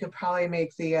longer, you could probably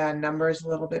make the numbers a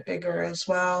little bit bigger as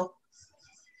well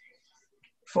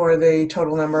for the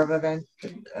total number of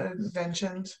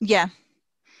inventions. Yeah.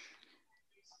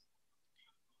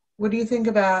 What do you think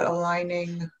about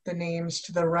aligning the names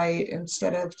to the right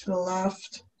instead of to the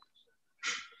left?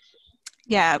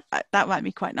 Yeah, that might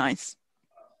be quite nice.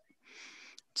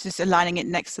 Just aligning it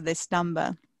next to this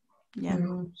number. Yeah.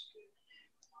 Mm-hmm.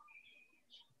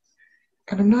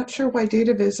 And I'm not sure why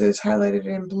data viz is highlighted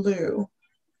in blue.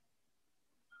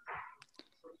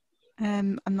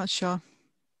 I'm not sure.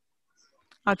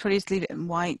 I'd probably just leave it in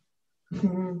white.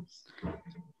 Mm-hmm.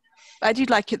 I do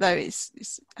like it though. It's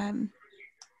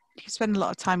you can spend a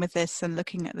lot of time with this and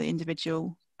looking at the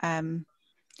individual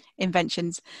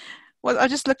inventions. Well, I'm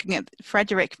just looking at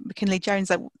Frederick McKinley Jones.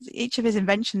 Like, each of his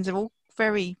inventions are all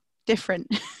very different.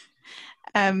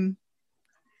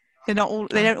 They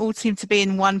don't all seem to be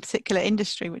in one particular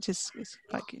industry, which is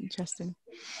quite interesting.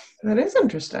 That is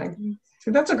interesting.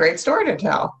 See, that's a great story to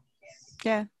tell.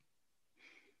 Yeah.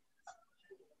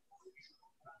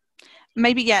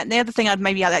 Maybe, yeah. The other thing I'd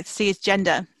like to see is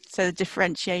gender. So the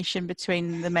differentiation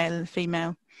between the male and the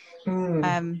female.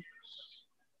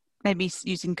 Maybe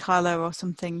using color or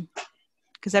something,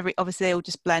 because obviously they all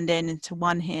just blend into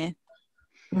one here.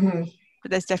 Mm-hmm. But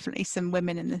there's definitely some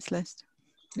women in this list.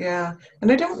 Yeah,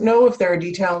 and I don't know if there are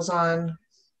details on,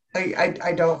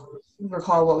 I don't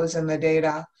recall what was in the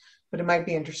data, but it might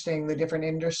be interesting, the different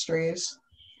industries.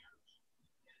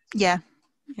 Yeah.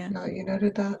 No, you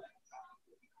noted that?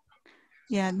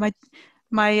 Yeah,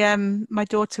 my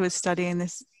daughter was studying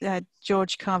this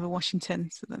George Carver Washington,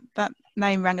 so that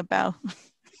name rang a bell.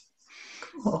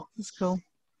 Cool. It's cool.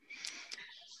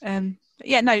 But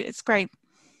yeah, no, it's great.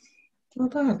 Well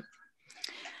done.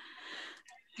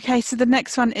 Okay, so the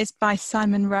next one is by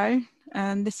Simon Rowe,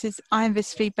 and this is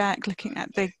IMVIS feedback looking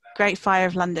at the Great Fire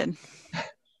of London.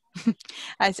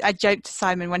 As I joked to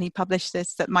Simon when he published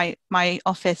this that my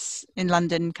office in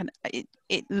London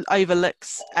it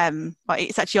overlooks well,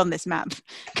 it's actually on this map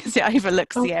because it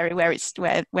overlooks the area where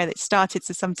it started.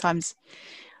 So sometimes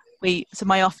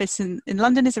my office in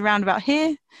London is around about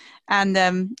here, and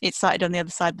it started on the other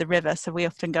side of the river, so we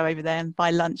often go over there and buy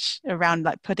lunch around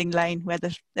like Pudding Lane, where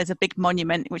there's a big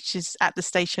monument which is at the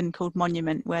station called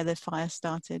Monument, where the fire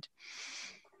started.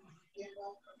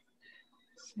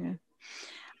 Yeah,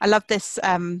 I love this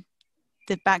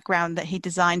the background that he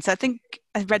designed. So I think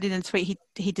I read in a tweet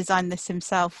he designed this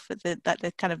himself,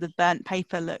 the kind of the burnt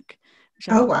paper look, which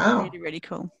I thought was really, really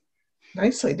cool.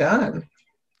 Nicely done.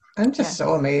 I'm just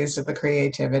so amazed at the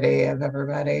creativity of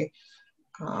everybody.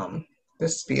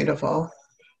 This is beautiful.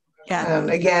 Yeah. And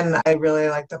again, I really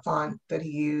like the font that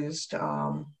he used.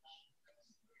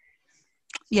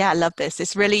 Yeah, I love this.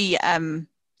 It's really,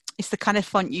 it's the kind of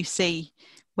font you see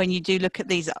when you do look at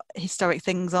these historic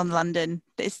things on London.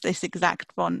 It's this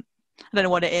exact font. I don't know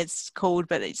what it is called,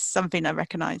 but it's something I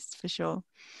recognised for sure.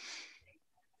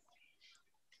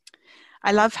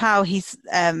 I love how he's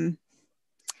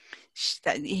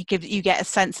you get a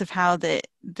sense of how the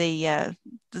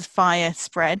fire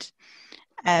spread,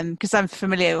 because I'm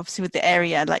familiar obviously with the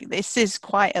area. Like, this is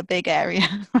quite a big area,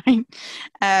 right?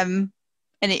 And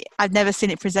I've never seen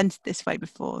it presented this way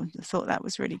before. I thought that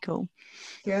was really cool.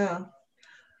 Yeah,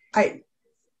 I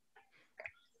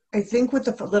think with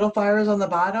the little fires on the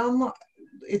bottom,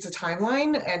 it's a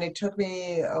timeline, and it took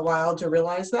me a while to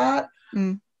realize that.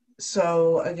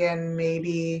 So again,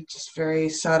 maybe just very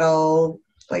subtle,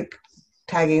 like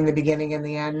tagging the beginning and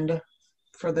the end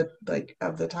for the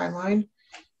of the timeline.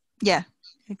 Yeah,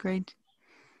 agreed.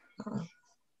 I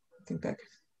think that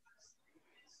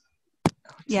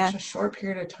such a short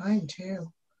period of time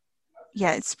too.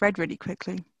 Yeah, it spread really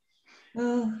quickly.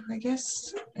 I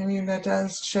guess, I mean, that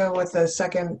does show with the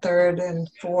second, third, and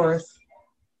fourth.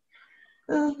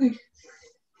 I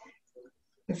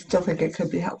still think it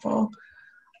could be helpful.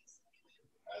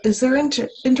 Is there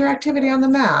interactivity on the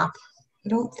map? I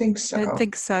don't think so. I don't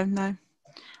think so, no. I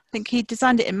think he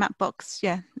designed it in Mapbox,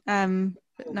 yeah.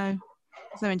 But no,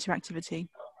 there's no interactivity.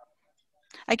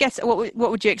 I guess, what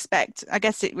would you expect? I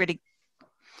guess it really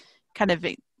kind of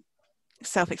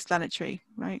self-explanatory,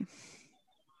 right?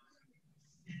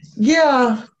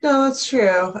 Yeah, no, that's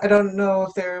true. I don't know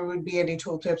if there would be any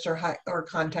tooltips or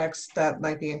context that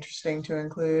might be interesting to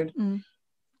include. Mm.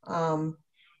 I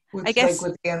With guess,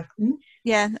 with the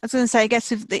yeah, I was going to say, I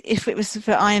guess if it was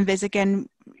for IronViz, again,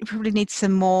 you probably need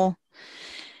some more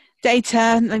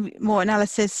data, maybe more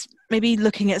analysis, maybe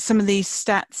looking at some of these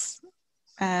stats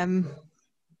and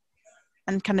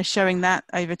kind of showing that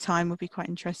over time would be quite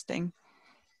interesting.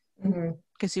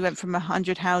 Because you went from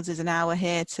 100 houses an hour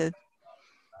here to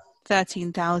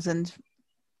 13,000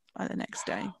 by the next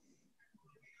day.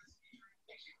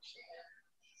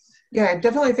 Yeah, I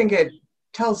definitely think it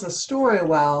tells the story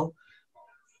well.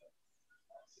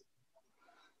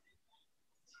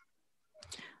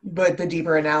 But the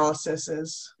deeper analysis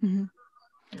is maybe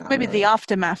really. the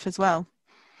aftermath as well,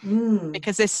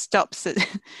 because this stops at,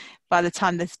 by the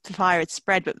time the fire had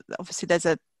spread, but obviously there's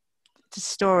a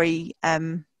story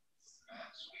of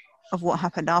what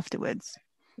happened afterwards.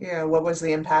 Yeah, what was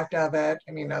the impact of it?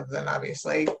 I mean, other than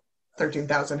obviously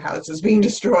 13,000 houses being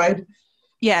destroyed.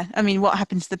 Yeah, I mean, what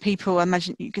happened to the people? I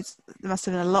imagine there must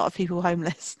have been a lot of people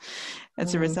homeless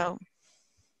as a result.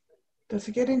 Does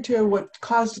it get into what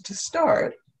caused it to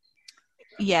start?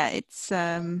 Yeah, it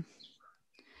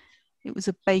was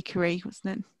a bakery,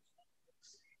 wasn't it?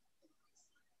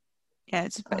 Yeah,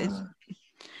 it's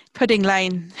Pudding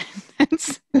Lane.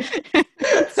 it's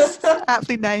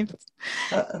aptly named.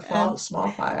 A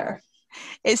small fire.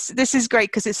 This is great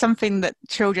because it's something that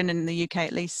children in the UK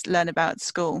at least learn about at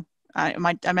school. I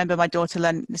remember my daughter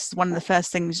learned, this is one of the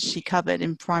first things she covered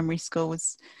in primary school,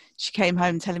 was she came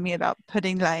home telling me about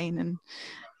Pudding Lane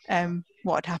and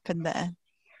what had happened there.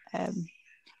 I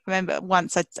remember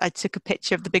once I took a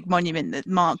picture of the big monument that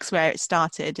marks where it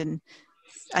started, and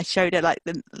I showed her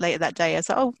later that day. I was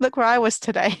like, oh, look where I was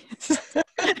today.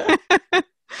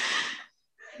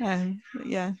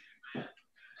 Yeah.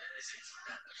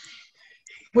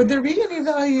 Would there be any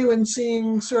value in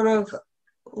seeing sort of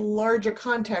larger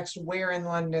context where in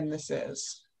London this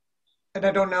is? And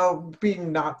I don't know,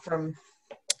 being not from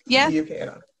the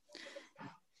UK.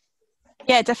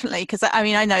 Yeah, definitely. Because I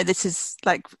mean, I know this is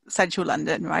like central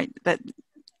London, right? But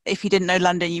if you didn't know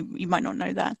London, you might not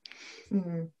know that.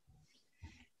 Mm-hmm.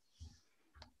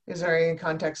 Is there any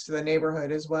context to the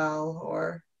neighborhood as well,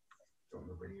 or?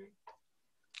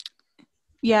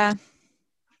 Yeah.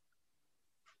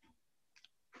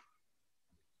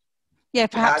 Yeah,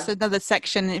 perhaps another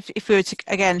section, if we were to,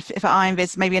 again, if at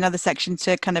IronViz, maybe another section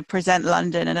to kind of present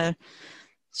London in a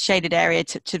shaded area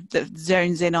that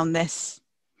zones in on this.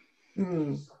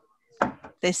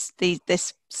 This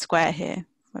square here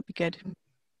might be good.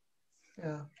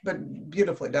 Yeah, but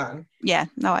beautifully done. Yeah,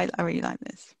 no, I really like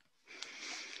this.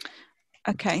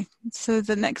 Okay, so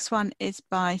the next one is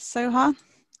by Soha,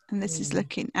 and this is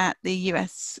looking at the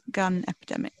US gun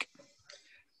epidemic.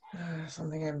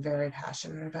 Something I'm very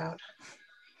passionate about.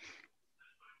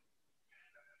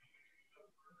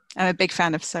 I'm a big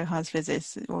fan of Soha's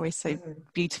vizzes. They're always so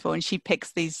beautiful, and she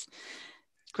picks these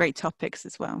great topics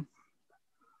as well.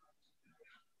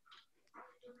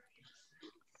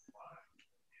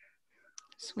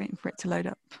 Just waiting for it to load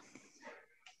up.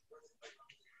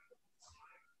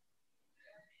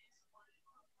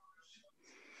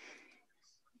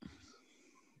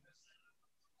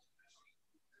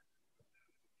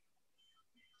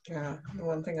 Yeah, the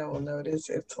one thing I will note is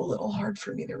it's a little hard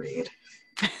for me to read.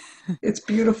 It's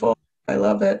beautiful. I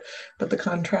love it. But the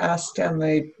contrast and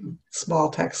the small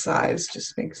text size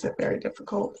just makes it very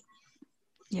difficult.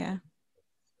 Yeah.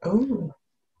 Oh.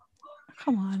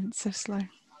 Come on, it's so slow.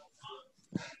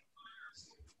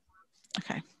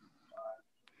 Okay.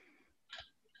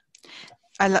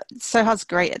 Soha's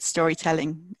great at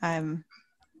storytelling. I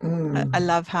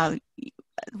love how,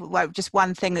 well, just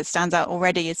one thing that stands out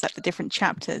already is like the different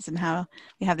chapters and how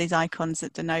we have these icons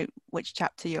that denote which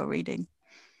chapter you're reading.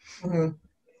 And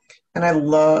I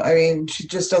mean, she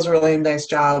just does a really nice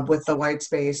job with the white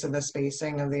space and the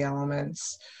spacing of the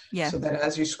elements. Yeah. So that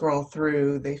as you scroll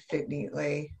through, they fit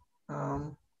neatly.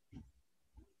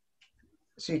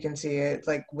 So you can see it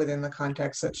like within the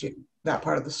context that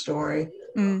part of the story.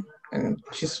 And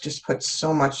she's just put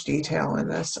so much detail in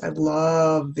this. I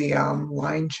love the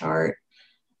line chart.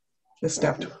 The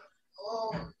stepped.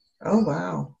 Oh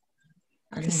wow!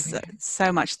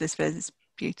 So much of this viz is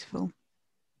beautiful.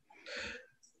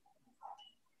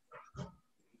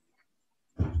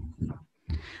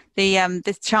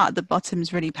 This chart at the bottom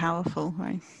is really powerful,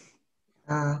 right?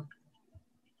 The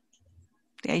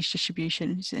age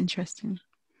distribution is interesting.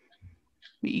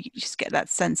 You just get that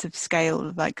sense of scale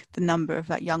of like the number of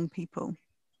like young people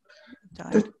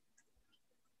died. The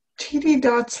TD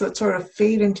dots that sort of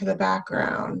fade into the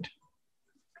background.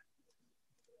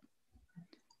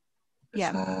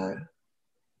 Yeah.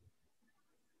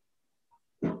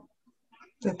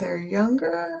 That they're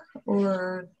younger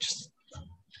or just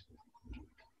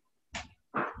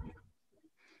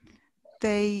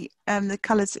They the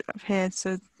colours up here,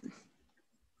 so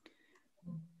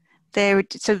the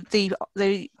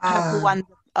purple ones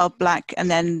are black, and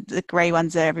then the grey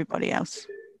ones are everybody else.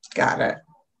 Got it.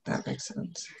 That makes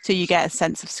sense. So you get a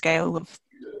sense of scale of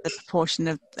the proportion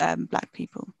of black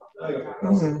people.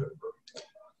 Mm-hmm.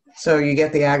 So you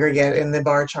get the aggregate in the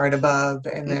bar chart above,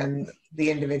 and then the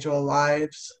individual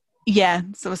lives. Yeah,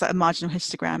 so it's like a marginal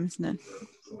histogram, isn't it?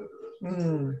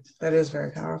 That is very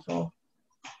powerful.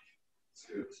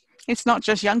 It's not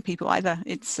just young people either.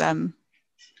 It's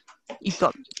you've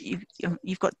got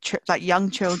like young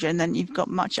children, then you've got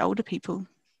much older people.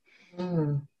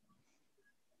 You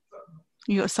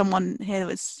got someone here that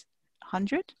was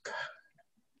 100.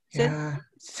 Yeah,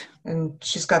 and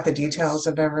she's got the details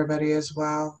of everybody as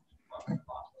well.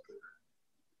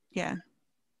 Yeah,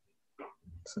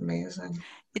 it's amazing.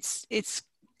 It's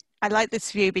I like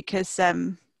this view because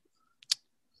and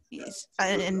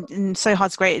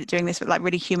Sohad's great at doing this, but like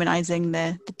really humanizing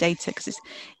the data, because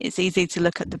it's easy to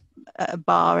look at a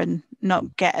bar and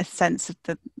not get a sense of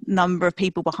the number of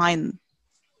people behind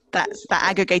that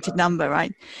aggregated number,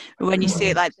 right? But when you see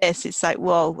it like this, it's like,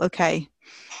 whoa, okay,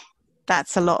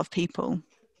 that's a lot of people,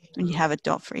 and you have a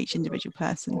dot for each individual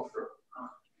person,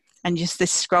 and just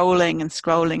this scrolling and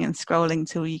scrolling and scrolling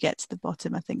till you get to the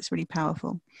bottom. I think it's really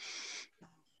powerful.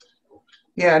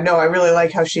 Yeah, no, I really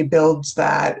like how she builds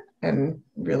that, and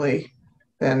really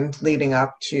then leading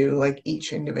up to like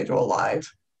each individual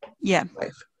life.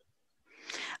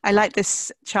 I like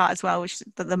this chart as well, which is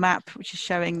the map, which is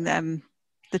showing them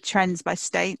the trends by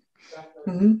state.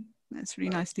 That's really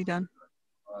nicely done.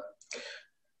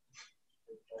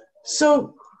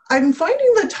 So I'm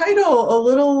finding the title a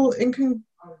little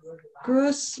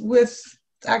incongruous with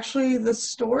actually the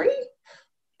story.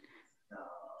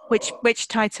 Which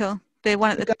title? The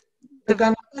one at the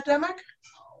gun epidemic?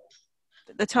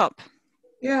 At the top.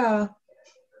 Yeah.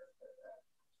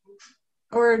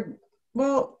 Or,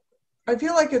 well, I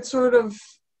feel like it's sort of,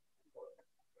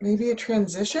 maybe it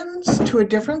transitions to a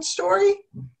different story.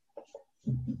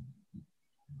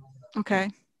 Okay.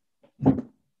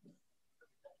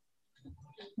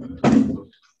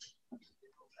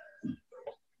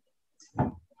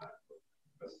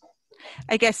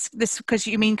 I guess this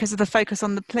because of the focus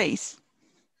on the police.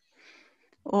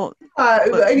 Or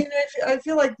I mean, I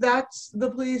feel like that's the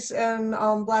police and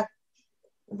Black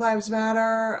Lives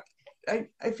Matter. I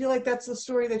feel like that's the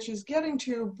story that she's getting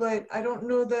to, but I don't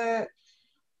know that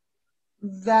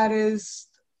is.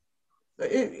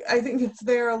 I think it's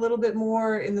there a little bit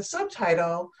more in the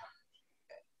subtitle,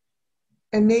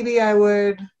 and maybe I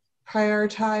would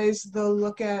prioritize the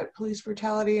look at police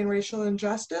brutality and racial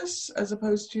injustice as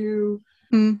opposed to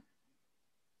the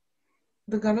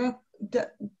gun.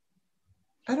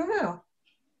 I don't know.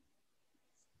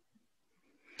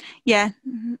 Yeah,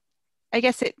 I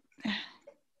guess it.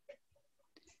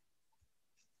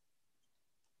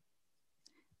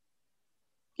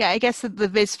 Yeah, I guess the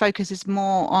Viz focus is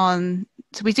more on.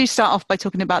 So we do start off by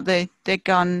talking about the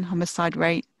gun homicide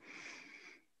rate,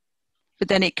 but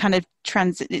then it kind of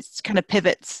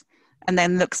pivots and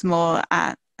then looks more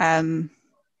at. I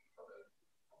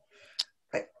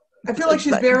feel like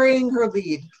she's burying her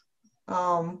lead.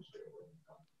 I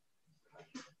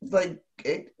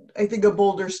think a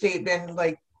bolder statement,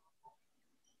 like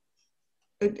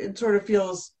it sort of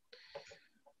feels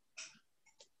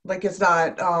like it's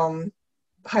not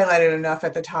highlighted enough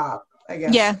at the top, I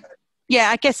guess.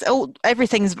 Yeah, I guess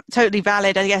everything's totally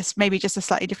valid. I guess maybe just a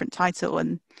slightly different title,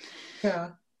 and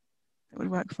it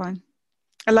would work fine.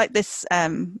 I like this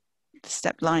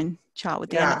step line chart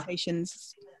with the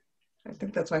annotations. I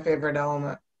think that's my favorite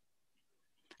element.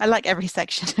 I like every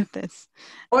section of this.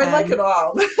 Oh, I like it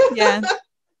all. Yeah.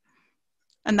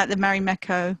 And like the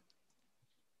Marimekko.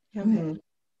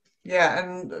 Yeah,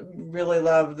 and really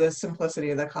love the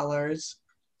simplicity of the colors.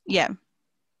 Yeah.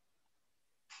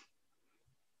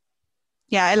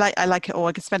 Yeah, I like it all.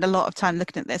 I could spend a lot of time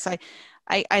looking at this. I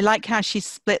like how she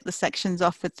split the sections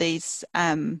off with these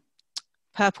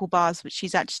purple bars, which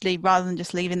she's actually, rather than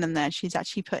just leaving them there, she's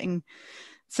actually putting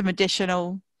some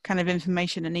additional kind of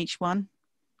information in each one.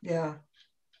 Yeah.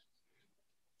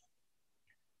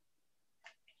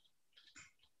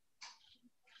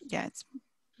 Yeah, it's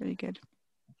really good.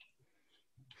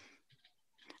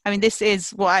 I mean, this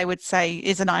is what I would say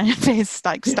is an Iron Viz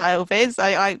like style Viz.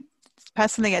 I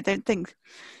personally, I don't think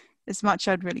there's much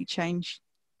I'd really change.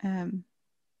 I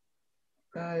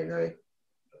agree.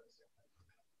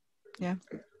 Yeah.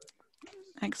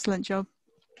 Excellent job.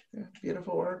 Yeah,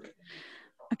 beautiful work.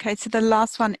 Okay, so the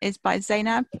last one is by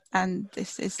Zainab, and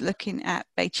this is looking at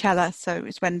Beychella. So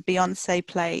it's when Beyonce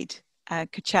played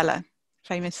Coachella,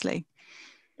 famously.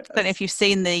 Yes. I don't know if you've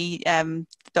seen the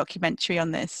documentary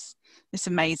on this. It's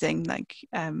amazing. Like,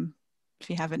 if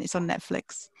you haven't, it's on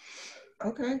Netflix.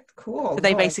 Okay, cool. So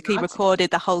they No, basically recorded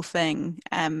the whole thing,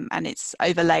 and it's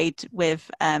overlaid with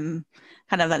kind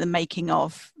of like the making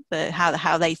of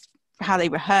how they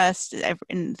rehearsed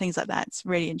and things like that. It's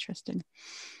really interesting.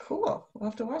 Cool. We'll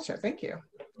have to watch it. Thank you.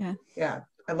 Yeah. Yeah,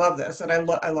 I love this, and I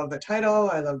love the title.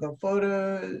 I love the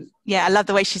photos. Yeah, I love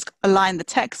the way she's aligned the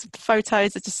text with the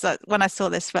photos. It's just like, when I saw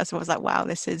this first of all, I was like, wow,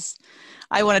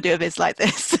 I want to do a viz like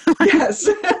this. Yes.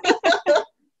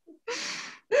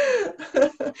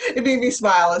 It made me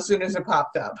smile as soon as it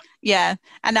popped up. Yeah,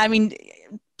 and I mean,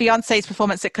 Beyonce's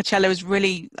performance at Coachella was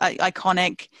really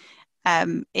iconic.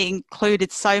 It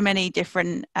included so many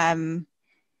different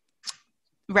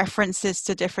references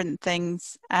to different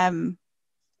things.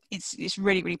 It's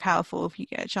really, really powerful. If you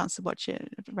get a chance to watch it,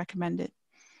 I'd recommend it.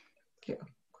 Yeah,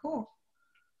 cool.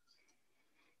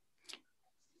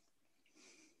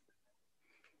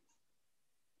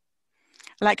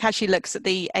 I like how she looks at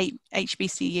the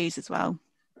HBCUs as well,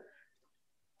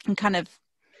 and kind of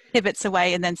pivots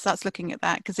away and then starts looking at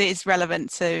that, because it is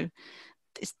relevant to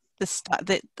the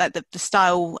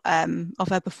style of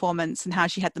her performance and how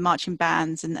she had the marching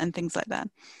bands and things like that.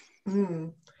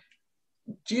 Mm.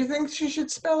 Do you think she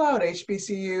should spell out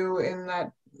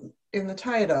HBCU in the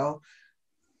title?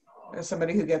 As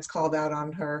somebody who gets called out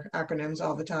on her acronyms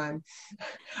all the time,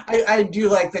 I do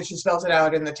like that she spells it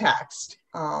out in the text.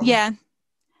 Yeah.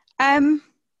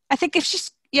 I think if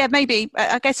she's, maybe,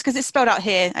 I guess because it's spelled out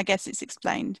here, I guess it's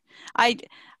explained. I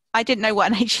didn't know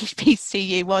what an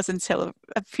HBCU was until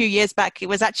a few years back. It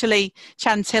was actually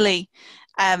Chantilly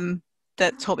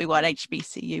that taught me what an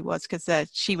HBCU was, because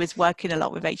she was working a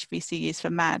lot with HBCUs for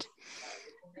MAD.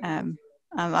 And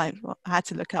I had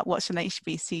to look up what's an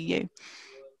HBCU.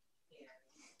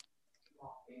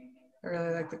 I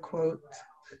really like the quote.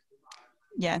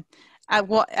 Yeah.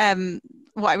 What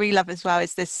I really love as well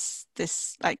is this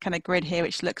like kind of grid here,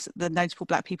 which looks at the notable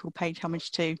Black people paid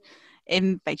homage to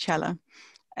in Beychella.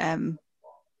 And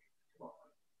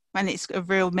it's a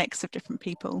real mix of different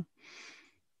people.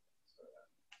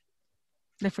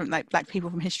 Different like Black people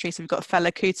from history. So we've got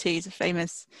Fela Kuti, who's a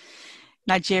famous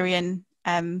Nigerian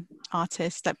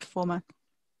artist, like performer.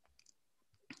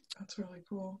 That's really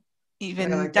cool.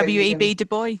 Even like W.E.B. Du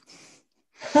Bois.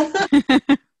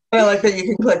 I like that you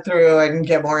can click through and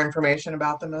get more information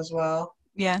about them as well.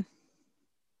 Yeah.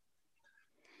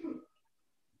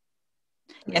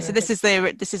 Yeah, so this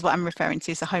is what I'm referring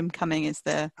to. So Homecoming is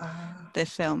the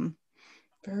film.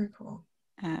 Very cool.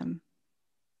 I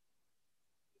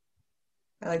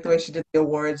like the way she did the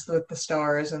awards with the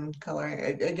stars and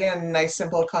coloring. Again, nice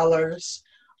simple colors.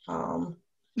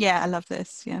 Yeah, I love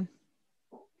this. Yeah.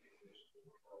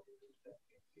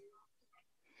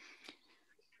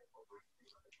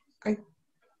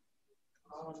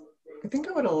 I think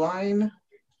I would align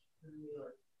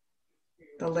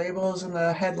the labels and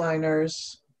the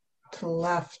headliners to the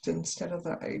left instead of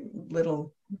the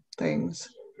little things.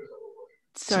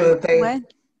 So that they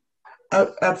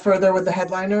up further with the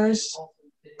headliners,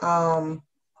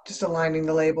 just aligning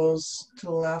the labels to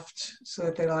the left so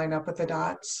that they line up with the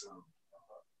dots.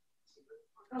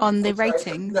 On the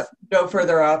ratings? No,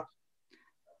 further up.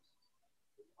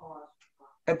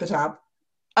 At the top.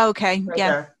 Okay, right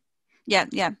yeah. There.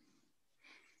 Yeah.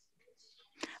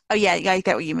 Oh yeah, I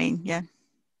get what you mean. Yeah.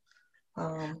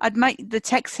 I'd make the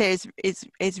text here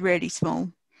is really small.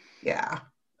 Yeah.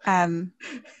 I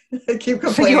keep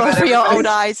complaining for your old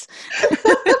eyes.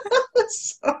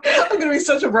 I'm gonna be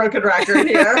such a broken record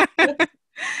here.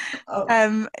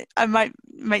 I might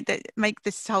make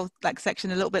this whole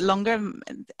section a little bit longer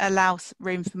and allow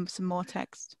room for some more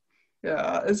text.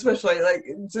 Yeah, especially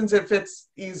since it fits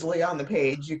easily on the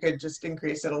page, you could just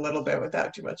increase it a little bit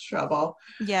without too much trouble.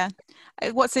 Yeah.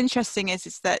 What's interesting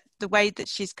is that the way that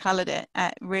she's colored it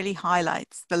really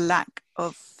highlights the lack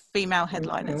of female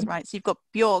headliners, right? So you've got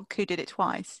Bjork, who did it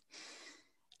twice,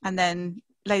 and then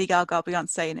Lady Gaga,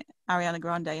 Beyonce, and Ariana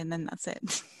Grande, and then that's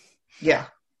it. Yeah.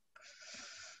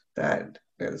 That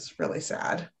is really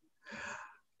sad.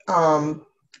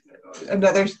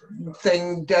 Another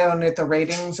thing down at the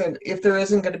ratings, and if there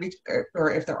isn't going to be,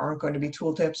 or if there aren't going to be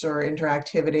tooltips or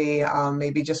interactivity,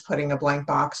 maybe just putting a blank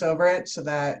box over it so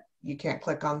that you can't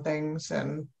click on things.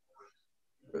 And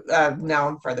now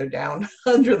I'm further down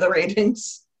under the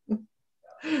ratings.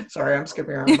 Sorry, I'm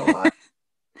skipping around a lot.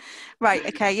 Right.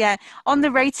 Okay. Yeah. On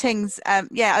the ratings,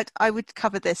 I would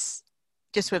cover this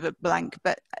just with a blank,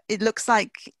 but it looks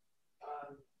like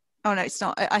Oh no, it's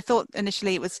not. I thought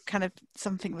initially it was kind of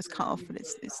something was cut off, but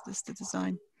it's just the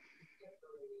design.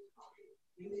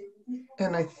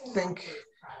 And I think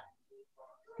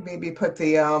maybe put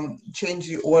the change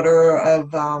the order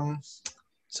of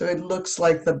so it looks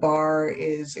like the bar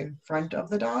is in front of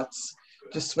the dots.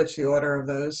 Just switch the order of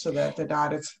those so that the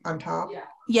dot is on top.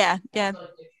 Yeah. Like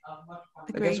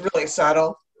it's really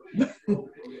subtle.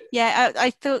 Yeah,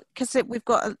 I thought because we've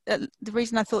got the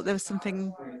reason I thought there was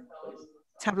something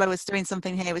Tableau was doing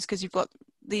something here was because you've got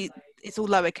it's all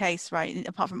lowercase, right?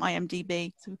 Apart from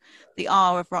IMDb, so the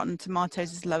R of Rotten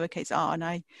Tomatoes is lowercase r, and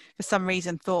I for some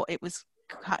reason thought it was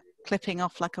clipping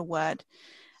off like a word.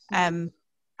 I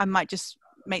might just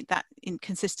make that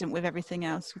inconsistent with everything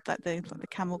else with like the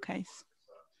camel case.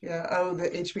 Yeah. Oh, the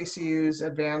HBCU's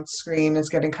advanced screen is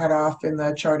getting cut off in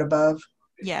the chart above.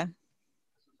 Yeah.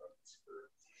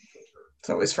 It's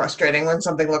always frustrating when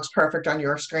something looks perfect on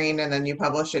your screen and then you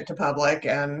publish it to public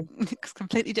and it's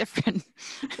completely different.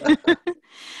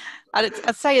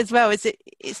 I'd say as well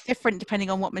it's different depending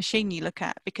on what machine you look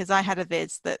at, because I had a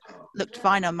viz that looked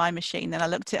fine on my machine, then I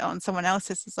looked at it on someone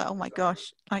else's. It's like, oh my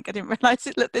gosh, like I didn't realize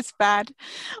it looked this bad.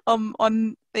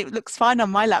 On it looks fine on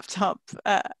my laptop.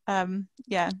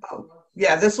 Yeah.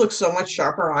 Yeah, this looks so much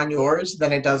sharper on yours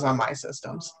than it does on my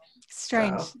systems.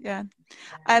 Strange. So. Yeah.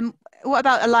 What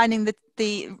about aligning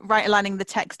aligning the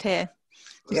text here?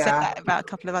 We said that about a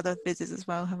couple of other vizzes as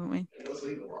well, haven't we?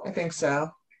 I think so.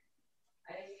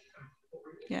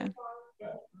 Yeah.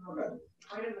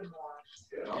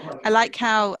 I like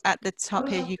how at the top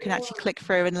here you can actually click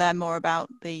through and learn more about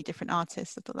the different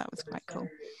artists. I thought that was quite cool.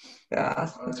 Yeah,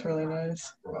 that's really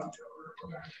nice.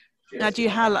 Now, do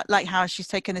you like how she's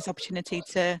taken this opportunity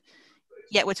to?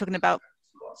 Yeah, we're talking about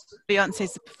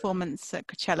Beyonce's performance at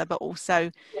Coachella, but also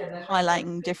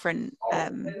highlighting different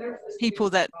people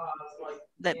that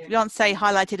Beyonce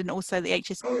highlighted, and also the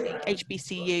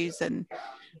HBCUs and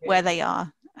where they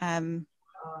are,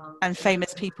 and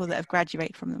famous people that have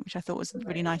graduated from them, which I thought was a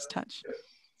really nice touch.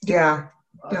 Yeah,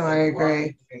 no, I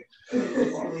agree. So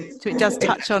it does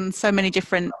touch on so many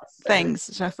different things,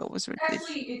 which I thought was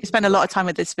really, you spend a lot of time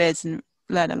with this viz and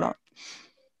learn a lot.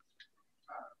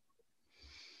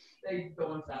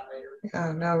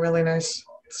 Yeah, no, really nice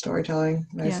storytelling,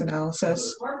 nice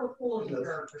analysis.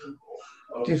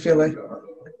 Do you feel like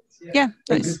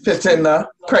it fits in the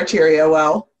criteria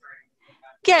well?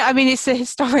 Yeah, I mean, it's a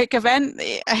historic event,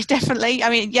 definitely. I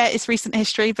mean, yeah, it's recent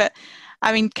history, but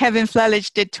I mean, Kevin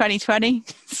Flerlage did 2020,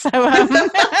 so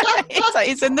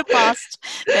it's in the past,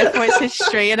 therefore it's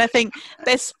history. And I think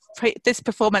this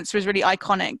performance was really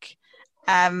iconic.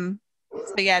 So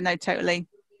yeah, no, totally.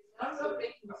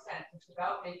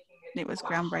 It was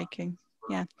groundbreaking.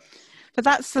 Yeah, but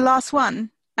that's the last one.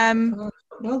 Well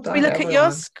done, can we look at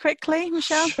yours quickly,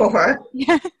 Michelle? Sure.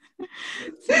 Yeah,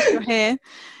 since you're here.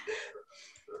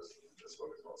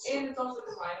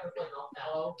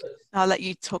 I'll let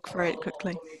you talk through it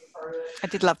quickly. I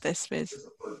did love this, Viz.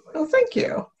 Oh, thank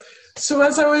you. So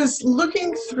as I was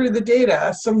looking through the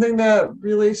data, something that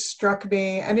really struck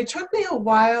me, and it took me a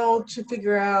while to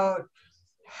figure out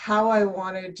how I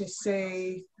wanted to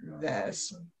say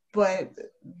this, but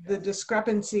the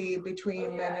discrepancy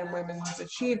between men and women's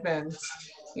achievements,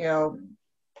 you know,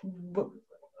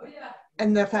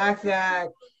 and the fact that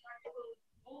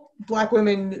Black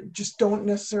women just don't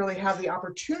necessarily have the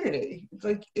opportunity.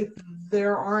 Like if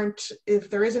there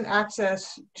isn't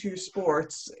access to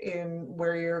sports in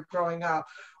where you're growing up,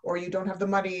 or you don't have the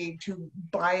money to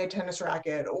buy a tennis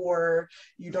racket, or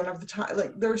you don't have the time,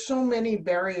 like there's so many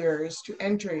barriers to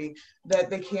entry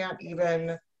that they can't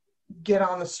even get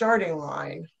on the starting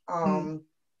line. I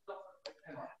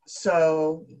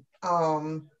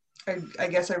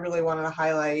guess I really wanted to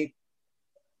highlight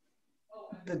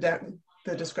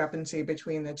the discrepancy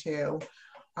between the two.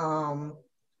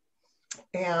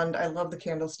 And I love the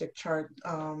candlestick chart.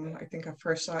 I think I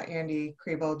first saw Andy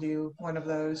Kriebel do one of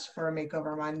those for a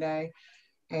Makeover Monday.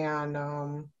 And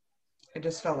I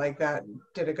just felt like that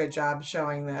did a good job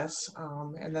showing this.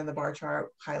 And then the bar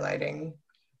chart highlighting,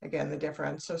 again, the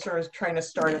difference. So sort of trying to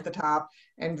start at the top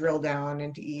and drill down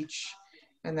into each.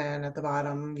 And then at the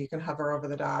bottom, you can hover over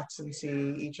the dots and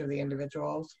see each of the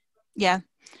individuals. Yeah,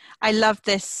 I love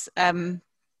this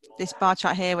this bar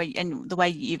chart here, and the way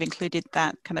you've included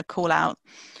that kind of call out.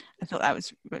 I thought that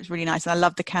was really nice, and I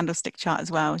love the candlestick chart as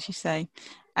well, as you say.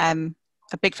 A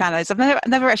big fan of those. I've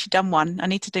never actually done one. I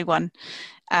need to do one,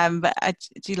 but I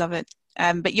do love it.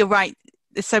 But you're right.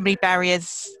 There's so many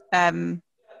barriers. I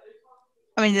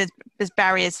mean, there's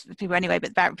barriers for people anyway,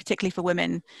 but particularly for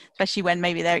women, especially when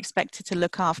maybe they're expected to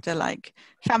look after like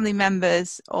family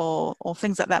members or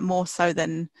things like that more so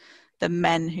than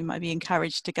men who might be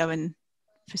encouraged to go and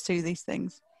pursue these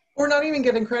things. Or not even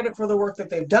getting credit for the work that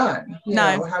they've done. You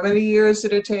No. know, how many years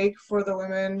did it take for the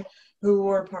women who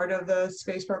were part of the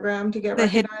space program to get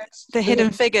recognized? The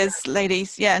hidden figures,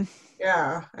 ladies, yeah.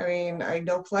 Yeah, I mean, I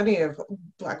know plenty of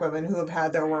Black women who have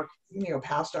had their work, you know,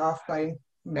 passed off by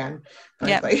men,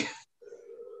 frankly.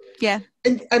 Yeah.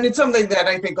 And it's something that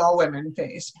I think all women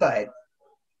face, but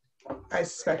I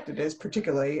suspect it is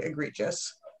particularly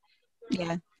egregious.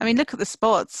 Yeah, I mean, look at the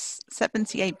sports,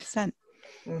 78%.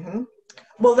 Mm-hmm.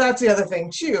 Well, that's the other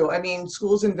thing too. I mean,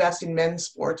 schools invest in men's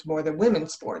sports more than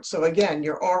women's sports. So again,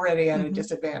 you're already at a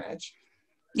disadvantage.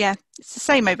 Yeah, it's the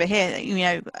same over here. You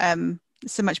know,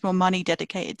 so much more money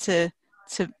dedicated to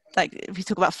like if you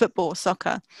talk about football or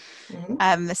soccer,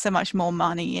 there's so much more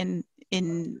money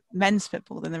in men's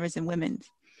football than there is in women's.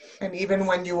 And even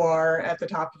when you are at the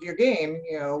top of your game,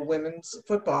 you know, women's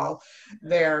football,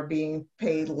 they're being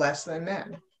paid less than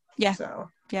men. Yeah. So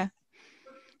yeah.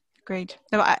 Agreed.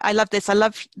 No, I love this. I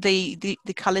love the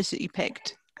colours that you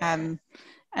picked, and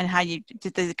how you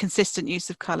did the consistent use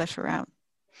of colour throughout.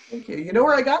 Thank you. You know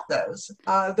where I got those?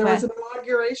 There was an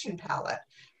inauguration palette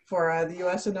for the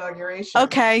U.S. inauguration.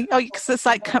 Okay. Oh, because it's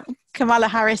like Kamala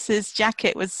Harris's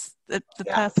jacket was the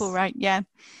purple, right? Yeah.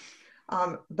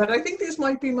 But I think these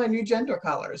might be my new gender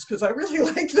colors because I really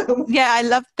like them.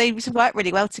 Yeah, they work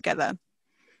really well together.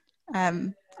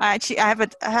 I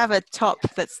have a top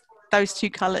that's those two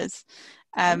colors.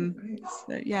 Nice.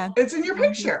 So, yeah. It's in your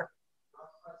picture.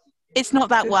 It's not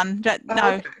that one.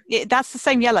 No, okay. That's the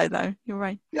same yellow though. You're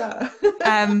right. Yeah.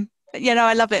 You know,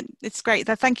 I love it. It's great.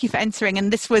 Thank you for entering.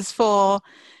 And this was for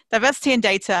diversity and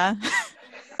data,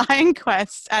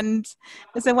 IronQuest, and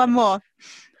is there one more?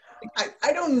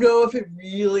 I don't know if it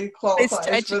really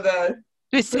qualifies for the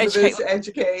Viz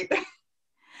Educate.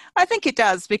 I think it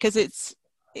does because it's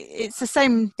the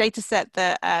same data set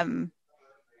that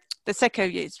the SECO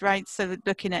used, right? So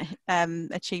looking at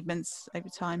achievements over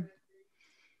time.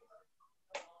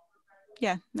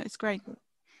 Yeah, that's great.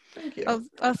 Thank you.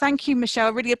 Oh, thank you, Michelle. I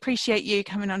really appreciate you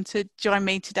coming on to join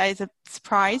me today as a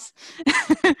surprise.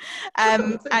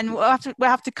 And we'll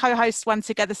have to co-host one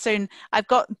together soon. I've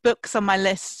got books on my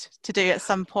list to do at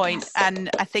some point, and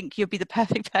I think you'll be the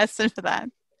perfect person for that.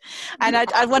 And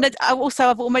I've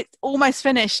almost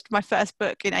finished my first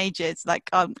book in ages. Like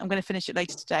I'm going to finish it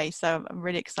later today, so I'm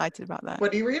really excited about that.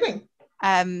 What are you reading?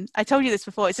 I told you this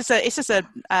before. It's just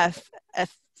a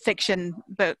fiction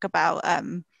book about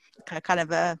kind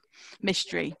of a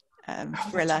mystery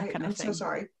thriller kind of thing. I'm so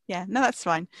sorry. Yeah, no, that's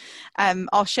fine.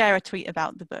 I'll share a tweet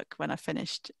about the book when I've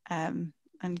finished, and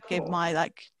give my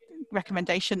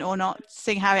recommendation or not,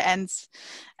 seeing how it ends.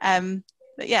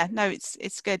 But yeah, no,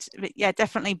 it's good. But yeah,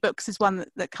 definitely books is one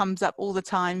that comes up all the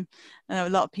time. I know a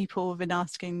lot of people have been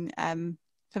asking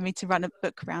for me to run a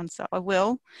book round, so I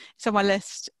will. It's on my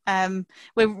list.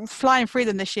 We're flying through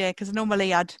them this year because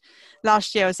normally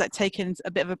last year I was taking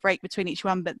a bit of a break between each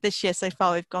one, but this year so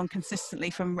far we've gone consistently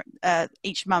from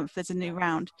each month there's a new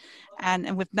round,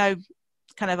 and with no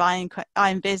kind of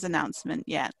Iron Biz announcement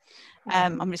yet.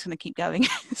 I'm just going to keep going.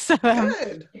 So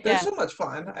good. They're so much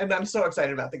fun, and I'm so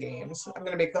excited about the games. I'm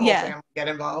going to make the whole family get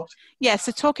involved. Yeah.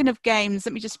 So talking of games,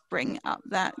 let me just bring up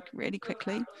that really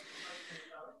quickly.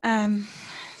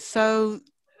 So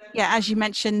yeah, as you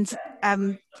mentioned,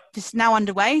 this is now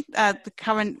underway. The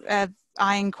current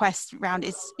IronQuest round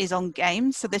is on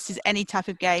games. So this is any type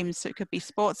of games. So it could be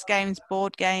sports games,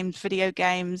 board games, video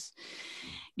games,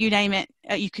 you name it.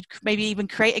 You could maybe even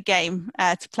create a game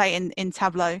to play in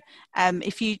Tableau.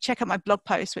 If you check out my blog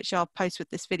post, which I'll post with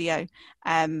this video,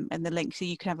 and the link, so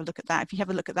you can have a look at that. If you have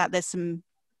a look at that, there's some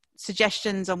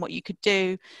suggestions on what you could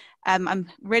do. I'm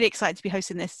really excited to be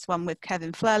hosting this one with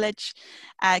Kevin Flerlich.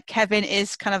 Kevin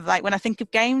is kind of like, when I think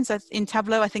of games in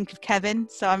Tableau, I think of Kevin.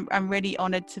 So I'm really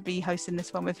honored to be hosting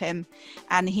this one with him.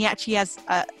 And he actually has,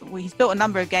 he's built a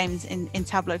number of games in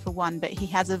Tableau for one, but he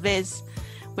has a viz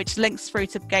which links through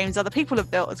to games other people have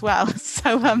built as well.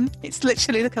 So it's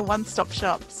literally like a one-stop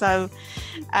shop. So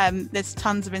there's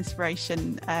tons of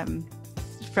inspiration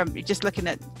from just looking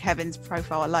at Kevin's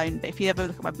profile alone. But if you ever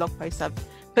look at my blog post, I've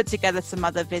put together some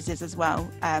other vizzes as well,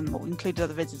 or included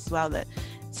other vizzes as well, that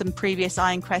some previous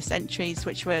IronQuest entries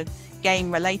which were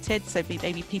game related. So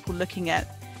maybe people looking at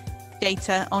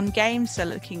data on games, so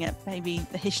looking at maybe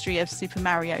the history of Super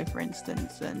Mario, for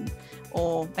instance,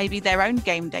 or maybe their own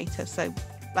game data. So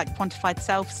like quantified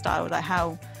self style, like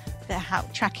how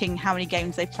tracking how many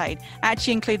games they played. I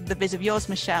actually included the viz of yours,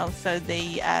 Michelle. So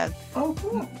the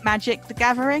cool. Magic the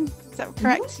Gathering, is that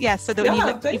correct? Mm-hmm. Yeah. So that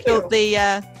when you built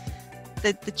the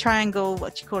triangle,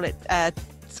 what do you call it?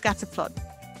 Scatter plot.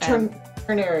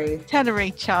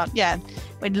 ternary chart. Yeah,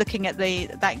 when looking at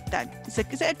that is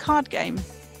it a card game?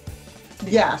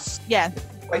 Yes. Yeah.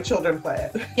 My children play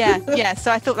it. yeah.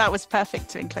 So I thought that was perfect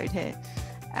to include here.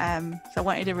 So I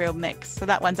wanted a real mix. So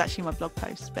that one's actually my blog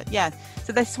post. But yeah,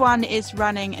 so this one is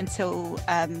running until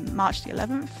March the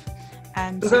 11th.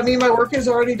 And does that mean my work is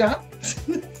already done?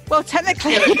 Well,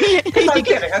 technically, I'm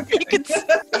kidding. You can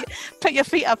put your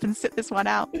feet up and sit this one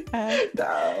out.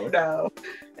 No.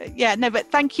 Yeah, no, but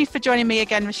thank you for joining me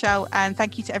again, Michelle, and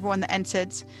thank you to everyone that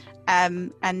entered.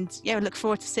 And yeah, we look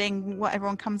forward to seeing what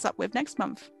everyone comes up with next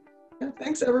month.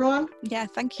 Thanks, everyone. Yeah,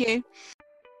 thank you.